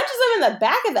he punches him in the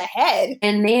back of the head,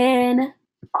 and then.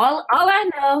 All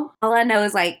I know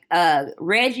is like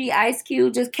Reggie Ice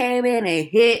Cube just came in and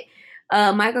hit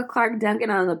Michael Clark Duncan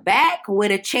on the back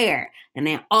with a chair, and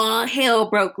then all hell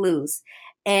broke loose.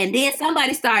 And then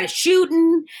somebody started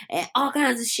shooting, and all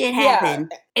kinds of shit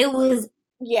happened. Yeah. It was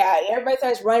everybody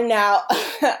starts running out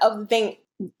of the thing.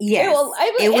 Yes,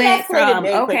 it went from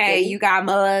okay, you got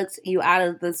mugs, you out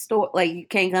of the store, like you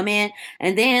can't come in,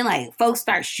 and then like folks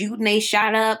start shooting. They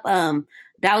shot up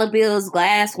Dollar Bill's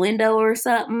glass window or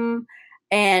something,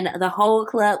 and the whole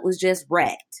club was just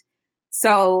wrecked.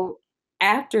 So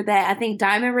after that, I think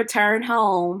Diamond returned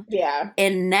home. Yeah.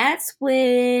 And that's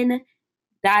when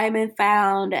Diamond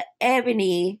found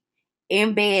Ebony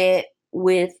in bed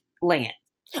with Lance.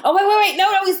 Oh, wait.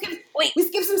 No, we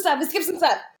skipped some stuff.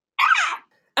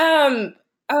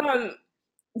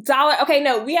 Dollar. Okay,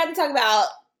 no, we have to talk about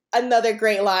another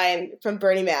great line from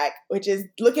Bernie Mac, which is,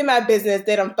 "Look at my business,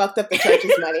 they done fucked up the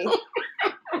church's money."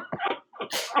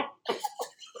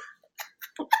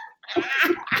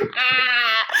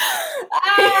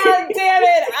 Ah, damn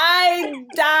it, I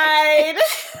died.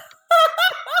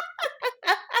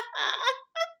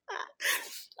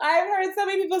 I've heard so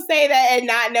many people say that and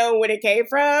not know where it came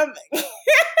from. He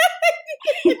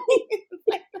was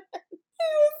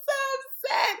so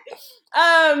upset.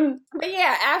 But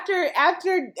yeah,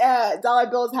 after Dollar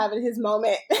Bill's having his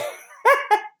moment,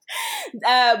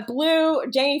 Blue,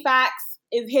 Jamie Foxx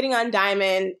is hitting on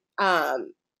Diamond.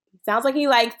 Sounds like he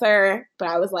likes her, but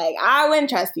I was like, I wouldn't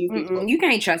trust these people. You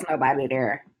can't trust nobody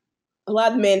there. A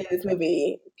lot of men in this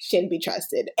movie shouldn't be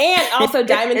trusted. And also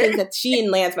Diamond thinks that she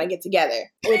and Lance might get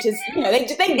together, which is, they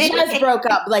just broke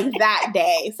up like that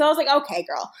day. So I was like, okay,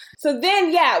 girl. So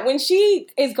then, yeah, when she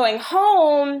is going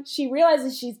home, she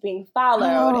realizes she's being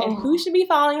followed. And who should be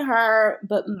following her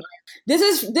but Mike? This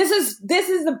is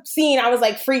the scene I was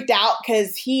like freaked out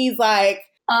because he's like,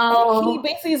 he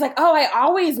basically is like, oh, I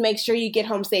always make sure you get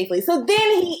home safely. So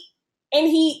then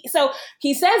he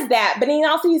says that, but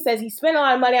he says he spent a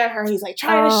lot of money on her. He's like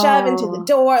trying to shove into the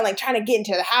door, like trying to get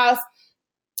into the house.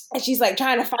 And she's like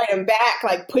trying to fight him back,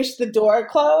 like push the door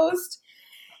closed.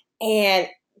 And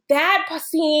that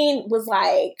scene was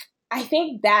like, I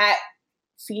think that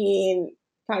scene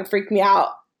kind of freaked me out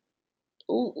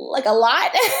like a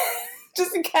lot.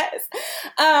 Just because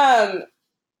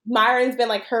Myron's been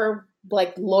like her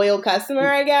like loyal customer,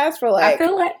 I guess, for like, I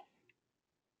feel like,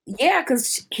 yeah,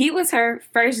 because he was her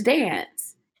first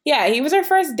dance. Yeah, he was her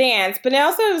first dance, but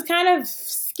also it was kind of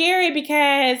scary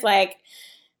because like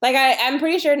I'm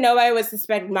pretty sure nobody would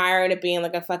suspect Myron of being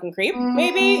like a fucking creep,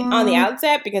 maybe on the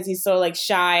outset because he's so like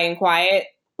shy and quiet,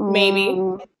 maybe.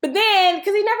 But then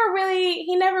because he never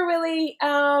really,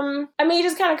 I mean, he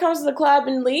just kind of comes to the club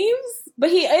and leaves, but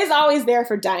he is always there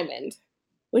for Diamond.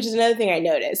 Which is another thing I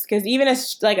noticed. Because even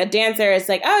as like a dancer, it's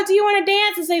like, oh, do you want to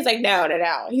dance? And so he's like, no.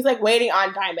 He's like waiting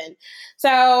on Diamond.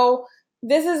 So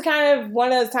this is kind of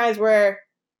one of those times where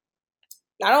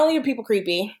not only are people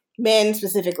creepy, men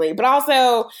specifically, but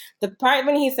also the part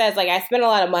when he says, like, I spent a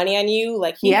lot of money on you,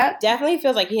 like, he definitely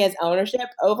feels like he has ownership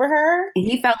over her.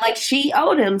 He felt like she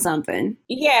owed him something.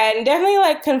 Yeah, and definitely,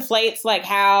 like, conflates, like,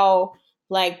 how,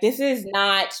 like, this is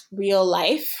not real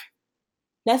life.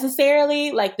 Necessarily,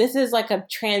 like, this is like a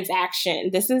transaction.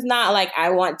 This is not like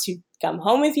I want to come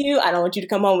home with you. I don't want you to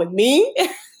come home with me.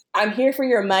 I'm here for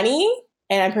your money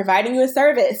and I'm providing you a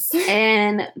service.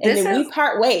 And then we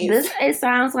part ways. It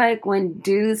sounds like when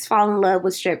dudes fall in love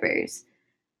with strippers.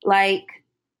 Like,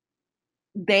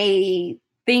 they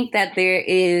think that there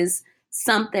is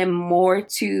something more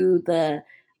to the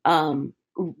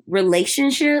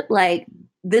relationship. Like,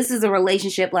 this is a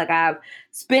relationship, like, I've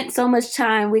spent so much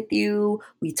time with you.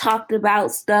 We talked about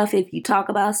stuff. If you talk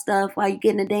about stuff while you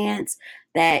get in a dance,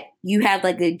 that you have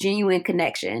like a genuine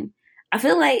connection. I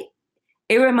feel like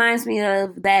it reminds me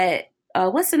of that,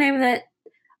 what's the name of that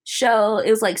show?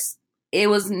 It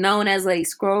was known as like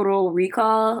Scrotal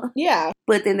Recall. Yeah.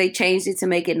 But then they changed it to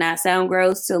make it not sound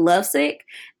gross to Lovesick.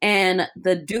 And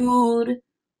the dude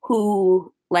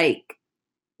who like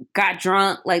got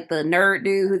drunk, like the nerd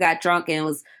dude who got drunk and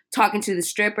was talking to the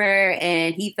stripper,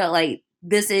 and he felt like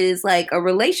this is like a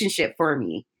relationship for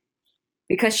me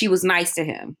because she was nice to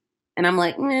him. And I'm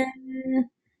like,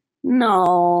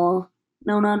 no.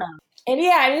 And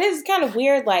yeah, it is kind of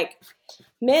weird. Like,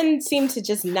 men seem to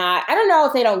just not, I don't know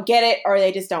if they don't get it or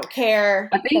they just don't care.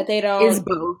 I think that they don't it's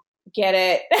both. Get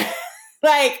it.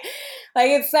 like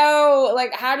it's so,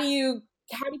 like, how do you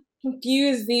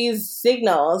confuse these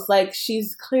signals? Like,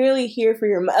 she's clearly here for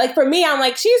your money. Like, for me, I'm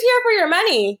like, she's here for your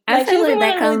money. I feel like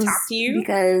that comes talk to you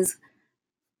because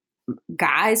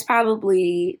guys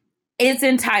probably, it's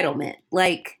entitlement.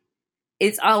 Like,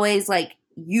 it's always like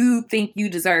you think you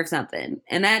deserve something,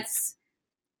 and that's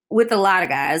with a lot of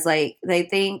guys. Like, they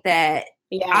think that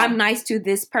I'm nice to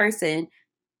this person,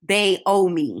 they owe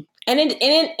me, and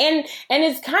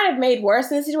it's kind of made worse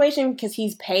in the situation because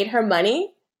he's paid her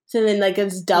money. So then, like,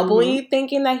 it's doubly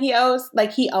thinking that he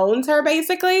owns her,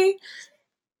 basically.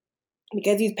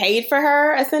 Because he's paid for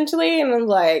her, essentially. And I'm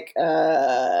like,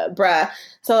 bruh.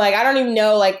 So, like, I don't even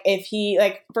know, like, if he,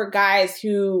 like, for guys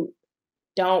who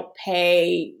don't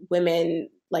pay women,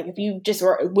 like, if you just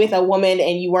were with a woman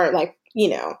and you weren't, like, you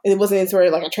know, it wasn't sort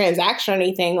of like a transaction or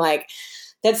anything, like,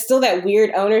 that's still that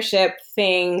weird ownership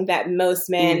thing that most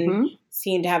men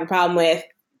seem to have a problem with.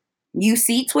 You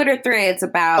see Twitter threads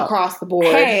about across the board.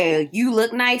 Hey, you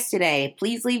look nice today.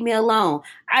 Please leave me alone.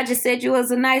 I just said you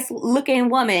was a nice looking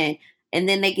woman. And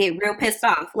then they get real pissed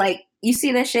off. Like, you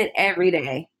see that shit every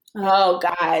day. Oh,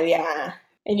 God, yeah.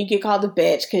 And you get called a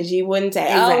bitch because you wouldn't say,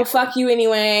 oh, fuck you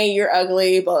anyway. You're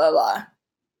ugly, blah, blah, blah.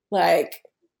 Like,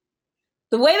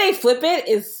 the way they flip it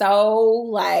is so,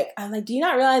 like, I'm like, do you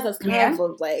not realize that's kind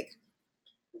of, like,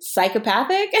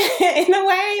 psychopathic in a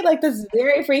way? Like, that's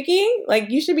very freaky. Like,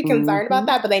 you should be concerned about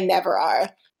that, but they never are.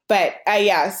 But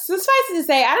so suffice it to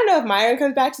say, I don't know if Myron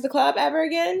comes back to the club ever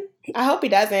again. I hope he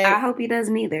doesn't. I hope he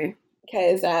doesn't either.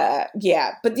 Because,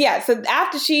 so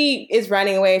after she is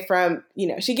running away from,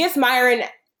 she gets Myron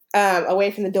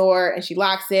away from the door and she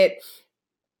locks it.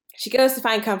 She goes to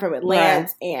find comfort with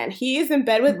Lance, and he's in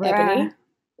bed with Ebony.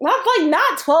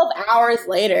 Not 12 hours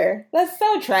later. That's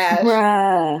so trash.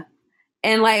 Bruh.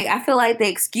 And, I feel like the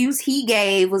excuse he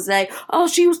gave was oh,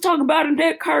 she was talking about her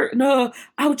neck hurt, and I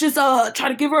was just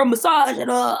trying to give her a massage,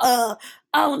 and I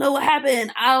don't know what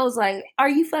happened. I was like, are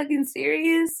you fucking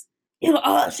serious? It's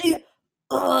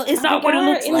not what it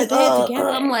looks like.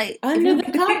 I'm like, under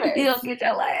the covers. You don't get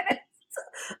your laugh.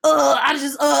 What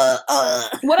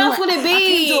else would it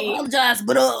be? I can't apologize,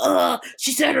 but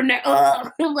she said her neck.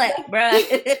 I'm like,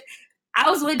 bruh. I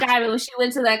was with Diamond when she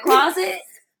went to that closet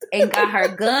and got her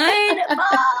gun.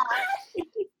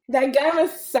 That gun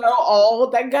was so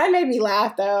old. That gun made me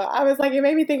laugh, though. I was like, it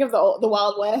made me think of the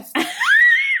Wild West.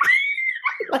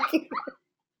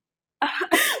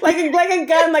 like a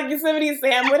gun like Yosemite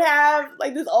Sam would have,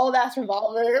 like this old ass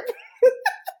revolver.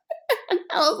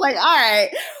 I was like, all right.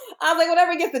 I was like,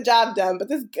 whatever gets the job done, but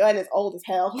this gun is old as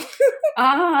hell.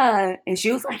 And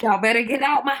she was like, y'all better get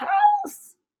out my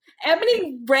house.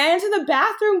 Ebony ran to the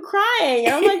bathroom crying.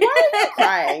 And I'm like, why are you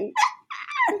crying?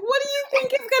 What do you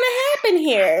think is going to happen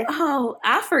here? Oh,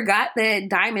 I forgot that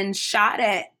Diamond shot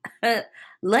at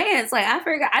Lance.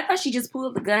 I thought she just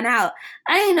pulled the gun out.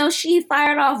 I didn't know she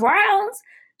fired off rounds.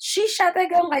 She shot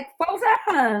that gun 4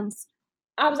 times.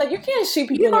 I was like, you can't shoot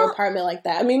people in your apartment like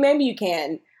that. I mean, maybe you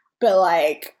can, but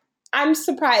I'm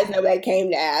surprised nobody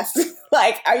came to ask.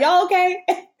 Are y'all okay?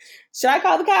 Should I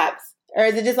call the cops? Or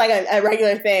is it just a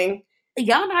regular thing?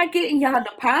 Y'all not getting y'all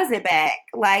deposit back.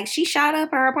 She shot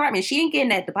up her apartment. She ain't getting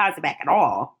that deposit back at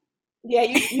all. Yeah,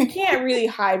 you can't really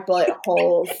hide bullet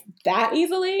holes that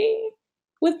easily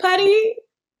with putty.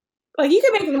 You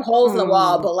can make them holes in the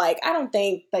wall, but I don't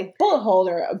think bullet holes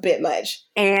are a bit much.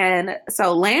 And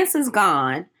so Lance is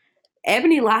gone.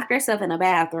 Ebony locked herself in the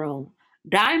bathroom.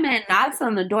 Diamond knocks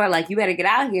on the door you better get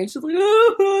out here. And she's like,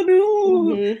 oh no.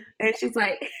 Mm-hmm. And she's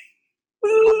like,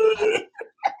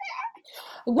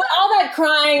 well, all that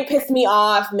crying pissed me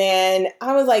off, man.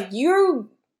 I was like, this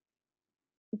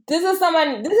is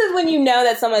when you know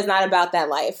that someone's not about that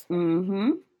life.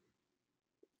 Mm-hmm.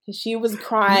 She was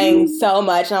crying so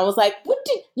much, and I was like, what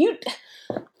did you...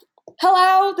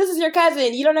 Hello, this is your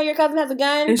cousin. You don't know your cousin has a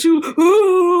gun? And she was,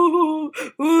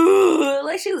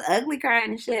 she was ugly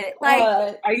crying and shit.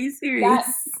 Are you serious?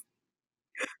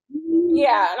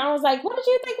 Yeah, and I was like, what did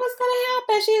you think was going to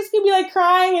happen? She's going to be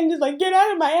crying and just get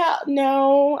out of my house.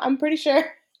 No, I'm pretty sure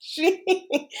you should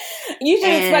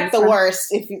expect the worst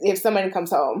if someone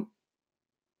comes home.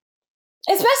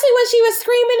 Especially when she was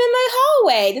screaming in the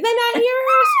hallway. Did they not hear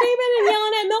her screaming and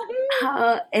yelling at Milton?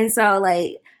 And so,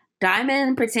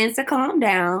 Diamond pretends to calm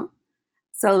down.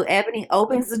 So Ebony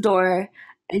opens the door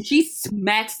and she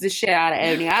smacks the shit out of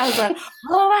Ebony. I was like,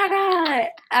 oh my God.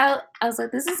 I was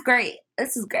like, this is great.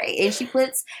 This is great. And she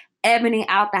puts Ebony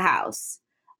out the house.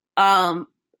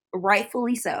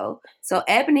 Rightfully so. So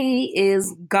Ebony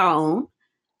is gone.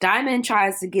 Diamond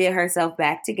tries to get herself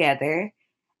back together.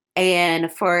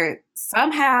 And for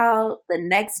somehow the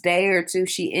next day or two,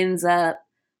 she ends up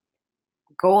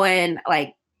going,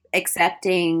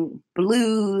 accepting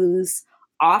Blue's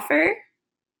offer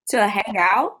to hang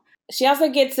out. She also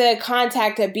gets a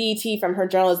contact at BET from her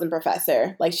journalism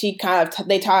professor. She kind of,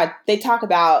 they talk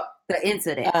about the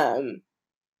incident. The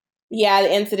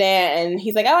incident. And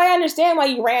he's like, oh, I understand why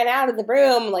you ran out of the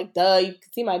room. I'm like, duh, you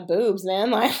can see my boobs, man.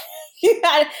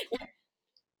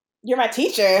 You're my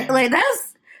teacher.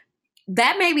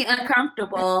 That made me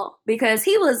uncomfortable because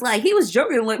he was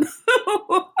joking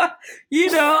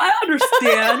I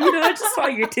understand. I just saw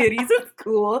your titties. It's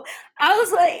cool. I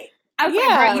was like,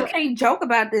 bro, you can't joke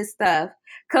about this stuff.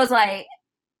 Because,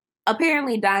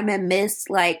 apparently Diamond missed,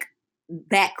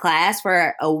 that class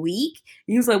for a week.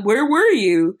 He was like, where were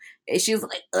you? And she was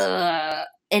like,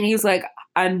 And he was like,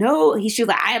 I know. She was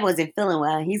like, I wasn't feeling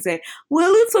well. And he said,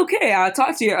 well, it's okay. I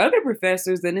talked to your other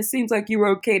professors, and it seems like you were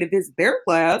okay to visit their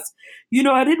class.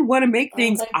 I didn't want to make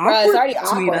things awkward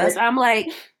between us. I'm like,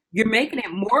 you're making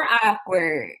it more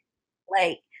awkward.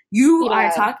 You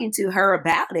are talking to her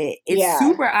about it. It's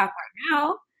super awkward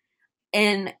now.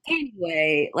 And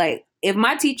anyway, if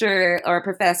my teacher or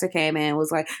professor came in and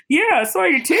was like, yeah, I saw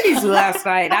your titties last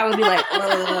night, I would be like,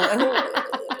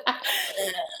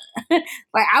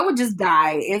 I would just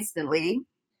die instantly.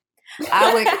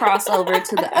 I would cross over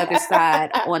to the other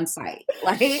side on site.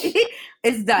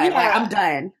 It's done. I'm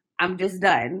done. I'm just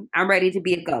done. I'm ready to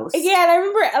be a ghost. Yeah, and I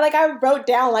remember, I wrote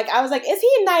down, I was like, is he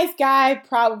a nice guy?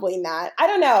 Probably not. I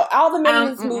don't know. All the men in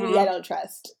this movie, I don't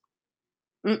trust.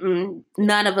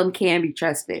 None of them can be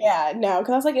trusted. Yeah, no,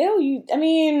 because I was like,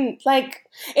 ew, like,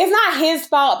 it's not his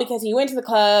fault because he went to the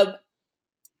club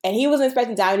and he wasn't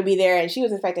expecting Diamond to be there and she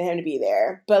was expecting him to be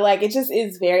there. But, like, it just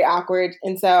is very awkward.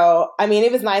 And so, I mean,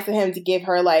 it was nice of him to give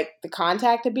her, like, the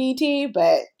contact to BT,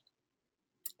 but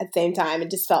at the same time,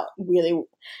 it just felt really,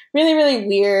 really, really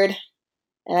weird.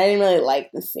 And I didn't really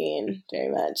like the scene very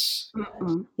much.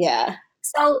 Yeah.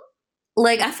 So,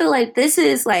 like, I feel like this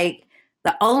is, like,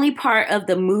 the only part of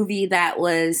the movie that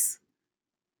was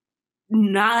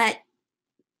not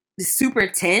super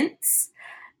tense.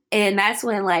 And that's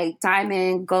when, like,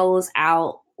 Diamond goes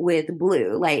out with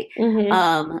Blue. Like,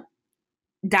 Diamond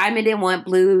didn't want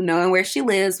Blue knowing where she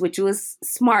lives, which was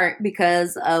smart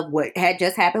because of what had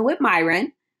just happened with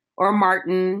Myron or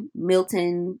Martin,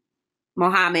 Milton,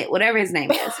 Mohammed, whatever his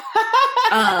name is.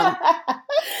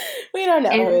 We don't know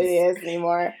who it is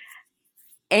anymore.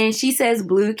 And she says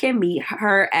Blue can meet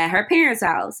her at her parents'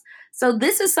 house. So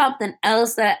this is something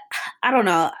else that, I don't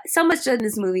know, so much in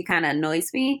this movie kind of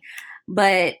annoys me.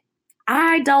 But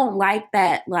I don't like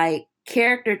that, like,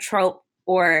 character trope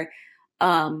or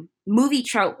movie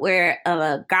trope where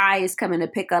a guy is coming to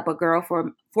pick up a girl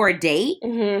for a date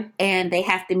and they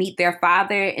have to meet their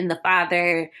father and the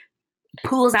father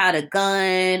pulls out a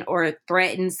gun or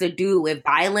threatens to do with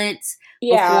violence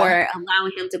before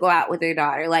allowing him to go out with their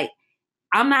daughter. Like,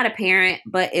 I'm not a parent,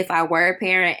 but if I were a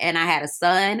parent and I had a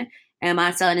son and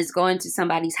my son is going to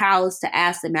somebody's house to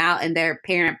ask them out and their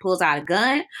parent pulls out a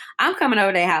gun, I'm coming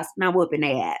over their house and I'm whooping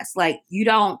their ass. Like, you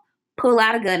don't pull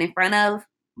out a gun in front of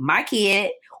my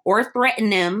kid or threaten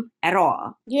them at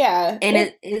all. Yeah.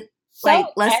 And it's like,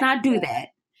 let's not do that.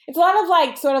 It's a lot of,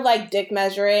 like, sort of like dick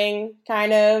measuring,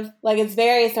 kind of. Like, it's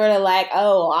very sort of like,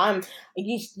 oh,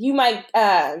 you might,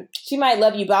 she might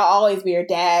love you, but I'll always be your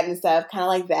dad and stuff, kind of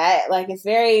like that. Like, it's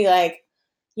very, like,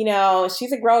 you know,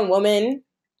 she's a grown woman.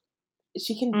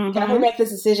 She can definitely make this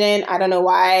decision. I don't know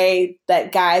why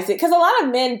that guys, because a lot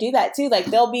of men do that too. Like,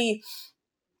 they'll be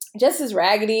just as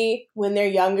raggedy when they're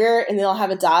younger and they'll have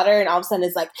a daughter and all of a sudden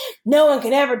it's like, no one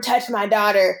can ever touch my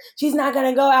daughter. She's not going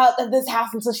to go out of this house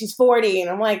until she's 40. And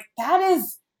I'm like, that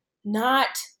is not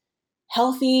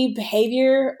healthy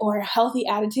behavior or a healthy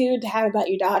attitude to have about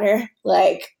your daughter.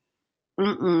 Like,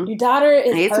 your daughter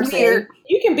is a person. Weird.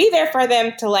 You can be there for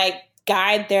them to, like,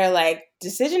 guide their, like,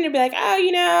 decision to be like, oh,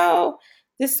 you know,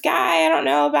 this guy, I don't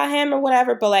know about him or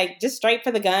whatever, but, like, just straight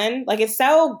for the gun. Like, it's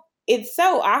so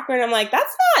awkward. I'm like,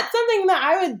 that's not something that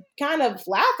I would kind of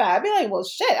laugh at. I'd be like, well,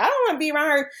 shit, I don't want to be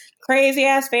around her crazy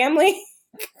ass family.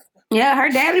 Yeah, her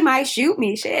daddy might shoot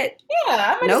me. Shit.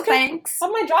 Yeah, no thanks. I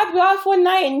might drop you off one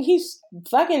night and he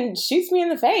fucking shoots me in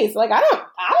the face. Like, I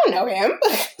don't know him.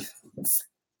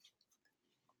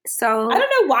 So I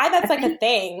don't know why that's like a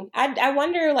thing. I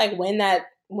wonder, like, when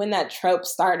that trope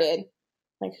started.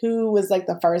 Like, who was, like,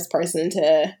 the first person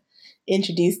to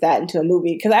introduce that into a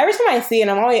movie? Because every time I see it,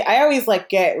 I always like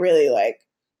get really like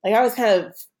I always kind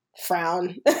of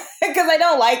frown because I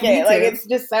don't like it. Like, it's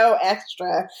just so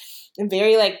extra and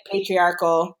very, like,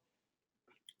 patriarchal.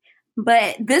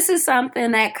 But this is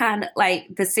something that kind of,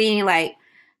 like, the scene, like,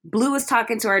 Blue is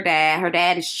talking to her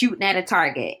dad is shooting at a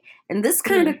target, and this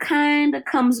kind of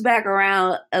comes back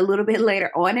around a little bit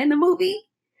later on in the movie.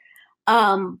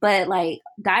 But, like,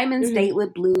 Diamond's date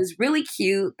with Blue is really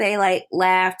cute. They, like,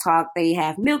 laugh, talk, they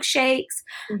have milkshakes,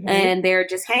 and they're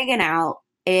just hanging out.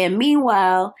 And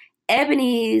meanwhile,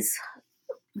 Ebony's,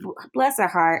 bless her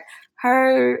heart,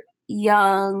 her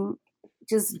young,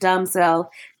 just dumb self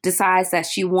decides that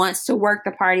she wants to work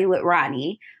the party with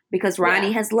Ronnie because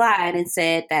Ronnie has lied and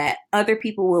said that other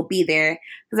people will be there.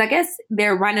 Because I guess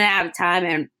they're running out of time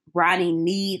and Ronnie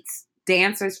needs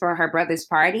dancers for her brother's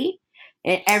party.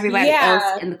 And everybody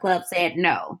else in the club said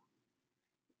no.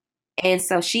 And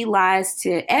so she lies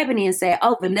to Ebony and said,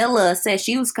 oh, Vanilla said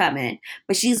she was coming,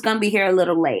 but she's going to be here a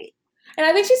little late. And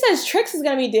I think she says Trix is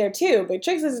going to be there too, but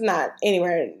Trix is not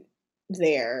anywhere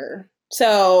there.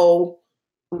 So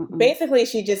basically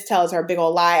she just tells her big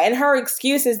old lie. And her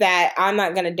excuse is that I'm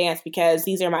not going to dance because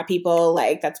these are my people.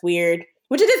 Like, that's weird.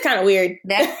 Which it is kind of weird.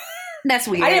 That's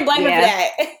weird. I didn't blame her for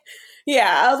that.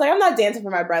 Yeah, I was like, I'm not dancing for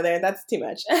my brother. That's too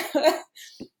much.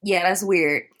 Yeah, that's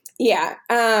weird. Yeah.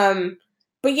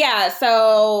 But yeah,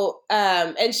 so,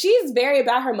 and she's very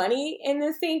about her money in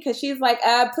this scene because she's like,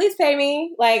 please pay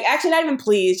me. Like, actually, not even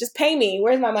please, just pay me.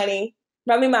 Where's my money?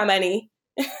 Run me my money.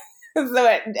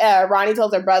 So Ronnie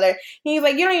tells her brother, he's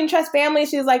like, you don't even trust family?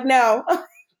 She's like, no.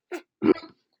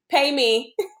 Pay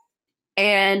me.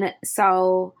 And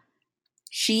so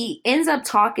she ends up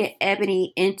talking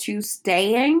Ebony into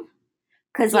staying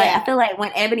Because, like, I feel like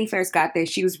when Ebony first got there,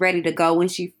 she was ready to go when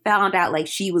she found out, like,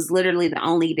 she was literally the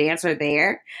only dancer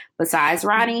there besides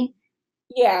Ronnie.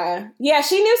 Yeah. Yeah,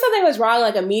 she knew something was wrong,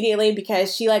 like, immediately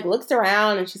because she, like, looks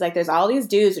around and she's like, there's all these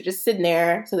dudes who are just sitting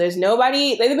there. So there's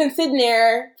nobody. They've been sitting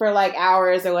there for, like,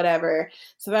 hours or whatever.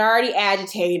 So they're already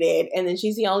agitated. And then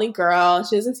she's the only girl.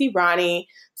 She doesn't see Ronnie.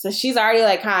 So she's already,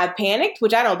 like, kind of panicked,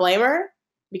 which I don't blame her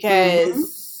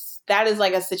because that is,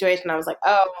 like, a situation I was like,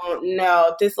 oh,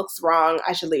 no, this looks wrong.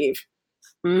 I should leave.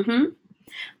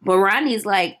 But Ronnie's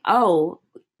like, oh,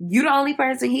 you the only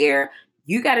person here.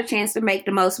 You got a chance to make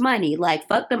the most money. Like,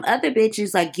 fuck them other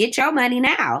bitches. Like, get your money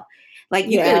now. Like,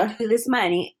 you gotta do this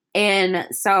money. And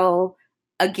so,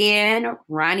 again,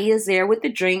 Ronnie is there with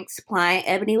the drinks, supplying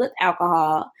Ebony with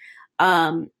alcohol.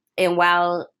 And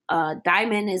while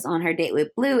Diamond is on her date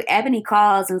with Blue, Ebony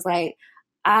calls and is like,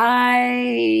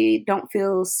 I don't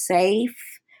feel safe.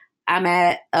 I'm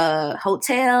at a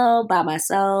hotel by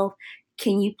myself.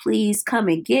 Can you please come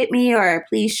and get me, or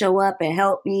please show up and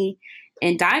help me?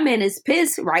 And Diamond is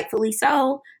pissed, rightfully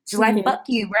so. She's like, fuck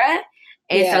you, bruh.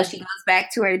 And so she goes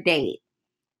back to her date.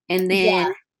 And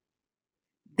then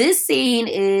this scene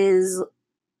is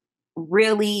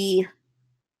really...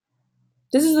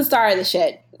 This is the start of the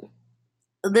shit.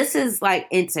 This is, like,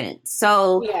 intense.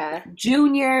 So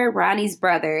Junior, Ronnie's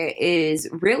brother, is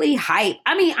really hype.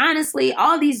 I mean, honestly,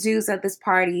 all these dudes at this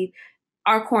party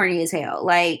are corny as hell.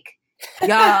 Like,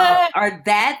 y'all are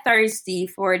that thirsty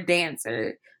for a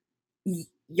dancer.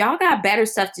 Y'all got better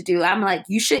stuff to do. I'm like,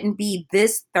 you shouldn't be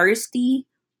this thirsty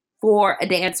for a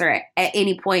dancer at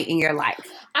any point in your life.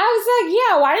 I was like,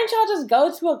 yeah, why didn't y'all just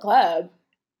go to a club?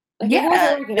 Like,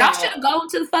 y'all should have gone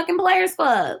to the fucking Players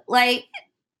Club. Like,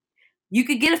 you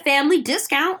could get a family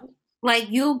discount. Like,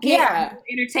 you'll get more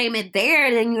entertainment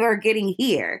there than you are getting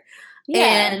here.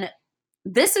 And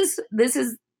this is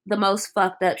the most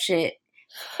fucked up shit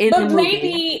in the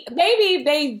movie. Maybe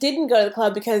they didn't go to the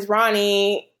club because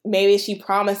Ronnie, maybe she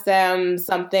promised them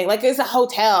something. Like, it's a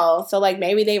hotel. So, like,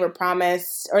 maybe they were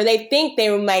promised, or they think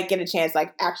they might get a chance,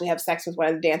 like, actually have sex with one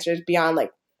of the dancers beyond,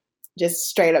 like, just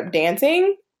straight up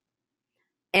dancing.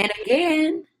 And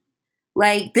again,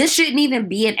 like, this shouldn't even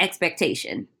be an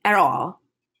expectation at all.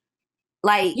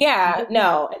 Like,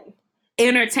 no.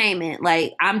 Entertainment.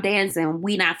 Like, I'm dancing,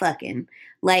 we not fucking.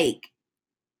 Like,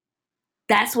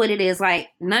 that's what it is. Like,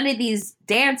 none of these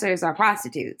dancers are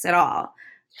prostitutes at all.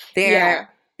 They're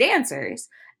dancers.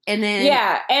 And then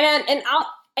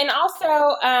and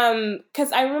also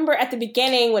because I remember at the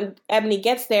beginning when Ebony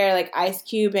gets there, like, Ice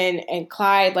Cube and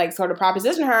Clyde, like, sort of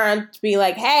proposition her to be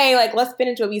like, hey, like, let's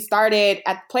finish what we started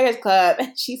at the Players Club.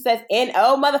 And she says,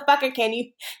 "N-O, motherfucker,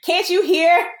 can't you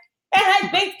hear?" And I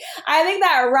think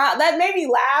that made me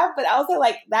laugh, but also,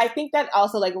 like, I think that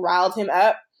also, like, riled him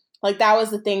up. Like, that was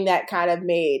the thing that kind of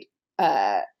made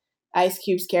Ice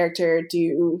Cube's character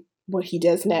do what he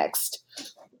does next.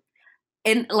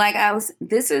 And, like,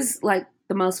 this is, like,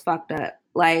 the most fucked up.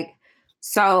 Like,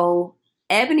 so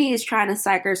Ebony is trying to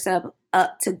psych herself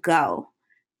up to go,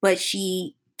 but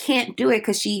she can't do it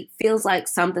because she feels like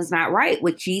something's not right,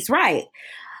 which she's right.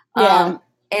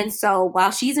 And so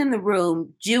while she's in the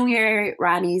room, Junior,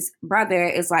 Ronnie's brother,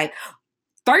 is like,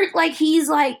 he's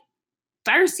like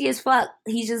thirsty as fuck.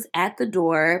 He's just at the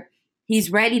door.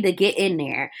 He's ready to get in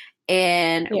there.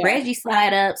 And Reggie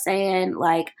slide up saying,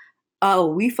 like, oh,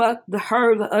 we fucked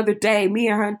her the other day. Me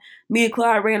and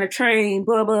Clyde ran a train,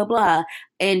 blah, blah, blah.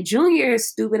 And Junior's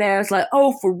stupid ass like,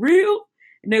 oh, for real?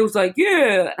 And they was like,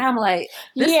 yeah. And I'm like,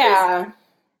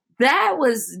 that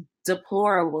was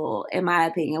deplorable, in my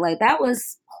opinion. Like, that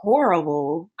was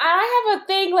horrible. I have a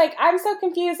thing, like, I'm so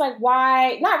confused, like,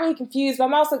 why, not really confused,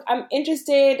 but I'm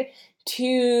interested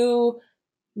to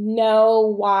know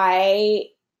why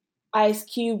Ice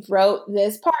Cube wrote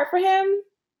this part for him,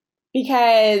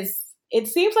 because it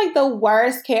seems like the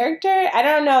worst character. I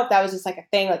don't know if that was just like a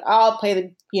thing, like, oh, I'll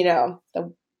play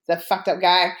the fucked up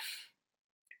guy,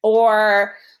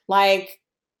 or like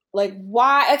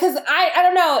why? Because I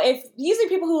don't know, if usually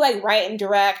people who, like, write and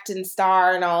direct and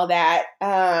star and all that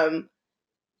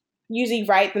usually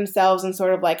write themselves in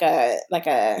sort of like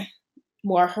a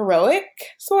more heroic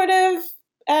sort of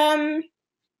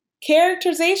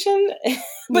characterization.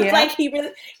 But like, he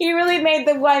really made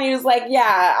the one who's like,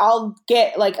 yeah, I'll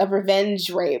get, like, a revenge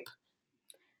rape.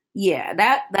 Yeah,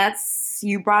 that's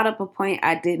you brought up a point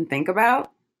I didn't think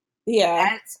about. Yeah,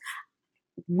 that's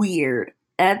weird.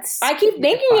 I keep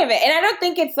thinking of it, and I don't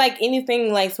think it's like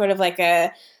anything like sort of like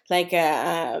a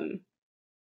I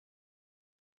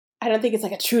don't think it's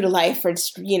like a true to life or,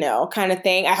 you know, kind of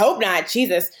thing. I hope not,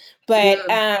 Jesus. But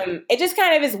it just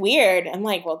kind of is weird. I'm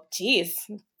like, well, geez,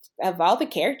 of all the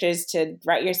characters to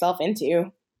write yourself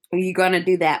into. You're going to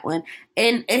do that one.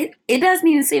 And it doesn't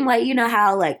even seem like, you know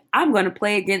how, like, I'm going to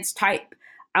play against type.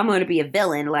 I'm going to be a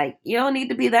villain. Like, you don't need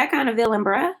to be that kind of villain,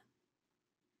 bruh.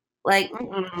 Like,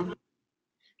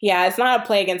 yeah, it's not a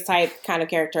play against type kind of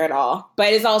character at all.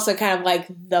 But it's also kind of like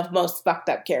the most fucked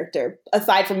up character,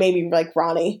 aside from maybe like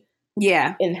Ronnie.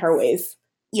 Yeah. In her ways.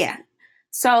 Yeah.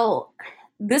 So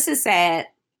this is sad.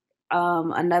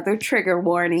 Another trigger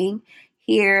warning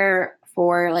here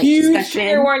for like huge discussion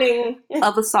trigger warning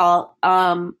of assault.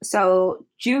 So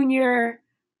Junior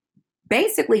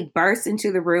basically bursts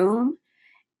into the room,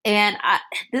 and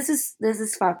this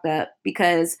is fucked up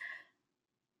because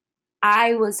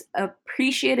I was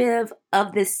appreciative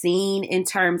of this scene in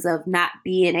terms of not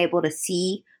being able to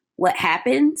see what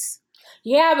happens.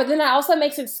 Yeah, but then that also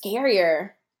makes it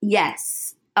scarier.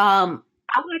 Yes.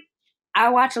 I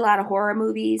watch a lot of horror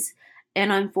movies,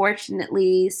 and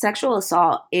unfortunately, sexual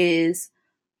assault is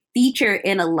featured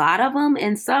in a lot of them,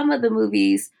 and some of the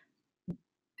movies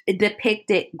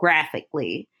depict it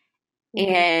graphically.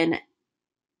 Mm-hmm. And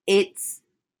it's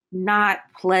not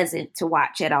pleasant to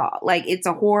watch at all. Like, it's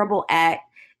a horrible act.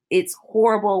 It's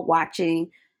horrible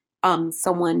watching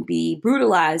someone be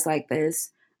brutalized like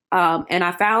this. And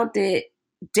I found it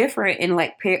different in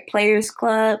like Players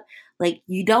Club. Like,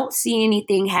 you don't see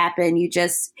anything happen. You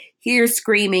just hear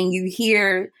screaming. You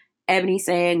hear Ebony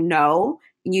saying no.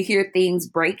 And you hear things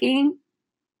breaking.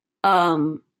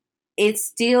 It's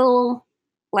still,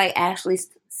 like Ashley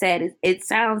said, it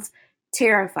sounds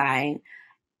terrifying.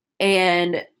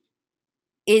 And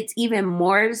it's even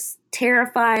more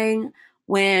terrifying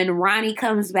when Ronnie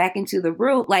comes back into the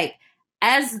room. Like,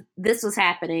 as this was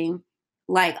happening,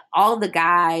 like, all the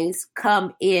guys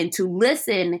come in to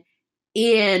listen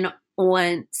in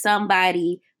on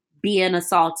somebody being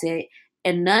assaulted,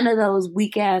 and none of those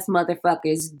weak ass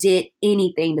motherfuckers did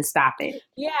anything to stop it.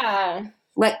 Yeah.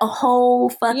 Like a whole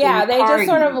fucking they party. just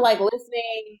sort of like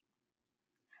listening,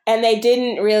 and they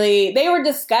didn't really, they were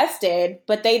disgusted,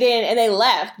 but they didn't, and they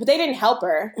left, but they didn't help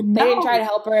her. No. They didn't try to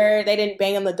help her. They didn't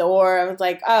bang on the door. I was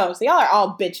like, oh, so y'all are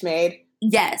all bitch made.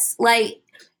 Yes. Like,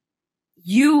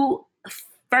 you,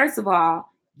 first of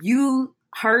all, you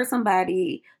heard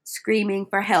somebody screaming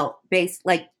for help,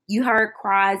 like you heard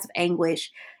cries of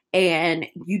anguish, and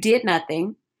you did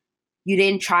nothing. You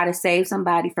didn't try to save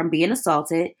somebody from being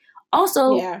assaulted.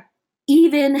 Also,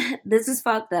 even, this is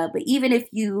fucked up, but even if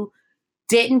you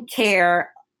didn't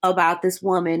care about this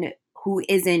woman who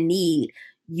is in need,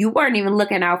 you weren't even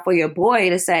looking out for your boy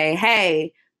to say,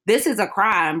 hey, this is a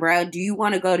crime, bro. Do you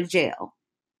want to go to jail?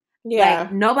 Yeah.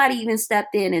 Like, nobody even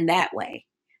stepped in that way.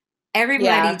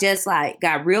 Everybody just like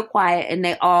got real quiet and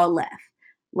they all left.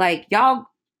 Like, y'all,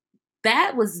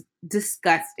 that was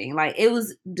disgusting. Like, it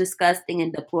was disgusting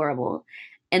and deplorable.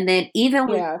 And then even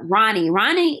with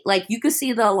Ronnie, like, you could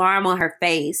see the alarm on her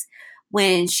face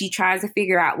when she tries to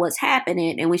figure out what's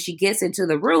happening. And when she gets into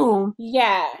the room,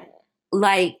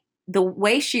 like, the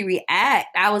way she I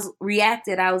was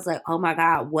like, oh my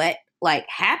God, what, like,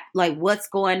 like, what's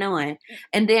going on?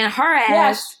 And then her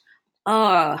ass,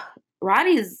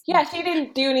 Ronnie's... Yeah, she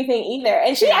didn't do anything either.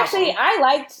 And she actually, I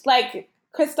liked, like,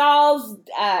 Crystal's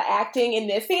acting in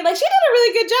this scene. Like, she did a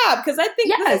really good job, because I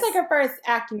think this is, like, her first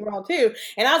acting role, too.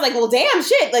 And I was like, well, damn,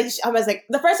 shit. Like, I was like,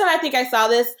 the first time I think I saw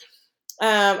this,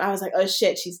 I was like, oh,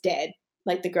 shit, she's dead.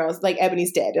 Like, the girl's, like,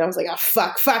 Ebony's dead. And I was like, oh,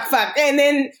 fuck. And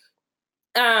then,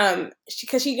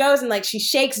 because she goes and, like, she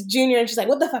shakes Junior, and she's like,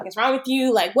 what the fuck is wrong with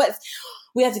you? Like,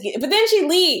 we have to get... But then she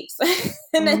leaves.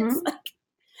 And then it's like,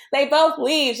 they both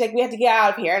leave. She's like, we have to get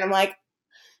out of here. And I'm like,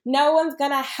 no one's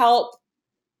going to help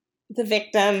the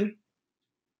victim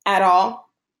at all.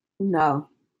 No.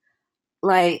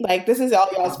 Like, this is all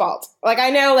y'all's fault. Like, I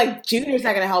know, like, Junior's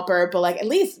not going to help her, but, like, at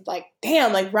least, like,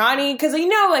 damn, like, Ronnie, because, you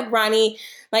know, like, Ronnie,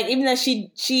 like, even though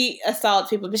she assaults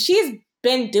people, but she's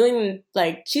been doing,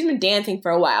 like, she's been dancing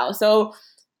for a while. So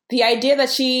the idea that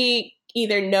she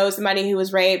either knows somebody who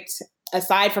was raped,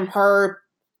 aside from her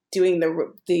doing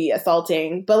the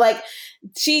assaulting, but, like,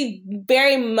 she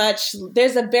very much,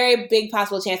 there's a very big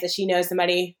possible chance that she knows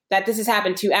somebody that this has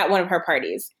happened to at one of her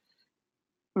parties.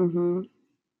 Mm-hmm.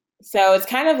 So it's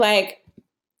kind of like,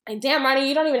 damn, Ronnie,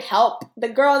 you don't even help the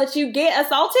girl that you get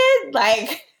assaulted?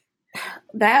 Like,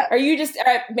 that, or you just,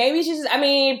 or maybe she's just, I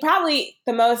mean, probably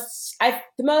the most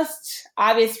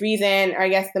obvious reason, or I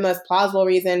guess the most plausible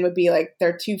reason would be, like,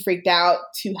 they're too freaked out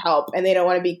to help and they don't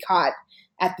want to be caught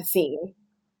at the scene.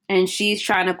 And she's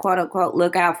trying to, quote unquote,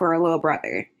 look out for her little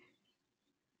brother.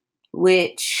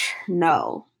 Which,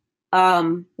 no.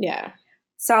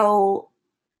 So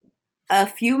a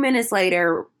few minutes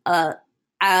later,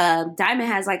 Diamond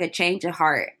has, like, a change of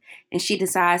heart. and she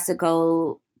decides to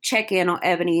go check in on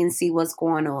Ebony and see what's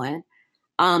going on.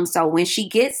 So when she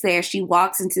gets there, she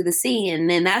walks into the scene, and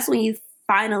then that's when you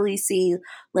finally see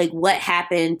like what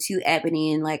happened to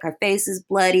Ebony, and like her face is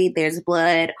bloody. There's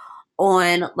blood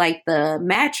on like the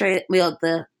mattress, well,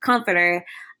 the comforter,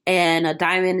 and a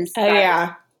Diamond is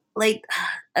like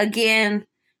again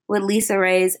with Lisa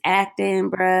Ray's acting,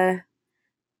 bruh.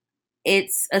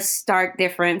 It's a stark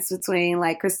difference between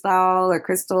like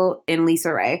Crystal and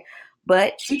Lisa Ray,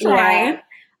 but she tried.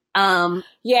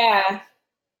 Yeah.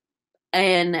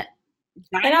 And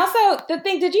also the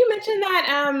thing, did you mention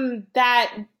that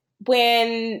that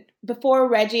when before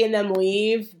Reggie and them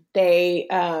leave, they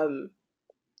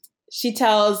she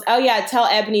tells, tell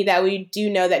Ebony that we do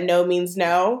know that no means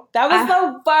no. That was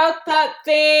the fucked up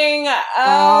thing.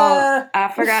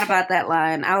 I forgot about that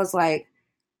line. I was like,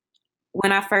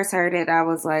 when I first heard it, I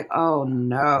was like, oh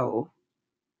no.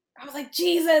 I was like,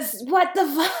 Jesus, what the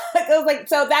fuck? I was like,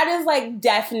 so that is like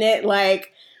definite,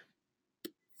 like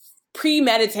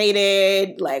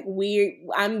premeditated, like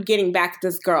I'm getting back at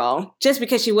this girl just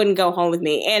because she wouldn't go home with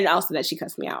me, and also that she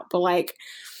cussed me out. But like,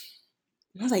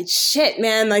 I was like, shit,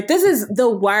 man, like this is the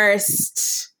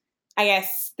worst. I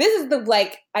guess this is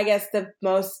the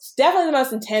most, definitely the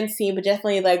most intense scene, but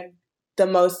definitely like the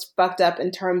most fucked up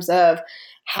in terms of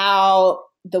how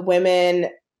the women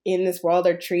in this world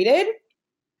are treated.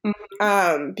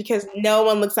 Because no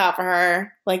one looks out for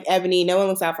her, like Ebony, no one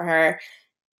looks out for her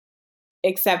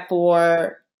except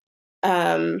for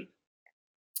her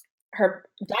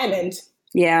Diamond.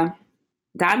 Yeah.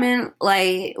 Diamond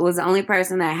like was the only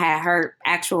person that had her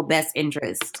actual best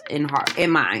interest in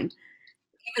mind.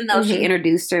 Even though she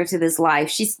introduced her to this life,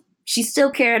 she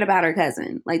still cared about her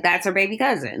cousin. Like that's her baby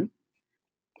cousin.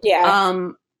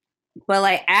 Yeah. But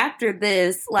like after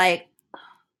this, like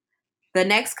the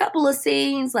next couple of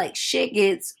scenes, like shit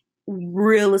gets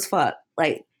real as fuck.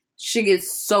 Like shit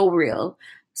gets so real.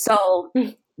 So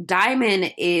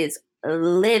Diamond is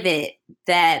livid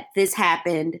that this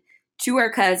happened to her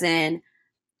cousin,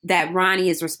 that Ronnie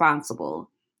is responsible.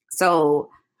 So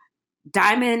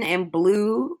Diamond and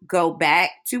Blue go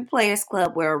back to Players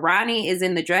Club where Ronnie is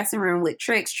in the dressing room with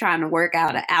Trix trying to work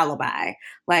out an alibi.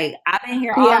 Like, I've been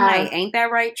here all night. Ain't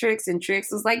that right, Trix? And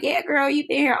Trix was like, yeah, girl, you've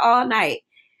been here all night.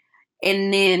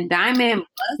 And then Diamond...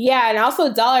 Yeah, and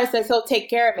also Dollar says he'll take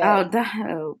care of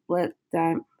it. What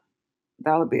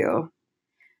Dollar Bill?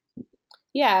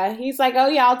 Yeah, he's like, oh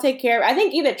yeah, I'll take care of it. I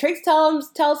think either Trix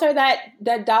tells her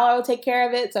that Dollar will take care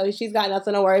of it, so she's got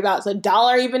nothing to worry about. So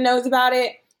Dollar even knows about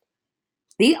it.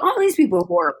 All these people are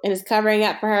horrible. And is covering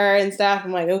up for her and stuff.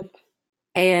 I'm like, oh.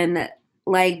 And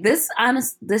like this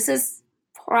is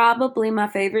probably my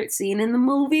favorite scene in the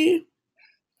movie.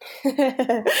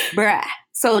 Bruh.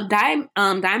 So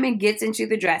Diamond gets into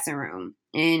the dressing room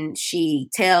and she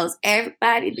tells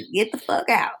everybody to get the fuck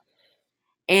out.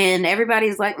 And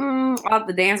everybody's like, all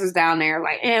the dancers down there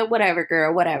like, whatever,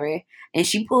 girl, whatever. And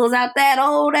she pulls out that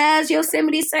old ass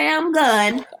Yosemite Sam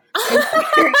gun.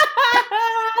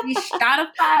 She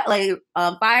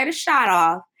fired a shot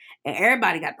off, and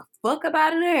everybody got the fuck up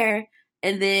out of there.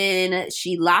 And then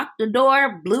she locked the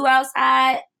door, blew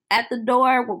outside at the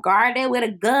door, guarded with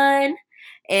a gun,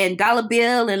 and Dollar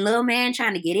Bill and Lil Man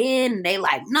trying to get in. And they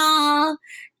like, nah.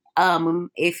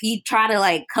 If he try to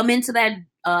like come into that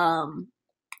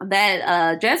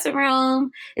dressing room,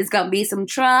 it's gonna be some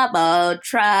trouble.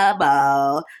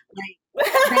 Like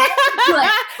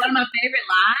that's one of my favorite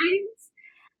lines.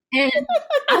 And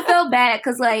I felt bad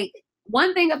because, like,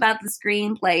 one thing about the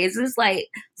screenplay is it's like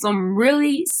some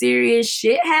really serious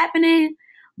shit happening,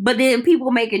 but then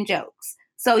people making jokes.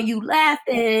 So you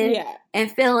laughing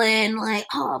and feeling like,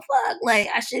 oh fuck, like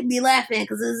I shouldn't be laughing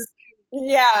because it's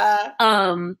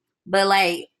But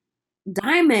like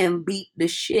Diamond beat the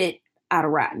shit out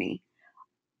of Rodney.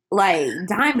 Like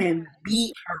Diamond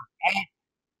beat her ass.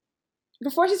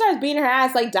 Before she starts beating her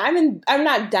ass, like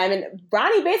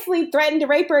Ronnie basically threatened to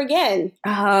rape her again.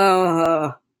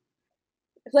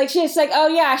 Like she's like, oh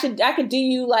yeah, I could do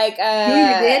you like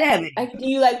Junior did Ebony. I could do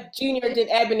you like Junior did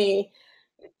Ebony.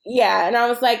 Yeah, and I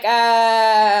was like,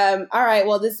 all right,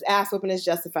 well this ass whooping is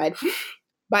justified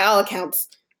by all accounts.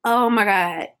 Oh my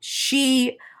God.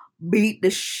 She beat the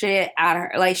shit out of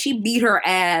her. Like she beat her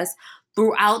ass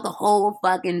throughout the whole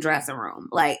fucking dressing room.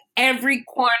 Like every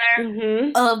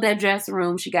corner of that dressing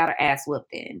room, she got her ass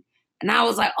whooped in. And I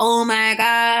was like, oh my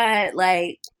God.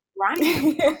 Like,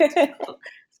 Ronnie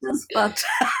just fucked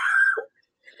up.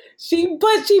 She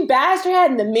bashed her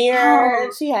head in the mirror.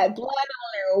 She had blood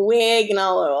on her wig and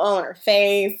all on her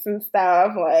face and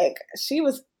stuff. Like she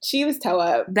was toe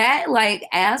up. That like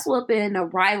ass whooping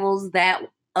rivals that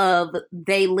of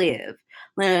They Live.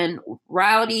 when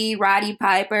Roddy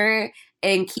Piper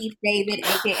and Keith David,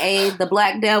 aka the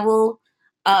Black Devil,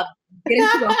 get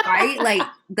into a fight. Like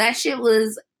that shit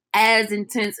was as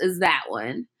intense as that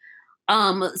one.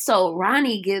 So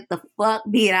Ronnie get the fuck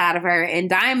beat out of her, and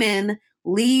Diamond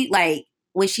leave. Like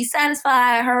when she's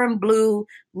satisfied, her and Blue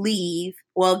leave.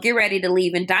 Well, get ready to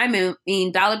leave, and Dollar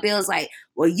Bill's like,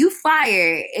 "Well, you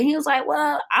fired," and he was like,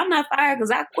 "Well, I'm not fired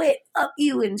because I quit. Fuck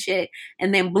you and shit."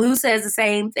 And then Blue says the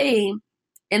same thing,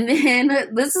 and then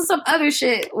this is some other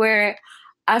shit where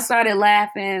I started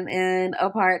laughing in a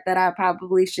part that I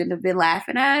probably shouldn't have been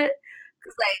laughing at.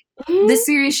 Cause like this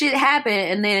serious shit happened,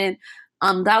 and then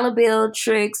Dollar Bill,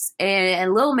 Tricks,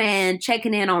 and Lil Man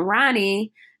checking in on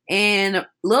Ronnie, and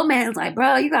Lil Man's like,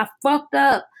 "Bro, you got fucked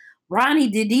up. Ronnie,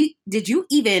 did you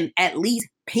even at least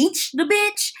pinch the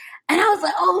bitch?" And I was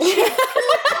like, "Oh shit!"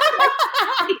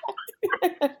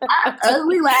 I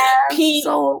ugly laughed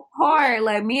so hard.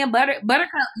 Like me and Buttercup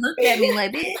looked at me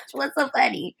like, "Bitch, what's so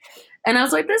funny?" And I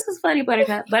was like, "This is funny,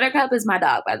 Buttercup." Buttercup is my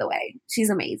dog, by the way. She's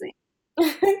amazing.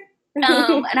 And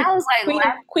I was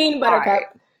like, Queen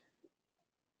Buttercup.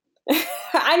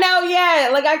 I know, yeah.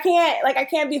 Like I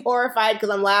can't be horrified because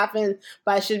I'm laughing,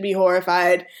 but I should be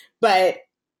horrified. But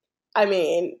I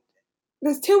mean,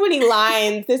 there's too many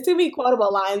lines. There's too many quotable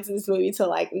lines in this movie to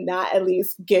like not at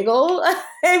least giggle.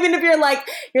 Even if you're like,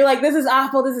 this is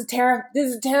awful. This is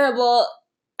terrible.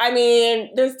 I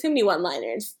mean, there's too many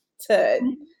one-liners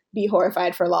to be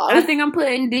horrified for long. I think I'm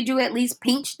putting "Did you at least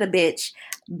pinch the bitch"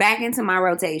 back into my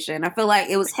rotation. I feel like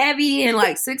it was heavy in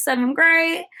like 6th, 7th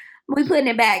grade. We putting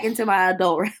it back into my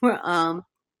adult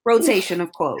rotation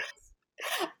of quotes.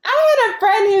 I had a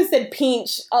friend who said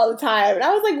 "pinch" all the time, and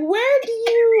I was like, where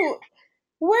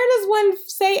does one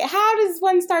say? How does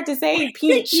one start to say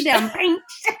 "pinch"? You done pinch.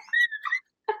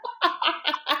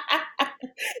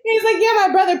 He's like, "Yeah, my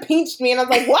brother pinched me," and I was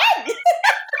like, "What?"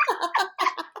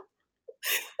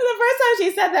 The first time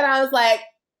she said that, I was like,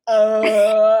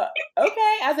 okay.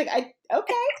 I was like,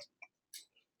 okay.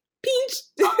 Pinched.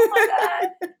 Oh my God.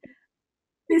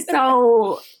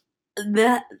 So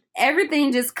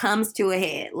everything just comes to a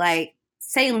head. Like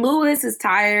St. Louis is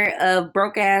tired of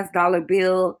broke ass Dollar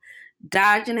Bill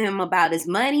dodging him about his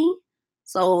money.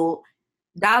 So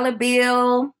Dollar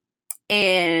Bill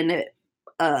and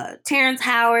Terrence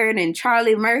Howard and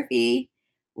Charlie Murphy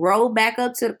roll back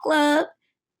up to the club,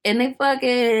 and they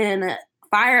fucking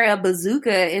fire a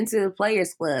bazooka into the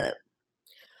Players Club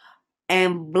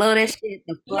and blow that shit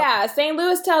the fuck. Yeah, St.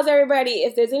 Louis tells everybody,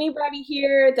 if there's anybody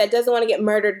here that doesn't want to get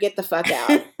murdered, get the fuck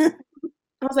out. I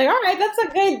was like, all right, that's a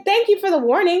good, thank you for the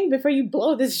warning before you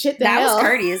blow this shit to hell. That was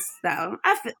courteous, though.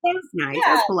 That was nice. Yeah.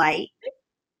 That was polite. Thank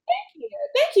you.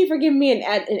 Thank you for giving me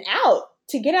an out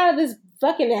to get out of this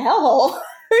fucking hellhole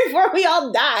before we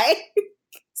all die.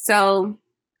 So,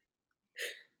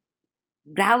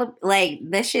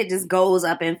 this shit just goes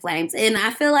up in flames. And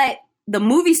I feel like the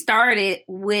movie started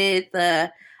with I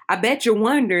bet you're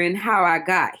wondering how I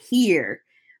got here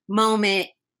moment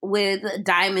with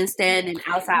Diamond standing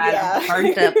outside of the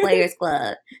burnt up Players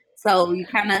Club. So you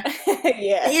kind of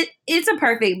it's a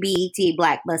perfect BET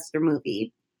blockbuster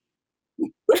movie.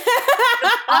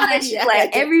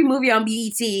 Every movie on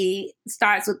BET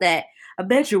starts with that. I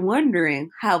bet you're wondering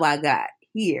how I got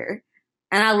here.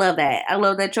 And I love that. I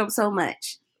love that trope so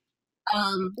much.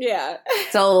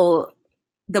 So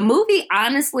the movie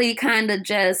honestly kind of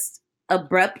just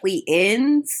abruptly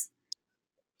ends.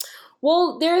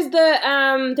 Well, there's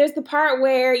the part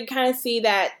where you kind of see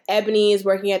that Ebony is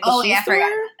working at the shoe store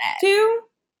too.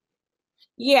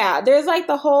 Yeah, there's like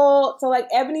so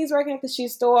Ebony's working at the shoe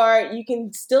store. You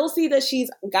can still see that she's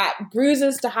got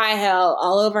bruises to high hell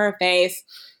all over her face.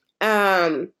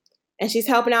 And she's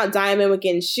helping out Diamond with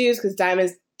getting shoes because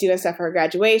Diamond's doing stuff for her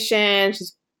graduation.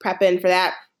 She's prepping for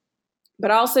that.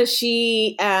 But also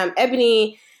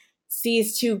Ebony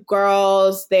sees two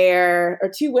girls there,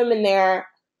 or two women there,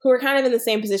 who are kind of in the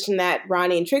same position that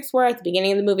Ronnie and Trix were at the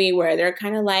beginning of the movie, where they're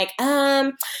kind of like,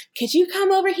 could you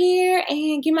come over here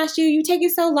and get my shoe? You take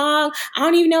it so long. I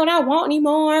don't even know what I want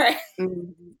anymore.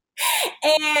 And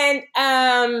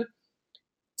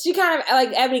she kind of, like,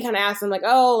 Ebony kind of asked them, like,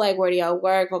 oh, like, where do y'all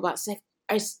work? Blah, blah.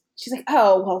 She's like,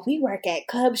 oh, well, we work at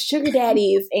Club Sugar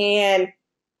Daddies. And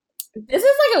this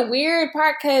is like a weird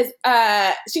part because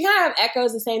she kind of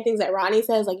echoes the same things that Ronnie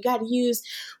says, like, you got to use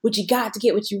what you got to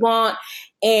get what you want.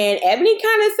 And Ebony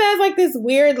kind of says like this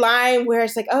weird line where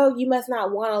it's like, oh, you must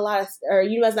not want a lot or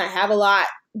you must not have a lot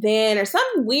then, or some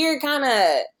weird kind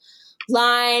of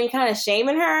line kind of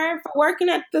shaming her for working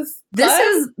at this. This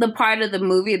is the part of the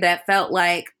movie that felt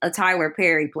like a Tyler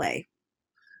Perry play.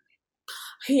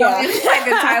 Yeah. So it's like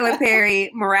a Tyler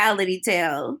Perry morality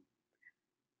tale.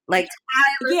 Like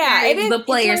Tyler Yeah, Perry's The it's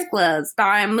Players like, Club,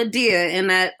 starring Medea and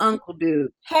that uncle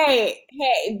dude. hey,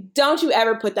 don't you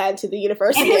ever put that into the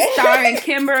universe And again. it's starring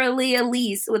Kimberly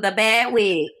Elise with a bad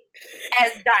wig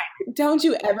as Diamond. Don't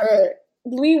you ever.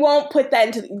 We won't put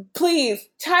that into. Please,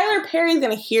 Tyler Perry's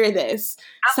gonna hear this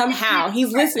somehow.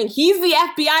 He's listening. He's the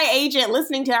FBI agent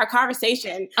listening to our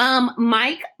conversation.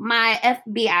 Mike, my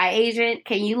FBI agent,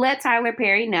 can you let Tyler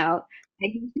Perry know that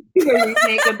he should do a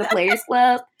remake of The Players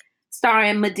Club,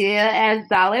 starring Medea as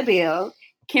Dollar Bill,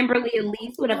 Kimberly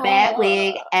Elise with a bad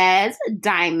wig as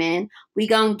Diamond. We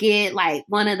gonna get like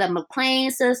one of the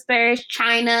McClane sisters,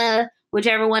 China,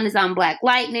 whichever one is on Black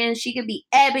Lightning. She could be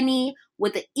Ebony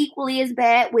with an equally as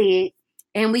bad wig.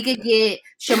 And we could get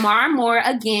Shamar Moore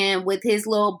again with his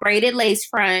little braided lace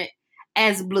front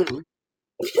as Blue.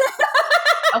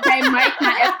 Okay, Mike,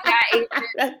 my FBI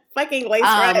agent. Fucking lace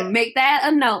front. Make that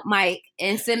a note, Mike,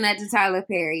 and send that to Tyler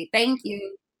Perry. Thank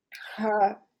you.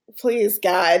 Please,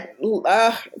 God.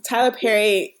 Tyler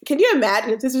Perry. Can you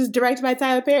imagine if this was directed by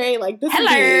Tyler Perry? Like, this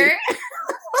Hello.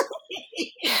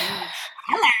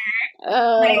 Hello.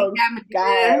 Oh,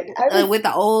 God. With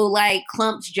the old, like,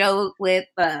 clumps joke with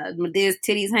Medea's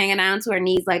titties hanging out to her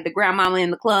knees like the grandmama in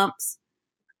the clumps.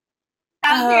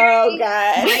 Oh,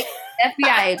 God. Mike,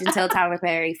 FBI agent, tell Tyler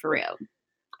Perry for real.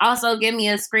 Also, give me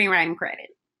a screenwriting credit.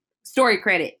 Story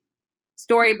credit.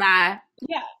 Story by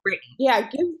Brittany. Yeah,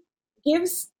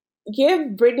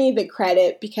 give Brittany the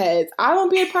credit because I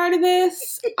won't be a part of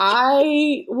this.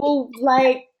 I will,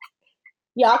 like,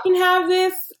 y'all can have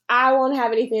this. I won't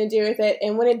have anything to do with it.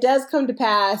 And when it does come to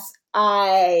pass,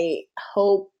 I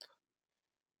hope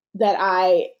that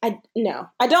I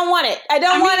don't want it. I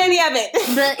don't want any of it.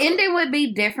 The ending would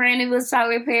be different if it was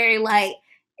Tyler Perry. Like,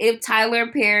 if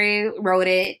Tyler Perry wrote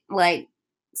it, like,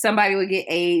 somebody would get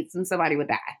AIDS and somebody would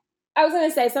die. I was going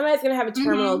to say, somebody's going to have a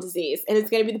terminal disease, and it's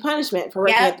going to be the punishment for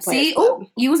working at the Players Club.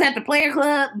 You was at the Player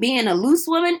Club being a loose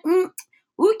woman.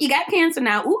 Ooh, you got cancer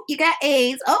now. Ooh, you got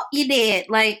AIDS. Oh, you dead.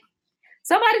 Like,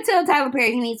 somebody tell Tyler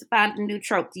Perry he needs to find a new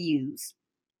trope to use.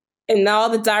 And all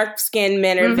the dark-skinned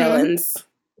men are villains.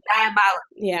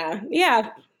 Diabolical. Yeah.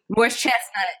 Morris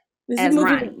Chestnut as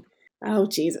Ronnie. Oh,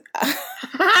 Jesus.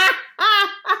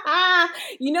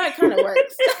 You know, it kind of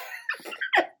works.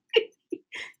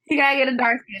 You gotta get a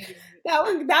dark skin. That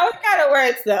one kind of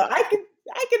works, though. I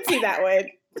can see that one.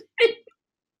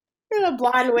 A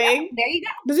blonde wig. There you go.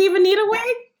 Does he even need a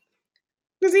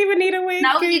wig?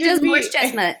 No, he just Morris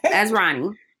Chestnut as Ronnie.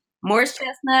 Morris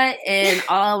Chestnut and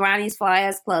all Ronnie's fly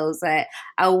ass clothes that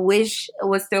I wish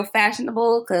was still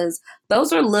fashionable because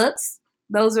those are looks.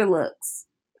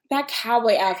 That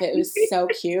cowboy outfit was so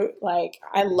cute. Like,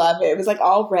 I love it. It was like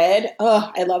all red. Oh,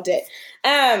 I loved it.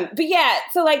 But yeah,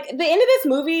 so like the end of this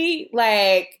movie,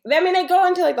 like, I mean, they go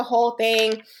into like the whole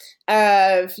thing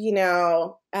of, you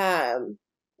know,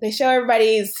 they show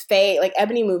everybody's fate. Like,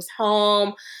 Ebony moves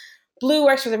home. Blue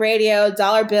works for the radio.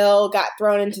 Dollar Bill got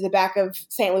thrown into the back of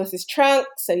St. Louis's trunk,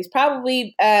 so he's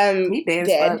probably he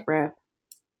dead. Fuck, bro.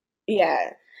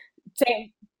 Yeah.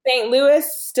 St. Louis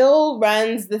still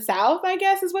runs the South, I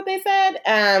guess is what they said.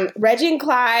 Reggie and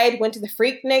Clyde went to the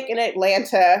Freaknik in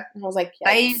Atlanta. And I was like,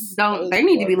 yes, they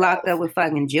need to be locked up with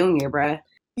fucking Junior, bruh.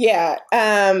 Yeah.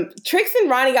 Trix and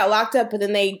Ronnie got locked up, but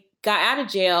then they got out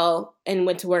of jail and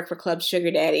went to work for Club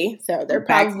Sugar Daddy. So they're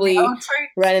probably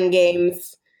running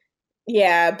games.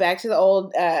 Yeah, back to the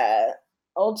old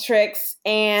tricks.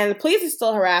 And the police is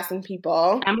still harassing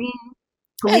people. I mean,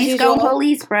 police go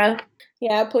police, bro.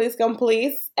 Yeah, police go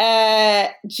police.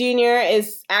 Junior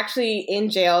is actually in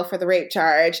jail for the rape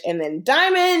charge. And then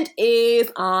Diamond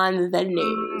is on the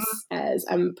news as,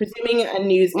 I'm presuming, a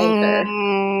news anchor.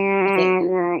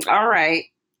 All right.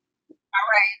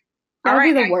 That would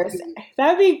be the worst.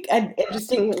 That would be an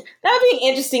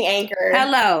interesting anchor.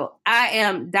 Hello, I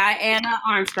am Diana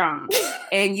Armstrong,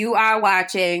 and you are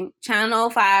watching Channel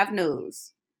 5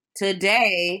 News.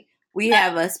 Today, we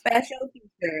have a special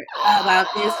feature about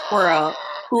this squirrel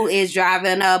who is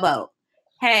driving a boat.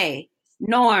 Hey,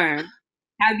 Norm,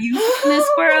 have you seen this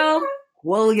squirrel?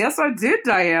 Well, yes, I did,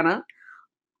 Diana.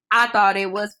 I thought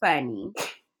it was funny.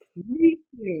 Me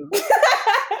too.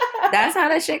 That's how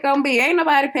that shit gonna be. Ain't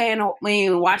nobody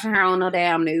watching her on no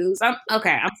damn news. I'm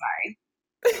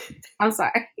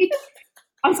sorry.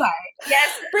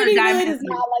 Yes, Brittany really does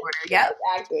not like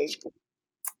acting.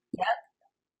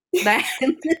 Yep. That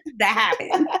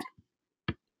happened.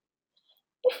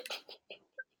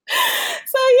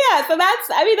 So that's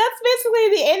basically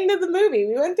the end of the movie.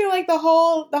 We went through like the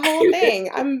whole thing.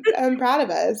 I'm proud of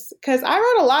us because I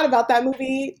wrote a lot about that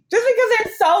movie just because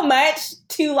there's so much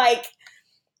to like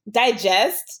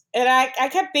digest, and I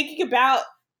kept thinking about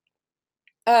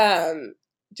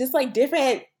just like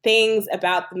different things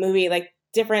about the movie, like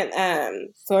different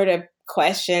sort of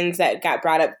questions that got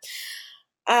brought up.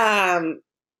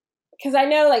 Because I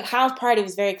know like House Party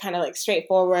was very kind of like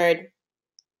straightforward.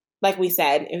 Like we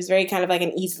said, it was very kind of like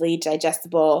an easily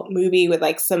digestible movie with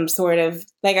like some sort of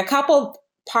like a couple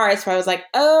parts where I was like,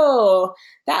 oh,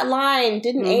 that line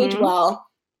didn't age well.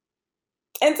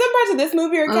 And some parts of this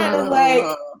movie are kind of like,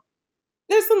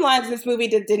 there's some lines in this movie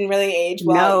that didn't really age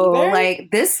well either. Like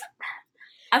this,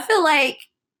 I feel like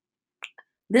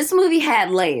this movie had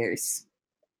layers.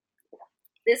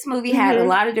 This movie had a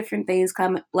lot of different things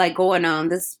going on.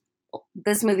 This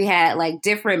movie had like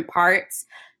different parts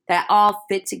that all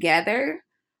fit together.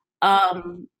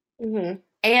 And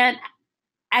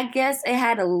I guess it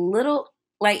had a little,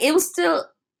 like,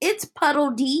 it's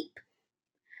puddle deep.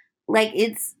 Like,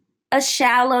 it's a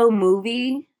shallow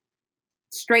movie.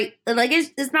 Straight, like,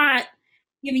 it's not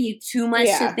giving you too much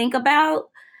to think about,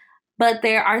 but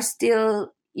there are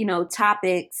still,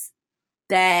 topics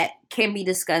that can be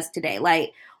discussed today.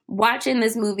 Like, watching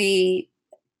this movie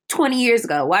 20 years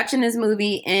ago, watching this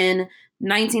movie in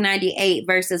 1998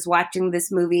 versus watching this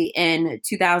movie in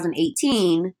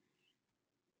 2018,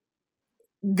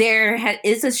 there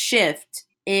is a shift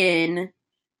in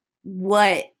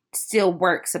what still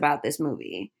works about this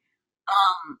movie.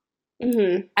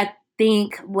 I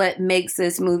think what makes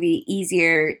this movie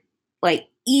easier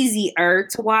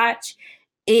to watch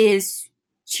is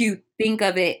to think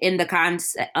of it in the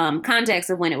context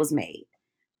of when it was made.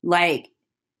 Like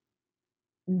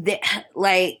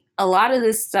a lot of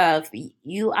this stuff,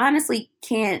 you honestly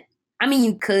can't. I mean,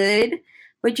 you could,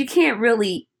 but you can't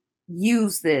really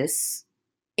use this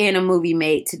in a movie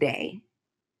made today.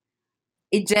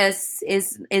 It just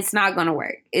is. It's not going to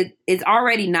work. It's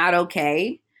already not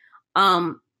okay.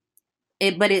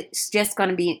 But it's just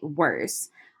going to be worse.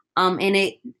 And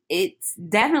it's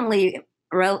definitely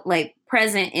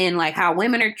present in like how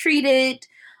women are treated,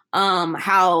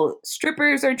 how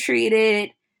strippers are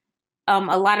treated,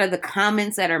 a lot of the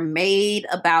comments that are made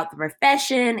about the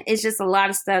profession. It's just a lot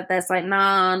of stuff that's like,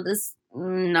 this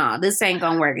ain't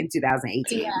gonna work in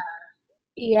 2018.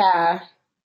 Yeah.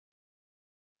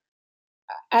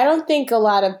 I don't think a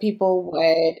lot of people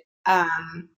would, I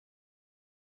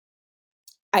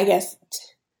guess,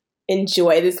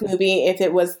 enjoy this movie if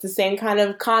it was the same kind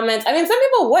of comments. I mean, some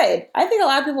people would. I think a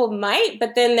lot of people might,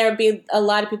 but then there'd be a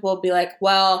lot of people would be like,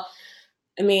 well,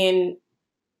 I mean,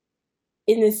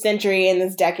 in this century, in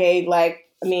this decade, like,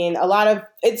 I mean,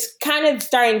 it's kind of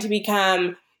starting to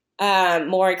become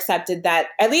more accepted that,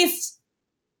 at least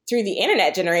through the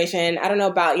internet generation, I don't know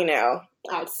about,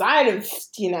 outside of,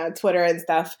 Twitter and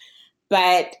stuff,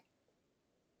 but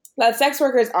that sex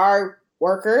workers are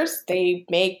workers. They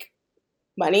make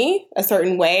money a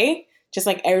certain way, just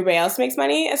like everybody else makes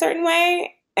money a certain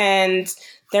way. And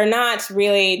they're not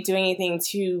really doing anything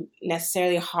to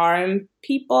necessarily harm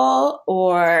people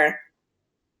or,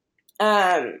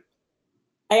 I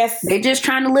guess they're just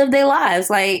trying to live their lives.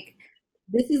 Like,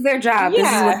 this is their job. Yeah.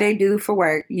 This is what they do for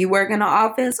work. You work in the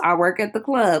office. I work at the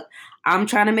club. I'm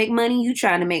trying to make money. You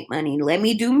trying to make money. Let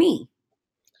me do me.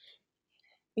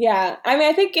 Yeah. I mean,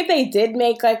 I think if they did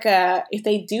make if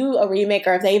they do a remake,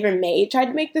 or if they even tried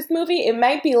to make this movie, it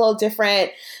might be a little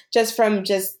different just from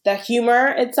just the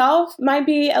humor itself might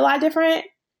be a lot different.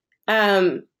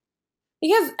 Because,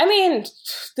 I mean,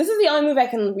 this is the only movie I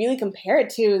can really compare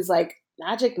it to is like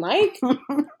Magic Mike,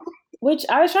 which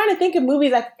I was trying to think of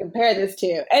movies I could compare this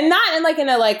to, and not in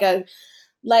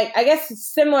I guess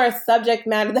similar subject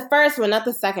matter. The first one, not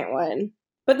the second one.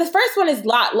 But the first one is a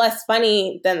lot less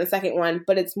funny than the second one,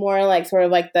 but it's more like sort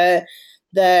of like the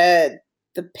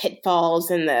pitfalls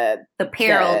and the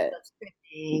peril,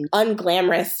 the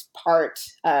unglamorous part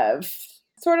of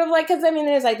sort of like, because I mean,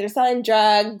 they're selling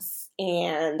drugs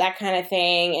and that kind of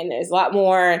thing, and there's a lot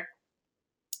more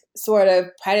sort of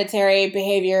predatory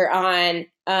behavior on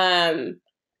the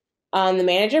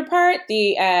manager part,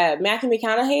 the Matthew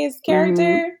McConaughey's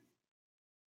character.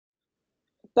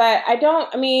 But I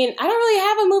don't really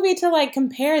have a movie to like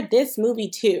compare this movie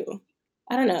to.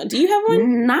 I don't know. Do you have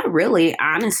one? Not really,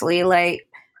 honestly. Like,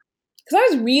 because I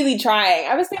was really trying.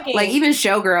 I was thinking, like, even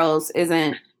Showgirls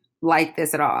isn't like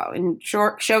this at all. And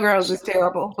Showgirls is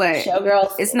terrible, but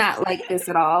Showgirls, it's not like this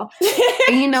at all.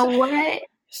 And you know what?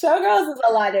 Showgirls is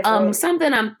a lot different.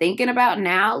 Something I'm thinking about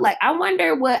now. Like, I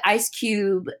wonder what Ice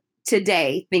Cube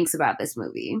today thinks about this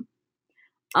movie.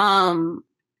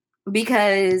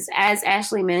 Because as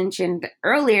Ashley mentioned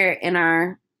earlier in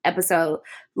our episode,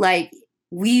 like,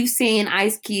 we've seen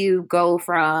Ice Cube go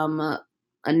from a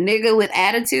nigga with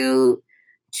attitude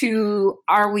to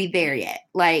are we there yet?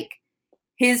 Like,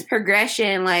 his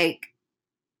progression, like,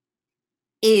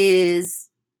 is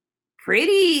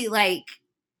pretty like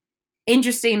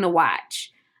interesting to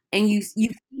watch. And you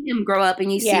see him grow up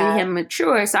and you see him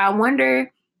mature. So I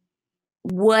wonder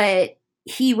what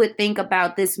he would think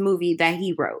about this movie that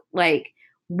he wrote. Like,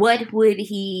 what would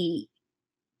he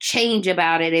change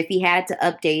about it if he had to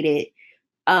update it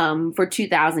for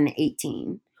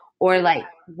 2018? Or like,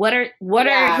 what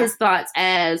are his thoughts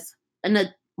as a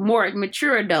more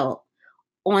mature adult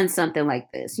on something like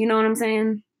this? You know what I'm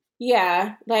saying?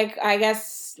 Yeah, like I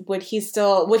guess would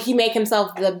he make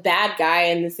himself the bad guy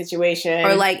in the situation?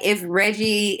 Or like if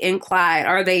Reggie and Clyde,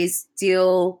 are they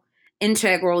still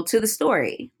integral to the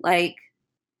story? Like,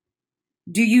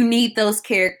 do you need those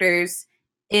characters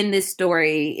in this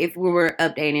story if we were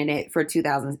updating it for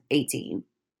 2018?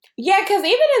 Yeah, because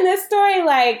even in this story,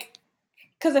 like,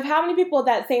 because of how many people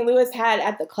that St. Louis had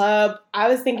at the club, I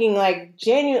was thinking like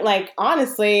genuine, like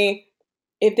honestly,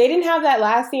 if they didn't have that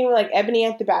last scene with like Ebony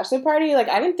at the bachelor party, like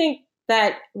I didn't think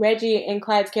that Reggie and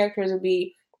Clyde's characters would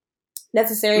be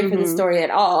necessary for the story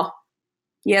at all.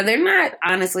 Yeah, they're not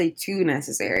honestly too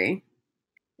necessary.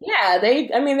 Yeah,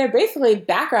 they're basically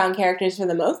background characters for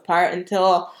the most part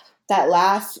until that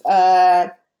last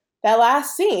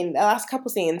scene, that last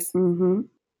couple scenes. Mm-hmm.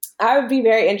 I would be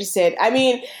very interested. I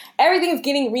mean, everything's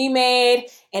getting remade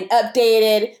and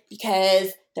updated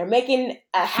because they're making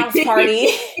a house party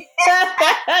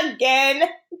again.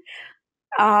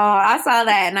 Oh, I saw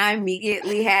that and I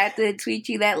immediately had to tweet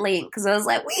you that link because I was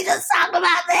like, we just talked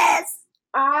about this.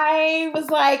 I was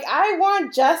like, I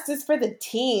want justice for the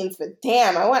teens, but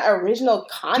damn, I want original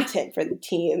content for the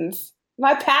teens.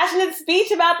 My passionate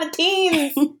speech about the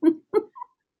teens.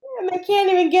 And they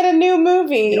can't even get a new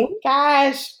movie. Nope.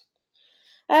 Gosh.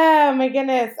 Oh my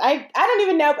goodness. I don't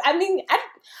even know. I mean,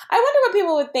 I wonder what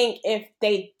people would think if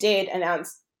they did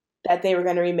announce that they were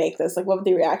going to remake this. Like, what would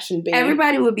the reaction be?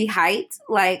 Everybody would be hyped.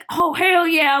 Like, oh, hell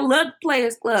yeah, I love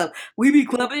Players Club. We be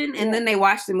clubbing. And then they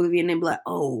watch the movie and they be like,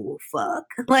 oh, fuck.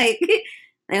 Like,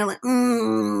 they're like,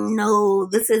 no,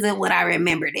 this isn't what I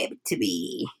remembered it to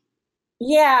be.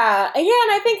 Yeah. And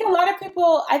I think a lot of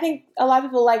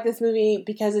people like this movie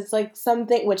because it's like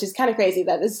something, which is kind of crazy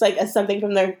that it's like something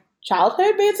from their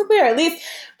childhood, basically, or at least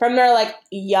from their like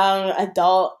young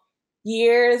adult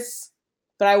years.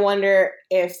 But I wonder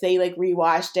if they like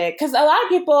rewatched it because a lot of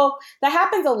people, that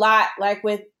happens a lot, like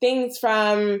with things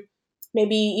from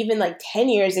maybe even like 10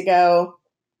 years ago.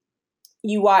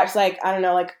 You watch like, I don't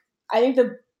know, like I think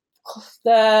the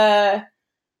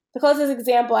closest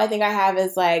example I think I have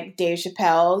is like Dave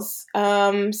Chappelle's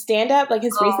stand-up, like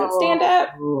his recent stand-up.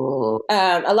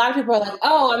 A lot of people are like,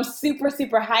 oh, I'm super,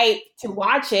 super hyped to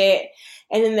watch it.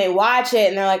 And then they watch it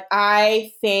and they're like,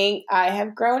 I think I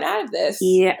have grown out of this.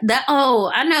 Yeah.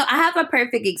 I know. I have a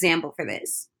perfect example for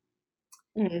this.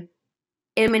 Mm-hmm.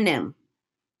 Eminem.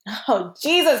 Oh,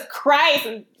 Jesus Christ.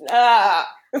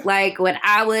 Like when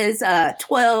I was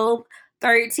 12,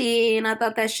 13, I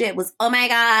thought that shit was, oh my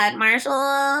God,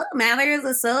 Marshall Mathers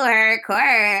is so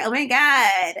hardcore. Oh my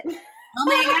God. Oh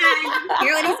my God. Did you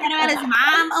hear what he said about his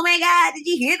mom? Oh my God. Did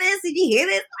you hear this? Did you hear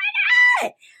this? Oh my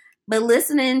God. But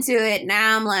listening to it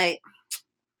now, I'm like,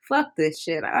 fuck this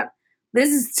shit. This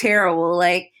is terrible.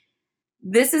 Like,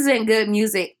 this isn't good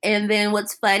music. And then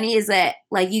what's funny is that,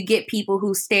 like, you get people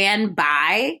who stand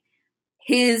by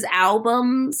his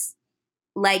albums,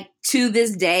 like, to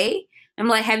this day. I'm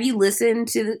like, have you listened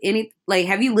to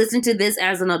this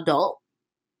as an adult?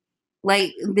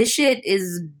 Like, this shit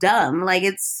is dumb. Like,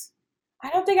 I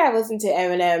don't think I listened to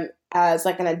Eminem as,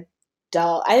 like, an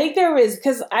adult. I think there was,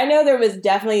 because I know there was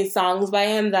definitely songs by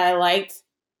him that I liked.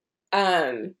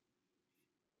 And,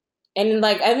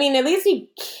 like, I mean, at least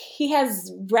he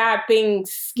has rapping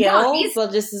skills.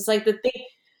 So just is like the thing.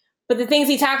 But the things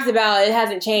he talks about, it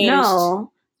hasn't changed.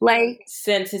 No. Like,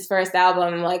 since his first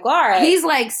album. I'm like, well, all right. He's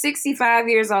like 65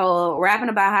 years old, rapping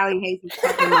about how he hates his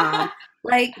fucking mom.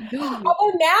 Like, dude.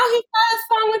 Oh, now he got a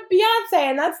song with Beyonce,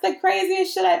 and that's the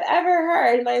craziest shit I've ever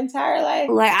heard in my entire life.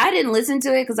 Like, I didn't listen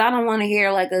to it because I don't want to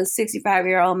hear like a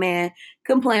 65-year-old man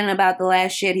complaining about the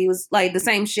last shit he was, like, the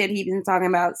same shit he'd been talking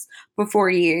about for 4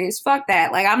 years. Fuck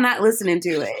that. Like, I'm not listening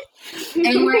to it.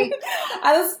 And like,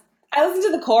 I listened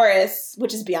to the chorus,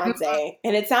 which is Beyonce,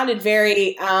 and it sounded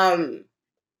very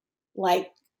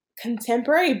like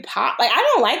contemporary pop. Like,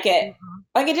 I don't like it.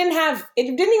 Like, it didn't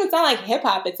even sound like hip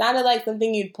hop. It sounded like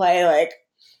something you'd play like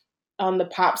on the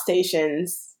pop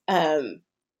stations. So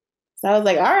I was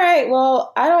like, all right,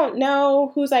 well, I don't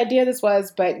know whose idea this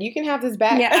was, but you can have this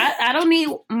back. Yeah, I don't need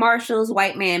Marshall's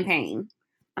white man pain.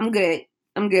 I'm good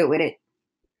with it.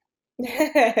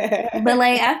 But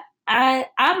like, I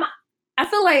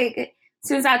feel like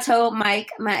since I told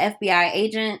Mike, my FBI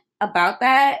agent, about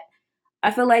that,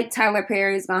 I feel like Tyler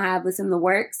Perry is gonna have this in the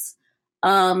works.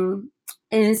 And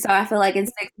so I feel like in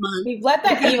 6 months, We've let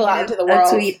that evil out into the a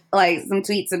world. tweet, like some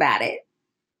tweets about it.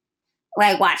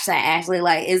 Like, watch that, Ashley.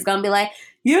 Like, it's gonna be like,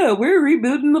 yeah, we're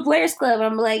rebuilding the Players Club.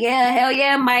 I'm like, yeah, hell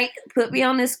yeah, Mike, put me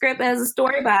on this script as a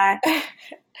story by.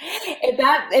 If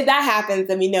that happens,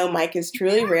 then we know Mike is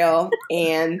truly real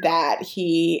and that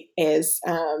he is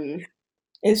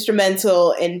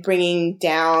instrumental in bringing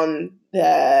down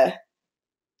the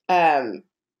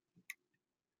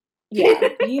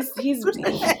he's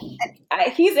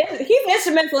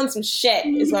instrumental in some shit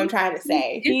is what I'm trying to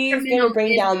say. He's going to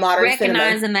bring down modern cinema.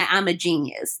 Recognizing that I'm a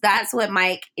genius. That's what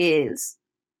Mike is.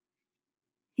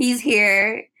 He's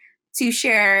here to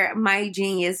share my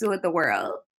genius with the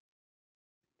world.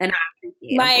 And I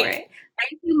appreciate Mike, him for it.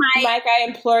 Thank you, Mike. Mike, I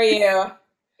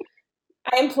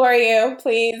implore you,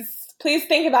 please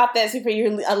think about this before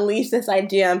you unleash this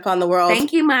idea upon the world.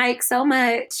 Thank you, Mike, so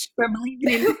much for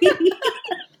believing in me.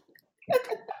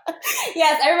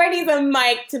 Yes, everybody needs a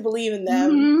Mike to believe in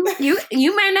them. Mm-hmm.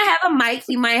 You might not have a Mike,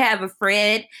 you might have a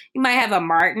Fred, you might have a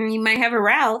Martin, you might have a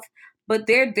Ralph, but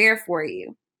they're there for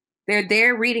you. They're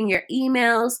there reading your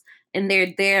emails, and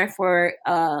they're there for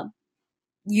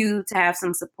you to have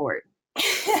some support.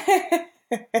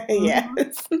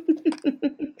 Yes.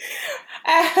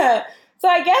 So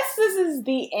I guess this is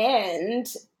the end.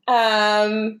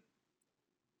 And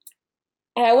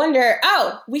I wonder,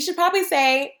 we should probably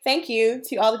say thank you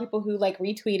to all the people who like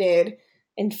retweeted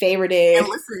and favorited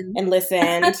and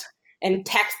listened and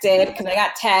texted, because I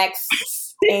got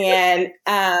texts. And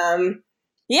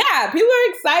yeah, people are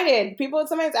excited.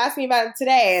 Somebody's asked me about it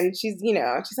today, and she's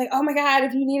like, oh my God,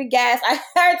 if you need a guest. I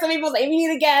heard some people say, if you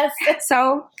need a guest.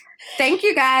 So thank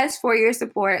you guys for your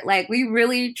support. Like, we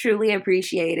really, truly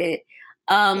appreciate it.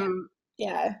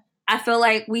 Yeah. I feel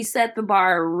like we set the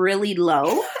bar really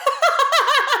low.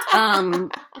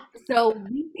 So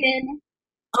we can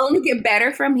only get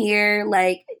better from here.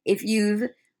 Like, if you've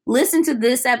listened to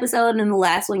this episode and the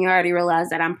last one, you already realized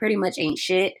that I'm pretty much ain't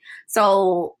shit.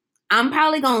 So I'm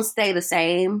probably gonna stay the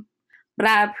same, but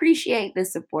I appreciate the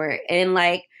support. And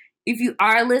like, if you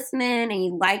are listening and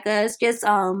you like us, just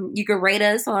you can rate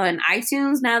us on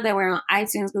iTunes now that we're on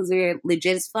iTunes, because we're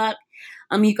legit as fuck.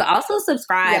 You can also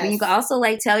subscribe, and you can also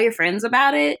like tell your friends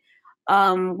about it.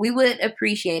 We would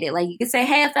appreciate it. Like, you could say,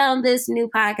 hey, I found this new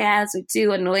podcast with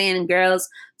two annoying girls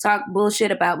talk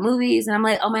bullshit about movies. And I'm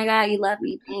like, oh my God, you love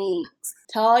me. Thanks.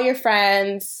 Tell all your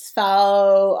friends,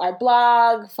 follow our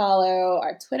blog, follow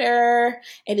our Twitter.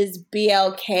 It is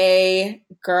BLK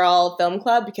Girl Film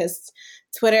Club, because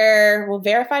Twitter will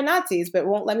verify Nazis, but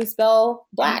won't let me spell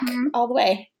black all the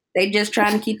way. They just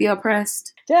trying to keep you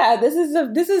oppressed. Yeah, this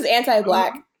is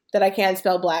anti-black that I can't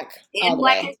spell black all the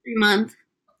Black way. History Month.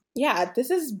 Yeah, this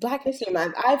is Black History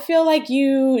Month. I feel like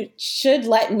you should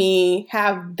let me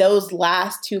have those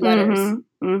last two letters.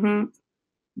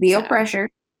 The oppressor.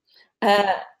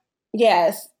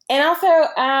 Yes. And also,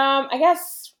 I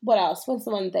guess, what else? What's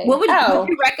the one thing? What would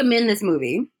you recommend this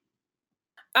movie?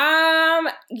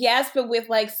 Yes, but with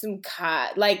like some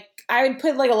like, I would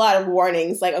put like a lot of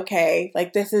warnings, like, okay,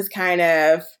 like this is kind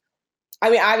of, I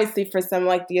mean, obviously for some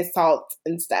like the assault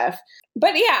and stuff,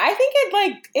 but yeah, I think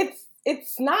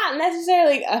it's not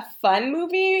necessarily a fun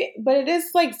movie, but it is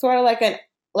like sort of like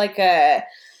I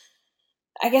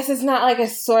guess it's not like a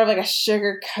sort of like a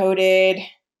sugar-coated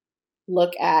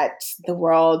look at the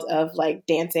world of like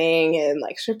dancing and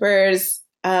like strippers.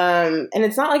 And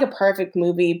it's not like a perfect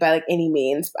movie by like any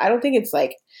means, but I don't think it's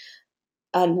like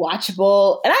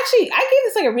unwatchable. And actually, I gave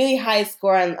this like a really high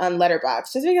score on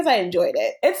Letterboxd just because I enjoyed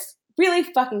it. It's really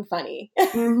fucking funny.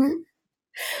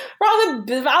 For all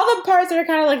the parts that are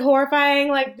kind of like horrifying,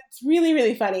 like it's really,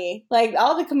 really funny. Like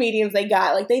all the comedians they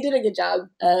got, like they did a good job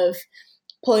of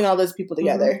pulling all those people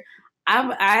together.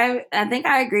 I think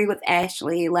I agree with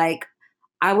Ashley. Like,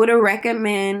 I would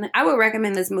recommend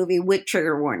this movie with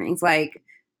trigger warnings, like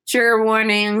trigger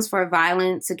warnings for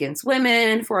violence against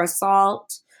women, for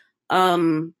assault,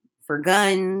 for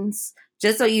guns,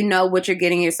 just so you know what you're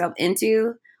getting yourself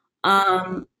into.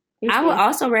 I would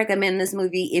also recommend this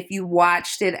movie if you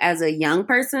watched it as a young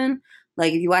person,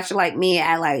 like if you watched it like me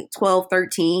at like 12,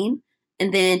 13,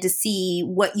 and then to see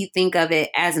what you think of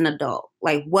it as an adult,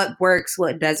 like what works,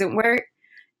 what doesn't work,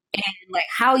 and like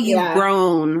how you've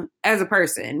grown as a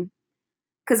person.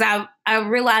 Because I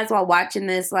realized while watching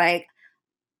this, like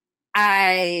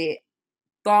I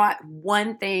thought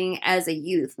one thing as a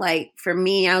youth. Like for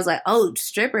me, I was like, oh,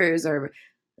 strippers, or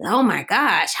oh my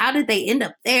gosh, how did they end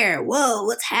up there? Whoa,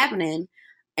 what's happening?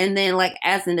 And then like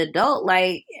as an adult,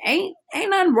 like ain't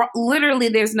nothing wrong. Literally,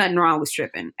 there's nothing wrong with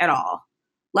stripping at all.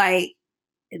 Like,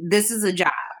 this is a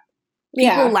job.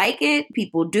 People Yeah. like it.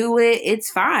 People do it. It's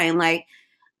fine. Like,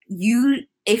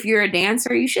 if you're a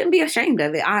dancer, you shouldn't be ashamed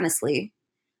of it, honestly.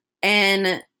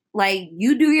 And like,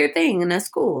 you do your thing, and that's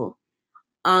cool.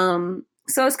 So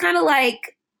it's kind of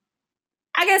like,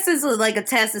 I guess it's like a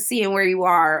test of seeing where you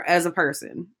are as a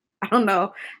person. I don't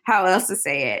know how else to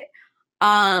say it.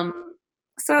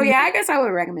 So yeah, I guess I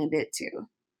would recommend it too.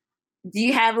 Do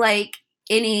you have like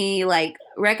any like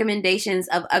recommendations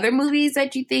of other movies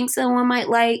that you think someone might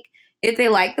like if they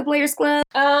like The Players Club?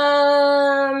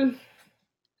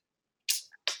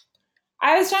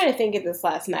 I was trying to think of this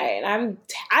last night, and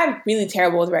I'm really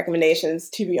terrible with recommendations,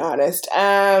 to be honest.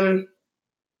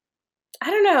 I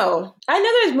don't know. I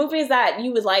know there's movies that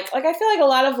you would like. Like, I feel like a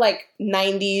lot of like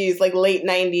 90s, like late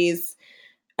 90s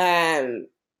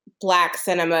black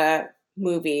cinema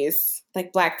movies,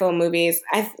 like black film movies.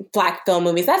 Black film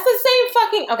movies. That's the same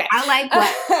fucking. Okay. I like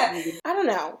black movies. I don't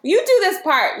know. You do this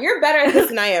part. You're better at this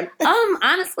than I am.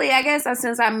 Honestly, I guess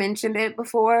since I mentioned it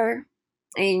before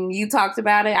and you talked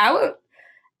about it,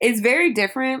 it's very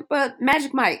different, but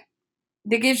Magic Mike,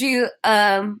 that gives you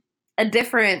a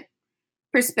different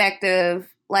perspective,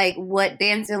 like what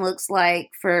dancing looks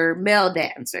like for male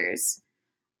dancers.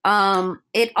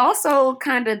 It also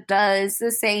kind of does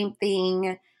the same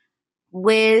thing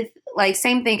as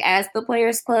The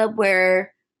Players Club,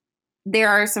 where there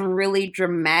are some really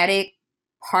dramatic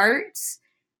parts,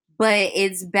 but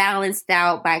it's balanced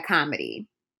out by comedy.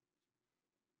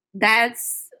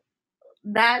 That's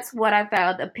what I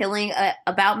found appealing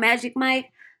about Magic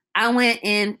Mike. I went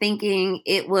in thinking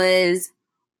it was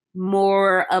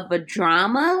more of a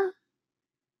drama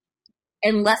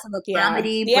and less of a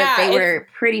comedy, but they were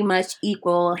pretty much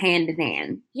equal hand in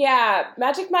hand. Yeah,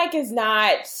 Magic Mike is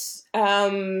not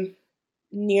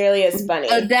nearly as funny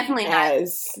definitely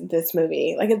as this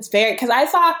movie. Like, it's very, because I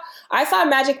saw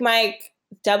Magic Mike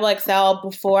XXL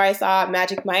before I saw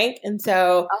Magic Mike, and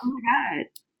so oh my god,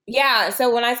 yeah.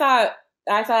 So when I saw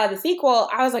the sequel,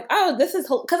 I was like, oh, this is,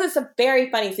 because it's a very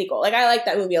funny sequel. Like, I like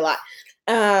that movie a lot.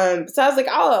 So I was like,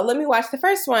 oh, let me watch the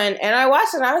first one, and I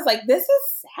watched it, and I was like, this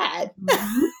is sad.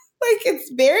 Mm-hmm. Like,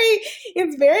 it's very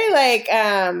like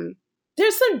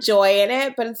there's some joy in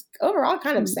it, but it's overall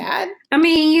kind of sad. I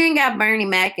mean, you ain't got Bernie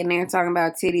Mac in there talking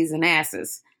about titties and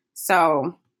asses,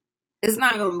 so it's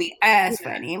not gonna be as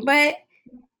funny. But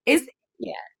it's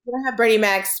you don't have Bernie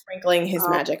Mac sprinkling his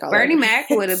magic all over. Bernie Mac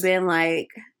would have been like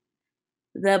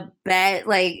the best,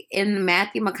 like in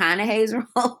Matthew McConaughey's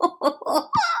role.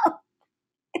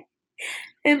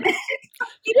 Can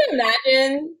you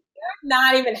imagine? That would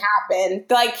not even happen.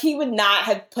 Like, he would not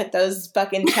have put those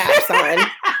fucking chaps on.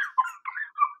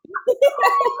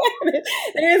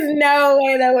 There's no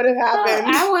way that would have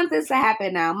happened. I want this to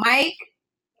happen now. Mike,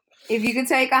 if you could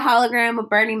take a hologram of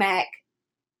Bernie Mac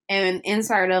and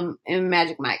insert him in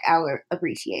Magic Mike, I would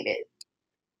appreciate it.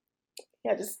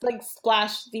 Yeah, just like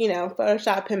splash,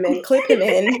 Photoshop him in, clip him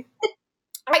in.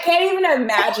 I can't even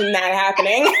imagine that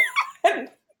happening.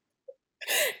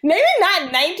 Maybe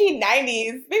not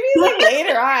 1990s. Maybe like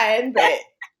later on, but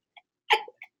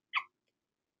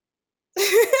could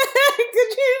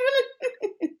you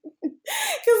even?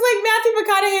 Because like Matthew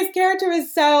McConaughey's character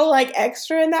is so like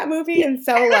extra in that movie, and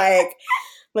so he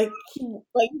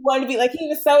wanted to be like, he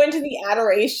was so into the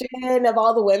adoration of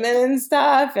all the women and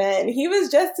stuff, and he was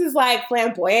just as like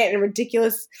flamboyant and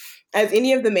ridiculous as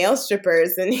any of the male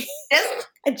strippers, and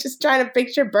I'm just trying to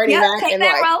picture Bernie Mac and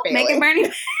like role, make it Bernie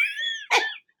Mac.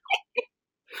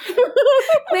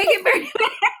 Make it Bernie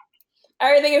Mac.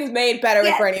 Everything is made better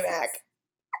with Bernie Mac,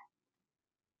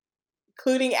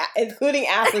 including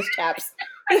assless chaps.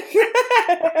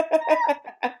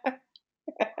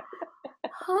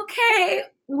 Okay.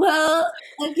 Well,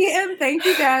 again, thank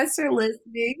you guys for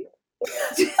listening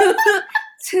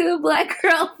to Black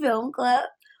Girl Film Club.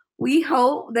 We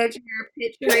hope that you're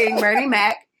picturing Bernie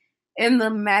Mac in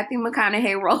the Matthew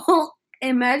McConaughey role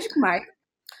in Magic Mike.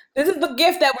 This is the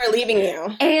gift that we're leaving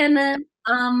you. And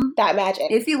that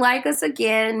magic. If you like us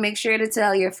again, make sure to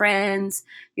tell your friends,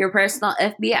 your personal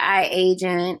FBI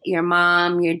agent, your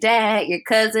mom, your dad, your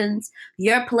cousins,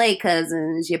 your play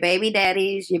cousins, your baby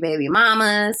daddies, your baby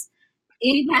mamas,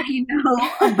 anybody you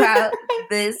know about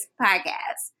this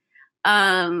podcast.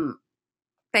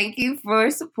 Thank you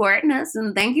for supporting us,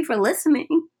 and thank you for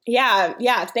listening.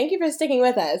 Yeah. Thank you for sticking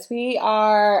with us. We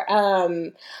are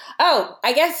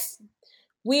I guess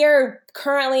we are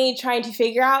currently trying to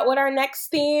figure out what our next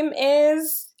theme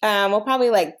is. We'll probably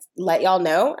let y'all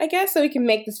know, I guess, so we can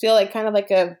make this feel like kind of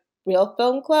like a real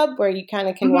film club where you kind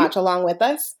of can watch along with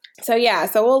us. So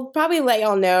we'll probably let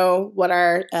y'all know what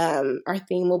our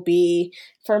theme will be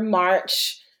for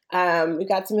March. We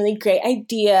got some really great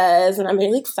ideas, and I'm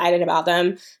really excited about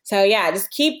them. So yeah,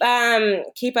 just keep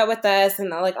up with us and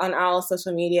like on all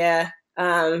social media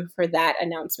for that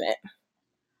announcement.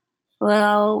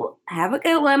 Well, have a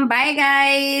good one. Bye,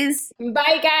 guys.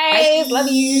 Bye, guys. Bye.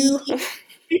 Love you.